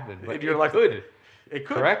going to happen, but In your it life- could. It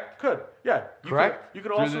could. Correct? Could. Yeah. Correct? You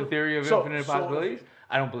could Through also the theory of infinite possibilities?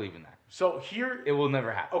 I don't believe in that. So here. It will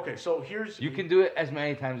never happen. Okay. So here's. You can do it as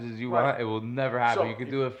many times as you Right. want. It will never happen. So You can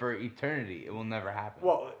do it for eternity. It will never happen.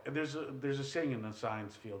 Well, there's a saying in the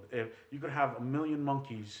science field. If you could have a million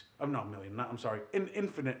monkeys, not a million, I'm sorry, an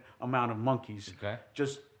infinite amount of monkeys, Okay.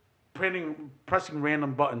 just pressing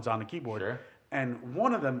random buttons on the keyboard, Sure. and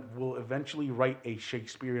one of them will eventually write a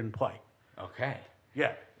Shakespearean play. Okay.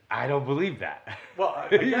 Yeah. I don't believe that. Well, I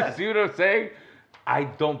You guess. see what I'm saying? I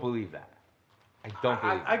don't believe that. I don't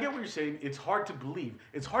believe I get what you're saying. It's hard to believe.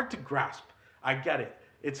 It's hard to grasp. I get it.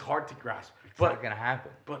 It's hard to grasp. it's not going to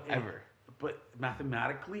happen. but ever. But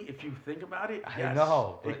mathematically, if you think about it, I yes,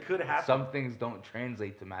 know. But it could happen. Some things don't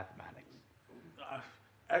translate to mathematics.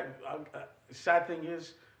 Sad thing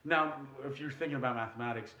is, now, if you're thinking about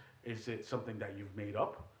mathematics, is it something that you've made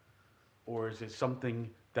up? Or is it something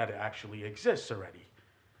that actually exists already?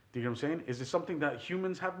 Do you know what I'm saying? Is it something that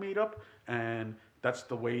humans have made up and that's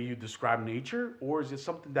the way you describe nature? Or is it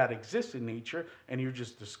something that exists in nature and you're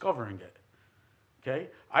just discovering it? Okay?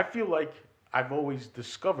 I feel like I've always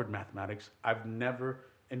discovered mathematics. I've never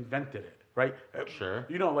invented it, right? Sure.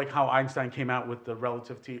 You know, like how Einstein came out with the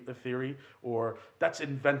relative theory, or that's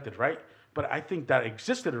invented, right? But I think that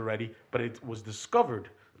existed already, but it was discovered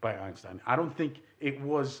by Einstein. I don't think it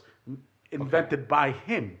was invented by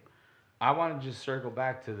him. I want to just circle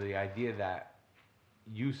back to the idea that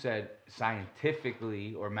you said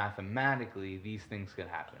scientifically or mathematically these things could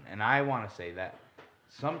happen. And I want to say that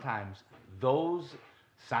sometimes those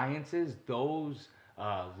sciences, those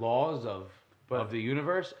laws of the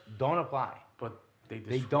universe don't apply. But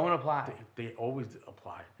they don't apply. They always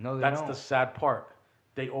apply. No, they That's don't. the sad part.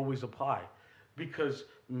 They always apply. Because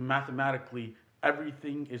mathematically,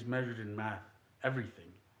 everything is measured in math.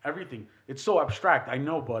 Everything. It's so abstract. I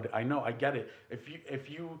know, bud. I know. I get it. If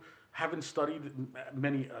you haven't studied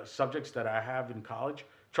many subjects that I have in college,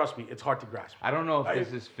 Trust me, it's hard to grasp. I don't know if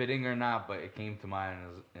this is fitting or not, but it came to mind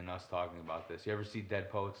in us talking about this. You ever see Dead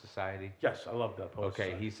Poets Society? Yes, I love that post.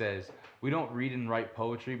 Okay, he says, we don't read and write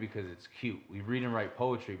poetry because it's cute. We read and write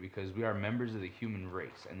poetry because we are members of the human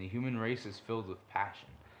race, and the human race is filled with passion.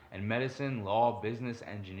 And medicine, law, business,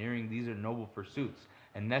 engineering, these are noble pursuits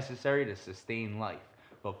and necessary to sustain life.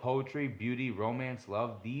 But poetry, beauty, romance,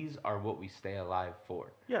 love, these are what we stay alive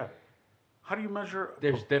for. Yeah. How do you measure?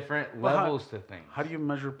 There's different levels to things. How do you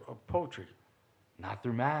measure poetry? Not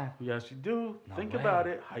through math. Yes, you do. No Think way. about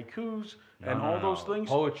it. Haikus and all those things.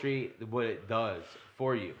 Poetry, what it does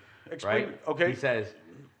for you. Explain. Right? Okay. He says,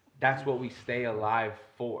 that's what we stay alive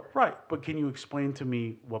for. Right, but can you explain to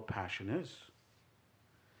me what passion is?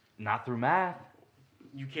 Not through math.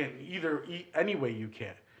 You can't either. Any way you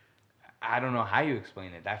can. I don't know how you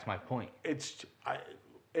explain it. That's my point.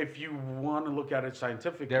 If you want to look at it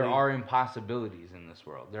scientifically, There are impossibilities in this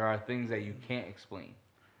world. There are things that you can't explain.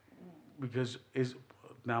 because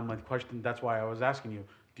now my question. That's why I was asking you.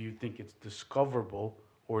 Do you think it's discoverable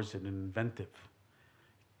or is it inventive?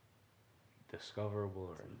 Discoverable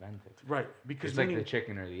or inventive. Right, because It's like the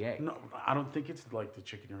chicken or the egg. No, I don't think it's like the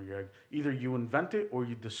chicken or the egg. Either you invent it or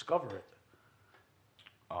you discover it.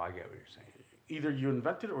 Oh, I get what you're saying. Either you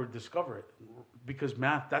invent it or discover it. Because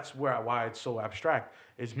math, that's why it's so abstract,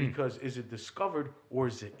 is because is it discovered or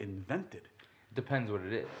is it invented? Depends what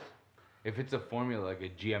it is. If it's a formula, like a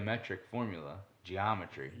geometric formula,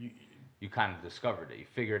 geometry, you kind of discovered it. You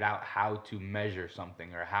figured out how to measure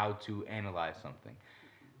something or how to analyze something.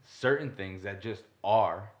 Certain things that just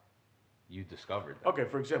are, you discovered them. Okay,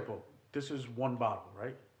 for example, this is one bottle,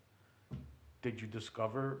 right? Did you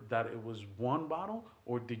discover that it was one bottle,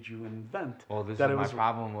 or did you invent? Well, this that is it my was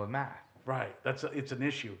problem with math. Right. It's an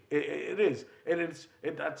issue. It is.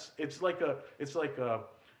 It's like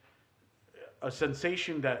a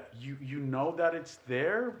sensation that you know that it's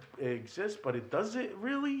there, it exists, but it doesn't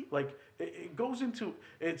really. Like it goes into.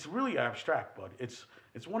 It's really abstract, bud. It's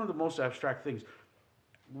one of the most abstract things.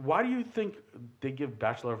 Why do you think they give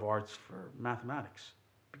Bachelor of Arts for mathematics?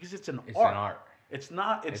 Because it's an art. It's an art. It's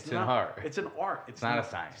not. It's not, an art. It's an art. It's not a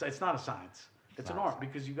science. It's not a science. It's an art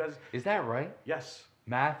because you guys. Is that right? Yes,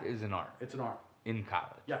 Math is an art it's an art. in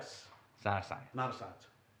college. Yes, It's not a science. not a science.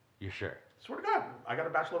 You're sure? Swear to God, I got a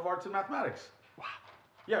Bachelor of Arts in mathematics. Wow.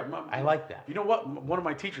 Yeah, I like that. You know what? One of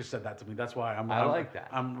my teachers said that to me. That's why I like that.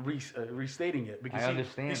 I'm restating it because I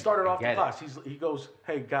understand. He started off the get class. He goes,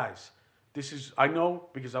 "Hey guys, this is I know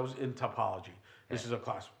because I was in topology. This is a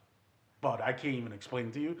class, but I can't even explain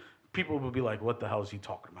it to you. People will be like, what the hell is he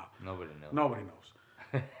talking about? Nobody knows. Nobody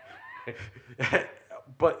knows.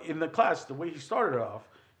 But in the class, the way he started off,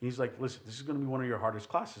 he's like, listen, this is going to be one of your hardest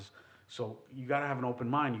classes. So you got to have an open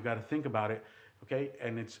mind. You got to think about it, okay?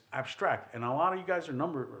 And it's abstract. And a lot of you guys are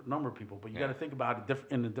number people, but you got to think about it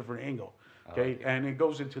in a different angle, okay? like it. And it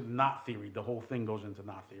goes into the knot theory. The whole thing goes into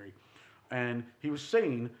knot theory. And he was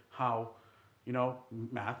saying how,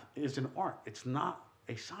 math is an art. It's not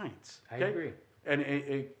a science. I Okay? agree.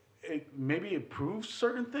 And maybe it proves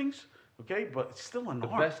certain things, okay, but it's still an The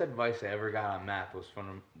art. best advice I ever got on math was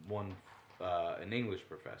from an English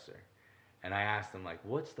professor. And I asked him, like,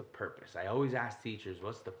 what's the purpose? I always ask teachers,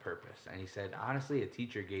 what's the purpose? And he said, honestly, a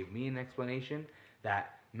teacher gave me an explanation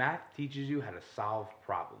that math teaches you how to solve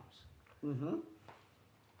problems. Mm-hmm.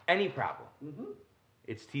 Any problem. Mm-hmm.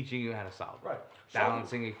 It's teaching you how to solve it. Right.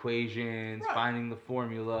 Balancing equations, Right. finding the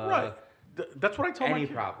formula. Right. That's what I tell my any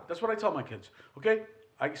kids. problem. That's what I tell my kids. Okay,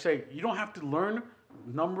 I say you don't have to learn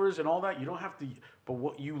numbers and all that. You don't have to. But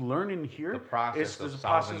what you learn in here The process is of the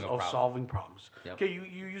solving process a of problem. solving problems. Yep. Okay, you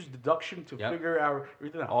use deduction to Yep. figure out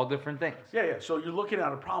everything out. All different things. Yeah. So you're looking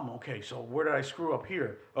at a problem. Okay, so where did I screw up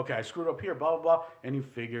here? Okay, I screwed up here. Blah blah blah, and you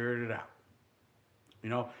figured it out.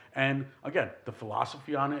 And again, the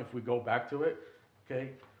philosophy on it. If we go back to it,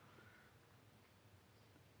 okay.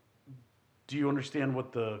 Do you understand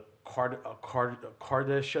what the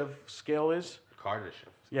Kardashev scale is? Kardashev.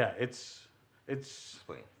 Yeah, it's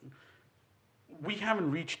Explain. we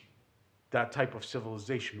haven't reached that type of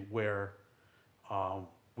civilization where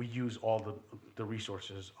we use all the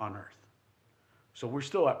resources on Earth. So we're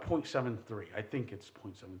still at 0.73. I think it's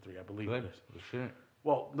 0.73. I believe Good. it is. We shouldn't.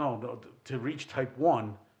 Well, no, to reach type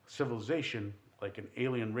 1 civilization, like an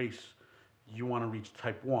alien race, you want to reach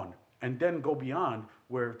type 1. And then go beyond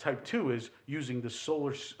where type 2 is using the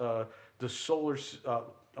sun's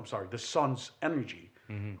energy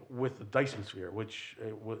with the Dyson sphere, which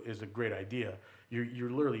is a great idea. You're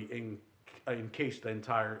literally encase the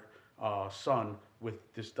entire sun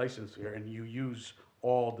with this Dyson sphere, and you use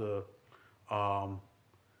all the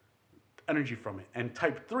energy from it. And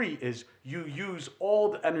type 3 is you use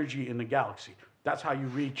all the energy in the galaxy. That's how you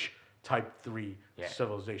reach type 3 Yeah.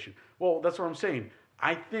 civilization. Well, that's what I'm saying.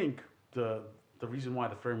 I think the reason why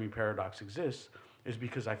the Fermi paradox exists is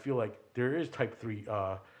because I feel like there is type 3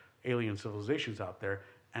 alien civilizations out there,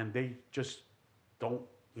 and they just don't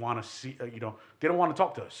want to see, they don't want to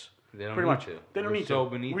talk to us. They don't Pretty need much. to. They don't We're need so to.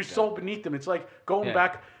 beneath We're them. so beneath them. It's like going Yeah.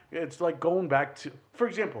 back. It's like going back to, for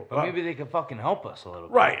example, But maybe they can fucking help us a little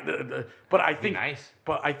bit. right. But I Be think, nice.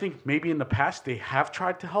 but I think maybe in the past they have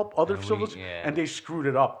tried to help other And we- civilizations, yeah. and they screwed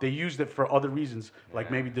it up. They used it for other reasons, like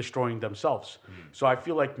Yeah. maybe destroying themselves. So I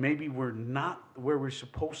feel like maybe we're not where we're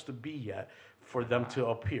supposed to be yet for them to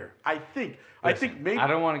appear. I think Listen, maybe I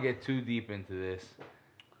don't want to get too deep into this.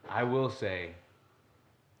 I will say,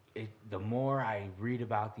 the more I read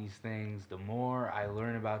about these things, the more I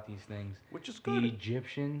learn about these things. Which is The good.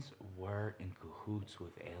 Egyptians were in cahoots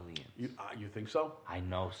with aliens. You think so? I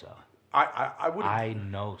know so. I would. I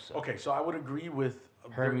know so. Okay, so I would agree with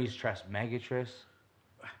Hermes Trismegistus.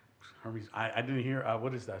 Hermes. I didn't hear.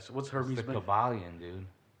 What is that? So what's It's Hermes? the Kabbalion, dude.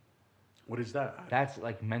 What is that? That's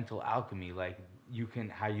like mental alchemy. Like you can,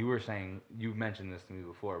 how you were saying, you mentioned this to me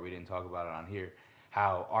before. We didn't talk about it on here.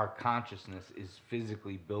 How our consciousness is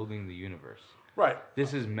physically building the universe. Right.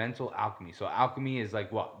 This is mental alchemy. So alchemy is like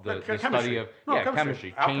what the Chemistry. study of No,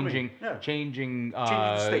 chemistry, Alchemy. changing Yeah. changing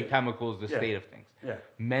the state. chemicals, the Yeah. state of things. Yeah.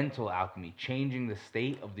 Mental alchemy, changing the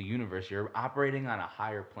state of the universe. You're operating on a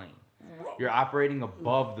higher plane. You're operating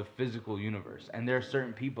above the physical universe. And there are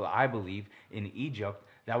certain people, I believe, in Egypt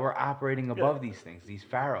that were operating above these things, these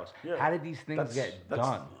pharaohs. Yeah. How did these things That's- get that's-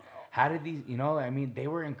 done? How did these, I mean, they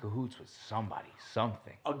were in cahoots with somebody,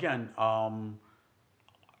 something. Again,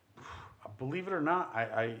 believe it or not,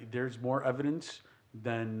 there's more evidence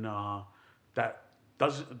than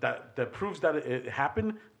that proves that it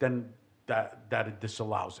happened than that it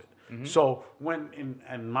disallows it. So when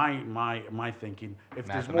in my thinking, if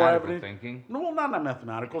there's more Mathematical evidence, thinking. no, not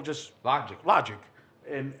mathematical, just Logic. Logic.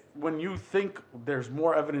 And when you think there's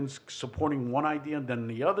more evidence supporting one idea than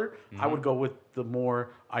the other, I would go with the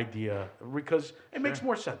more idea because it makes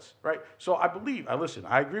more sense, right? So I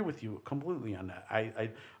agree with you completely on that.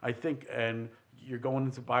 I think, and you're going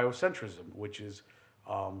into biocentrism, which is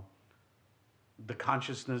the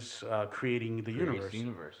consciousness creating the Creates universe. the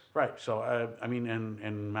universe. Right. So I mean,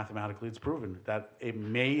 and mathematically, it's proven that it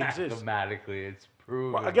may exist. Mathematically, it's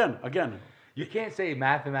proven. Well, again, You can't say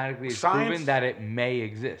mathematically it's Science- proven that it may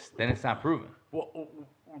exist. Then it's not proven. well,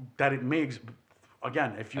 that it may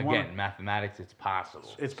again, if you want Again, mathematics, it's possible.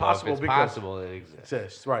 It's So possible if it's because- possible, it exists.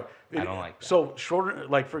 exist, right? I don't like that. So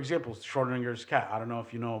like for example, Schrodinger's cat. I don't know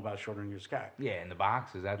if you know about Schrodinger's cat. Yeah, in the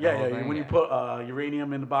box, is that the Yeah, whole yeah. thing? When you Yeah. put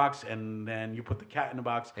uranium in the box and then you put the cat in the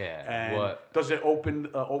box, Yeah, and what- does it open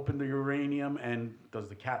the uranium and does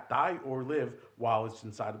the cat die or live while it's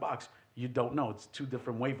inside the box? You don't know. It's two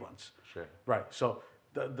different wavelengths. Sure. Right. So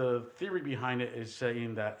the theory behind it is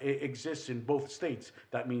saying that it exists in both states.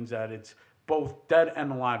 That means that it's both dead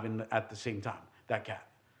and alive at the same time. That cat.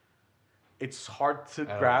 It's hard to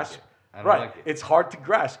don't grasp. like it. I don't Right. like it. It's hard to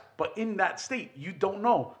grasp. But in that state, you don't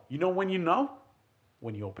know. You know when you know?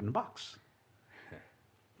 When you open the box.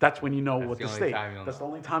 That's when you know That's what the the only state. time you'll That's know.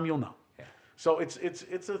 the only time you'll know. Yeah. So it's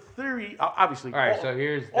a theory. Obviously, All right, so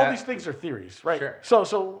here's all that- these things are theories, right? Sure.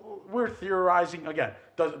 So we're theorizing again.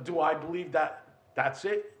 Do I believe that that's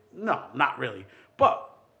it? No, not really. But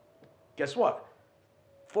guess what?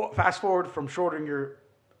 Fast forward from Schrodinger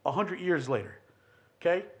 100 years later.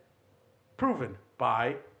 Okay, proven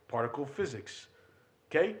by particle physics.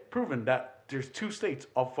 Okay, proven that there's two states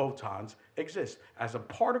of photons exist as a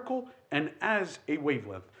particle and as a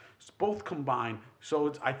wavelength. It's both combined.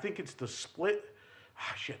 So I think it's the split.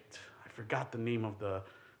 Shit, I forgot the name of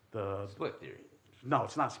the Split theory. No,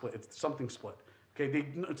 it's not split. It's something split. Okay,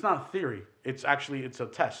 it's not a theory. It's a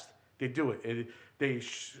test. They do it. They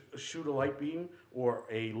shoot a light beam or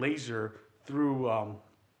a laser through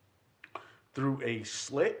a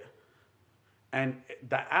slit, and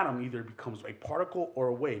the atom either becomes a particle or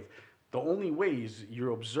a wave. The only way is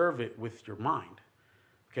you observe it with your mind.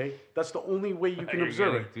 Okay, that's the only way you can You're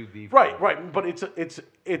observe getting it. too deep. Right. But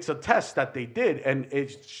it's a test that they did, and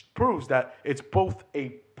it proves that it's both a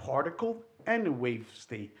particle and a wave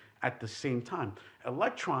state at the same time.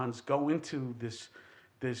 Electrons go into this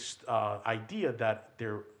idea that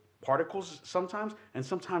they're particles sometimes, and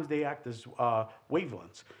sometimes they act as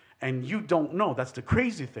wavelengths. And you don't know. That's the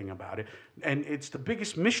crazy thing about it, and it's the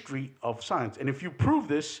biggest mystery of science. And if you prove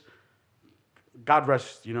this, God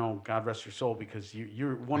rest your soul, because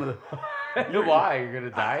you're one of the. Why? You're going to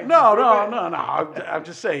die? No. I'm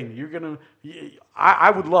just saying you're gonna.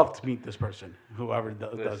 I would love to meet this person, whoever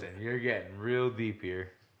does it. Listen, you're getting real deep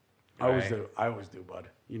here. I always right? do. I always do, bud.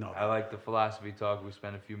 You know I that. like the philosophy talk. We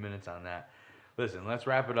spent a few minutes on that. Listen, let's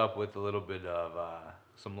wrap it up with a little bit of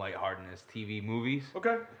some lightheartedness. TV, movies.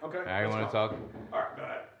 Okay. Okay. All right, you let's want to go. talk? All right. Go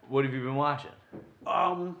ahead. What have you been watching?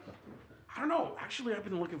 I don't know. Actually, I've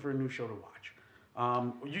been looking for a new show to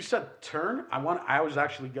watch. You said Turn. I was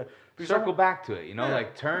actually good. Circle back to it. Yeah.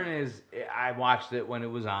 Like Turn is. I watched it when it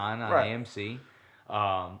was on Right. AMC.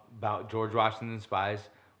 About George Washington spies.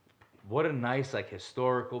 What a nice like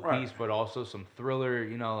historical Right. piece, but also some thriller.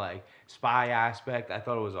 Like spy aspect. I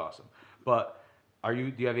thought it was awesome. But do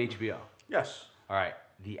you have HBO? Yes. All right,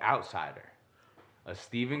 The Outsider, a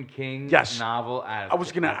Stephen King Yes. novel. I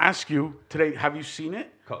was gonna ask you today. Have you seen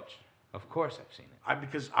it? Coach. Of course, I've seen it.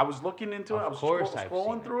 Because I was looking into it. Of I was course I've scrolling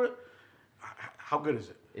seen it. through it. How good is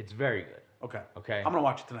it? It's very good. Okay. Okay. I'm gonna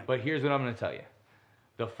watch it tonight. But here's what I'm going to tell you.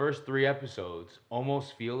 The first 3 episodes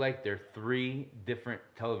almost feel like they're 3 different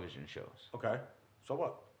television shows. Okay. So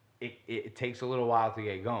what? It takes a little while to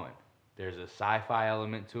get going. There's a sci-fi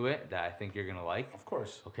element to it that I think you're going to like. Of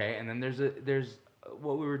course. Okay, and then there's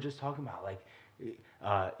what we were just talking about, like,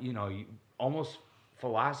 almost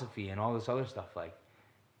philosophy and all this other stuff. Like,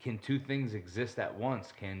 can 2 things exist at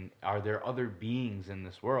once? Are there other beings in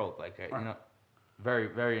this world? Like, Right. very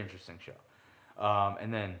very interesting show.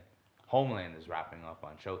 And then Homeland is wrapping up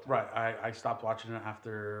on Showtime. Right. I stopped watching it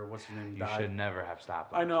after what's his name You died. should never have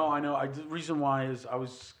stopped. I know. The reason why is I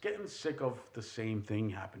was getting sick of the same thing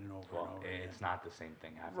happening over Well, and over again. it's not the same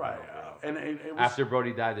thing happening. Right. over and over. And it was After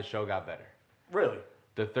Brody died, the show got better. really.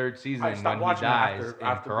 The 3rd season, I stopped when he watching it dies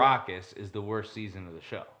after in Caracas, is the worst season of the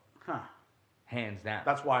show, Huh. hands down.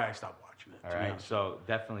 That's why I stopped watching it. All to be right, honest. so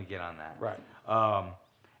definitely get on that. Right.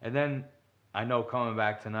 And then I know coming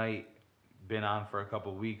back tonight, been on for a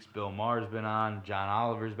couple weeks. Bill Maher's been on. John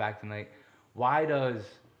Oliver's back tonight. Why does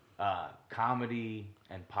comedy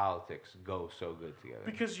and politics go so good together?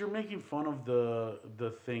 Because you're making fun of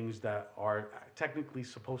the things that are technically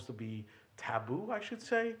supposed to be taboo, I should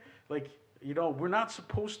say. Like, we're not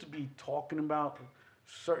supposed to be talking about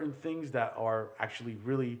certain things that are actually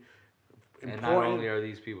really and important. not only are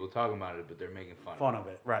these people talking about it, but they're making fun of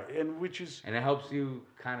it, right? And which is And it helps you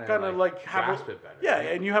kind of like have grasp a, it better. yeah,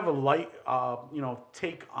 right? and you have a light,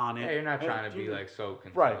 take on it. Yeah, you're not And trying to be like so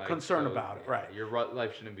concerned, right, concerned about it, right. Your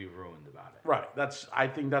life shouldn't be ruined about it. Right. I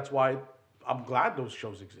think that's why I'm glad those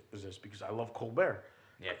shows exist because I love Colbert.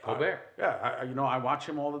 Yeah, Colbert. I watch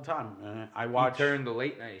him all the time. I He watch turned the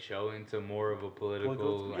late night show into more of a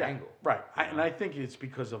political yeah, angle. right. And I think it's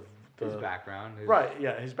because of His background.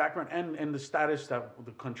 his background and the status that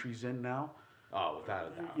the country's in now. Oh,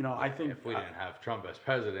 without a doubt. I think if we didn't have Trump as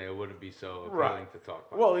president, it wouldn't be so appealing Right. to talk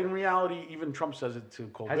about. Well, in reality, even Trump says it to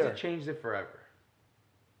Colbert. Has it changed it forever?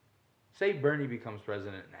 Say Bernie becomes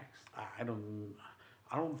president next. I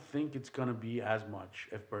don't think it's gonna be as much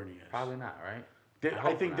if Bernie is. Probably not, right?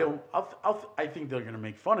 I think I think they're gonna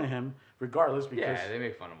make fun of him regardless because Yeah, they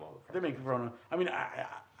make fun of all the they make fun of. I mean,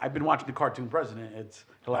 I've been watching the cartoon president. It's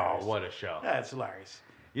hilarious. Oh, what a show. Yeah, it's hilarious.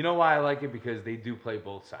 You know why I like it? Because they do play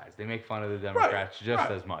both sides. They make fun of the Democrats just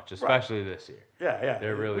right, as much, especially this year. Yeah.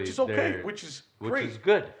 They're really which is okay, they're- which is Which great. is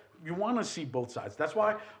good. You want to see both sides. That's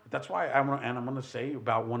why I'm gonna say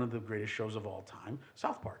about one of the greatest shows of all time,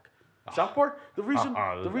 South Park. South Park. The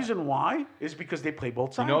reason why is because they play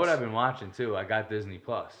both sides. You know what I've been watching too? I got Disney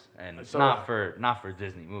Plus, and So- not for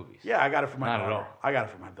Disney movies. Yeah, I got it for my Not at daughter. all. I got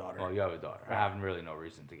it for my daughter. Well, you have a daughter. I have really no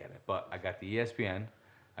reason to get it, but I got the ESPN,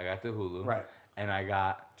 I got the Hulu, Right. and I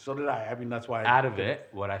got So did I. I mean, that's why. out of it.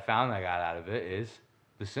 What I found I got out of it is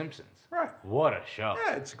The Simpsons. Right. What a show!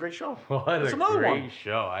 Yeah, it's a great show. What it's a another great one.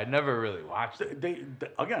 show! I never really watched it. They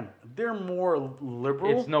again, they're more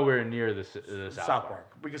liberal. It's nowhere near the South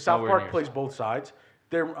Park because South Nowhere Park near plays South both sides.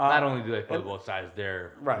 They're Not only do they play and- both sides,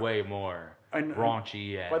 they're Right. way more And-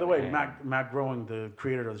 raunchy. And, By the way, and- Matt Groening, the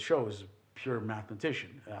creator of the show, is a pure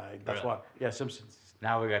mathematician. That's Really? why. Yeah, Simpsons.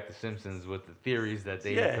 now we got the Simpsons with the theories that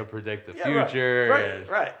they Yeah. could predict the Yeah, future. Right, and-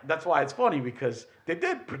 right. That's why it's funny because they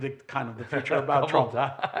did predict kind of the future about couple Trump.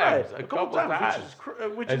 times, Right, a couple times.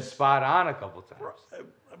 which and is spot on a couple times.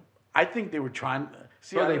 I think they were trying.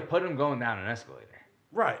 See, So I- they put him going down an escalator.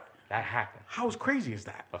 right. That happened. How crazy is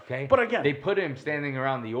that? Okay. But again, they put him standing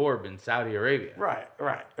around the orb in Saudi Arabia. right.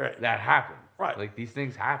 That happened. Right. Like these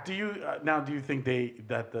things happen. Do you do you think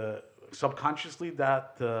that the subconsciously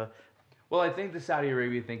that the Well, I think the Saudi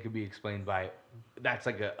Arabia thing could be explained by that's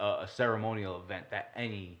like a ceremonial event that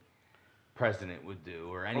any president would do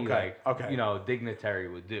or any dignitary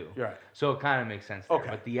would do. You're right. So it kind of makes sense there. Okay.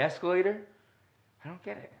 But the escalator, I don't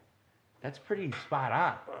get it. That's pretty spot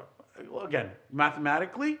on. Well, again,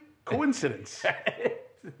 mathematically, coincidence.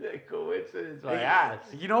 Coincidence, my Hey, ass.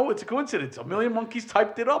 You know, it's a coincidence. A million monkeys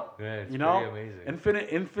typed it up. Yeah, it's you know, pretty amazing.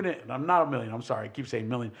 infinite. I'm not a million. I'm sorry, I keep saying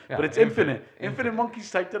million, Yeah, but it's infinite, infinite. infinite.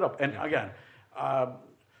 Monkeys typed it up. And again,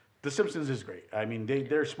 The Simpsons is great. I mean,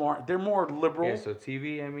 they're smart. They're more liberal. Yeah, so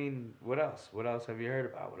TV. I mean, what else? What else have you heard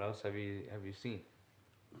about? What else have you seen?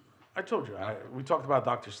 I told you. We talked about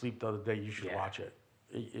Doctor Sleep the other day. You should Yeah. watch it.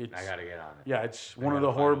 It's, I gotta get on it. Yeah, it's I one of gotta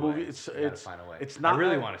the horror find a way. movies. I gotta It's find a way. it's not. I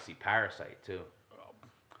really want to see Parasite too.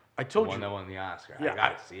 I The told one you. that won the Oscar. Yeah, I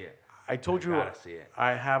gotta see it. I told you. Gotta see it.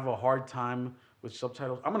 I have a hard time with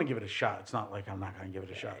subtitles. I'm gonna give it a shot. It's not like I'm not gonna give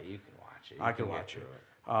it a shot. Yeah, you can watch it. I can watch it.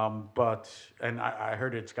 But I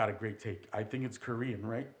heard it's got a great take. I think it's Korean,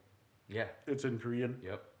 right? Yeah. It's in Korean.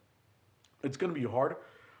 Yep. It's gonna be hard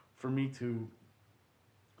for me to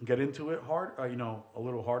get into it a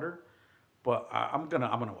little harder. But I'm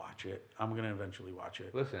gonna watch it. I'm gonna eventually watch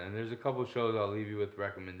it. Listen, and there's a couple shows I'll leave you with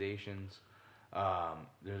recommendations.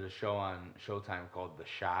 There's a show on Showtime called The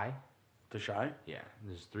Chi. The Shy. Yeah,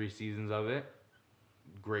 there's 3 seasons of it.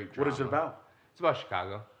 Great drama. What is it about? It's about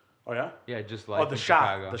Chicago. Oh yeah. Yeah, just like The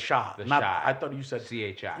Chicago. Shy. The Shy. The Not. Chi. I thought you said CHI.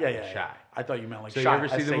 Yeah, The yeah. Chi. I thought you meant like So Shy. you ever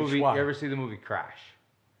see the movie? You SHY. ever see the movie Crash?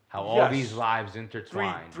 How all Yes. these lives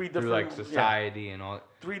intertwine Three through like different- yeah. society and all.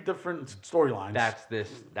 3 different storylines. That's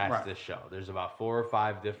this Right. show. There's about 4 or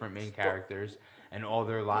 5 different main characters, and all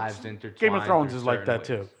their lives intertwine. Game of Thrones through is like certain that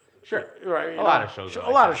too. ways. Sure, Right. a lot of shows. Are A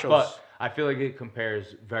like lot that. of shows. But I feel like it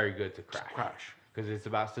compares very good to Crash. Crash. Because it's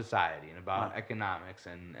about society and about Right. economics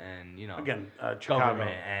and Again, Chicago.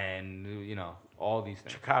 government and all these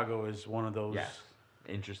things. Chicago is one of those. Yes,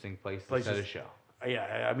 interesting place to Places- set a show.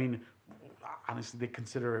 Yeah, I mean, honestly, they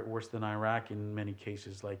consider it worse than Iraq in many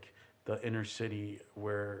cases, like the inner city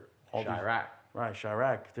where all these. Chirac. Right,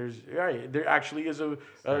 Chirac. There actually is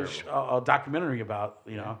a documentary about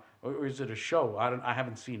or is it a show? I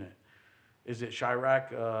haven't seen it. Is it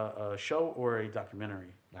Chirac a show or a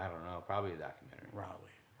documentary? I don't know, probably a documentary. Probably,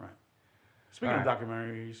 right. Speaking of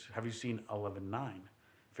documentaries, have you seen 11/9?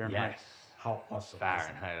 Fahrenheit. Yes. How awesome is that?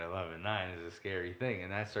 Fahrenheit 11/9 is a scary thing,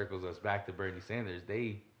 and that circles us back to Bernie Sanders.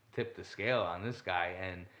 They tipped the scale on this guy,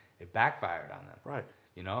 and it backfired on them. Right.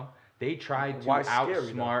 They tried to Why scary,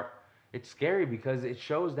 outsmart. It's scary because it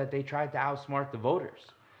shows that they tried to outsmart the voters.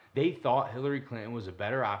 They thought Hillary Clinton was a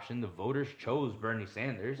better option. The voters chose Bernie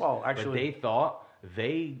Sanders. Well, but actually- they thought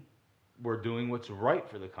they were doing what's right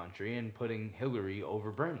for the country and putting Hillary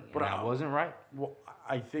over Bernie, and But that wasn't right. Well,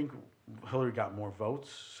 I think Hillary got more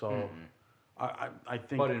votes, so I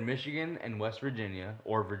think But in Michigan and West Virginia,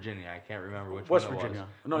 or Virginia, I can't remember which West one it Virginia.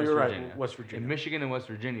 was. No, West you're right, Virginia. West Virginia. In Michigan and West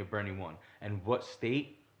Virginia, Bernie won. And what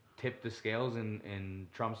state tipped the scales in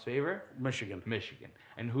Trump's favor? Michigan. Michigan.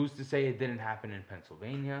 And who's to say it didn't happen in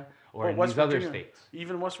Pennsylvania or Well, in West these other Virginia- states?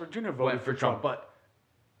 Even West Virginia voted Went for Trump, but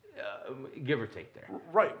give or take there.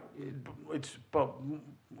 Right. But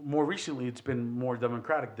more recently, it's been more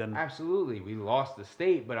Democratic than. Absolutely, we lost the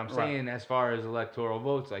state, but I'm Right. saying as far as electoral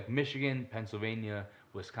votes, like Michigan, Pennsylvania,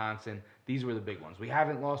 Wisconsin, these were the big ones. We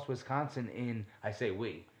haven't lost Wisconsin in, I say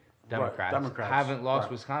we, Democrats, Democrats, haven't lost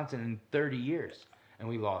right. Wisconsin in 30 years, and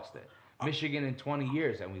we lost it. Michigan in 20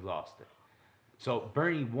 years, and we lost it. So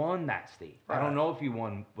Bernie won that state. I Right. don't know if he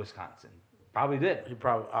won Wisconsin. Probably did. He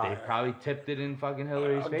probably. They probably tipped it in fucking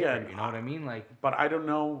Hillary's favor. again, You know what I mean? Like, But I don't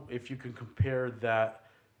know if you can compare that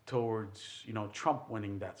towards Trump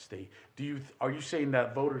winning that state. Are you saying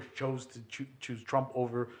that voters chose to choose Trump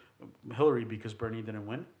over Hillary because Bernie didn't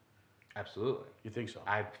win? absolutely. You think so?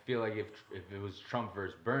 I feel like if it was Trump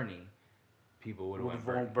versus Bernie, people would have Would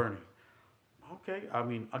went vote Bernie. Bernie. Okay. I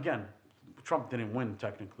mean, again, Trump didn't win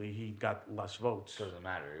technically. He got less votes. Doesn't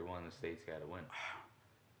matter. He won. The state's got to win.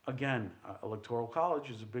 Again, electoral college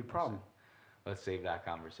is a big problem. Let's save that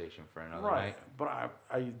conversation for another Right. night. But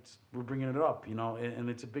we're bringing it up, and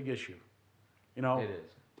it's a big issue. It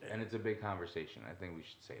is, and it's a big conversation. I think we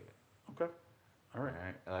should save it. Okay. All right. All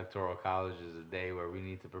right. Electoral college is a day where we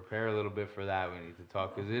need to prepare a little bit for that. We need to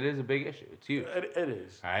talk because it is a big issue. It's huge. It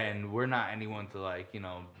is. All right, and we're not anyone to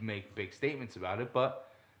make big statements about it,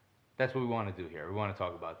 but that's what we want to do here. We want to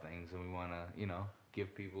talk about things, and we want to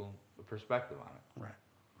give people a perspective on it. Right.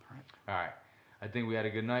 All right. I think we had a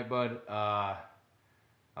good night, bud.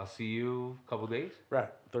 I'll see you a couple days. Right.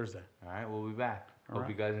 Thursday. All right, we'll be back. All Hope right.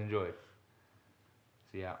 you guys enjoyed.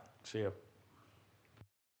 See ya. See ya.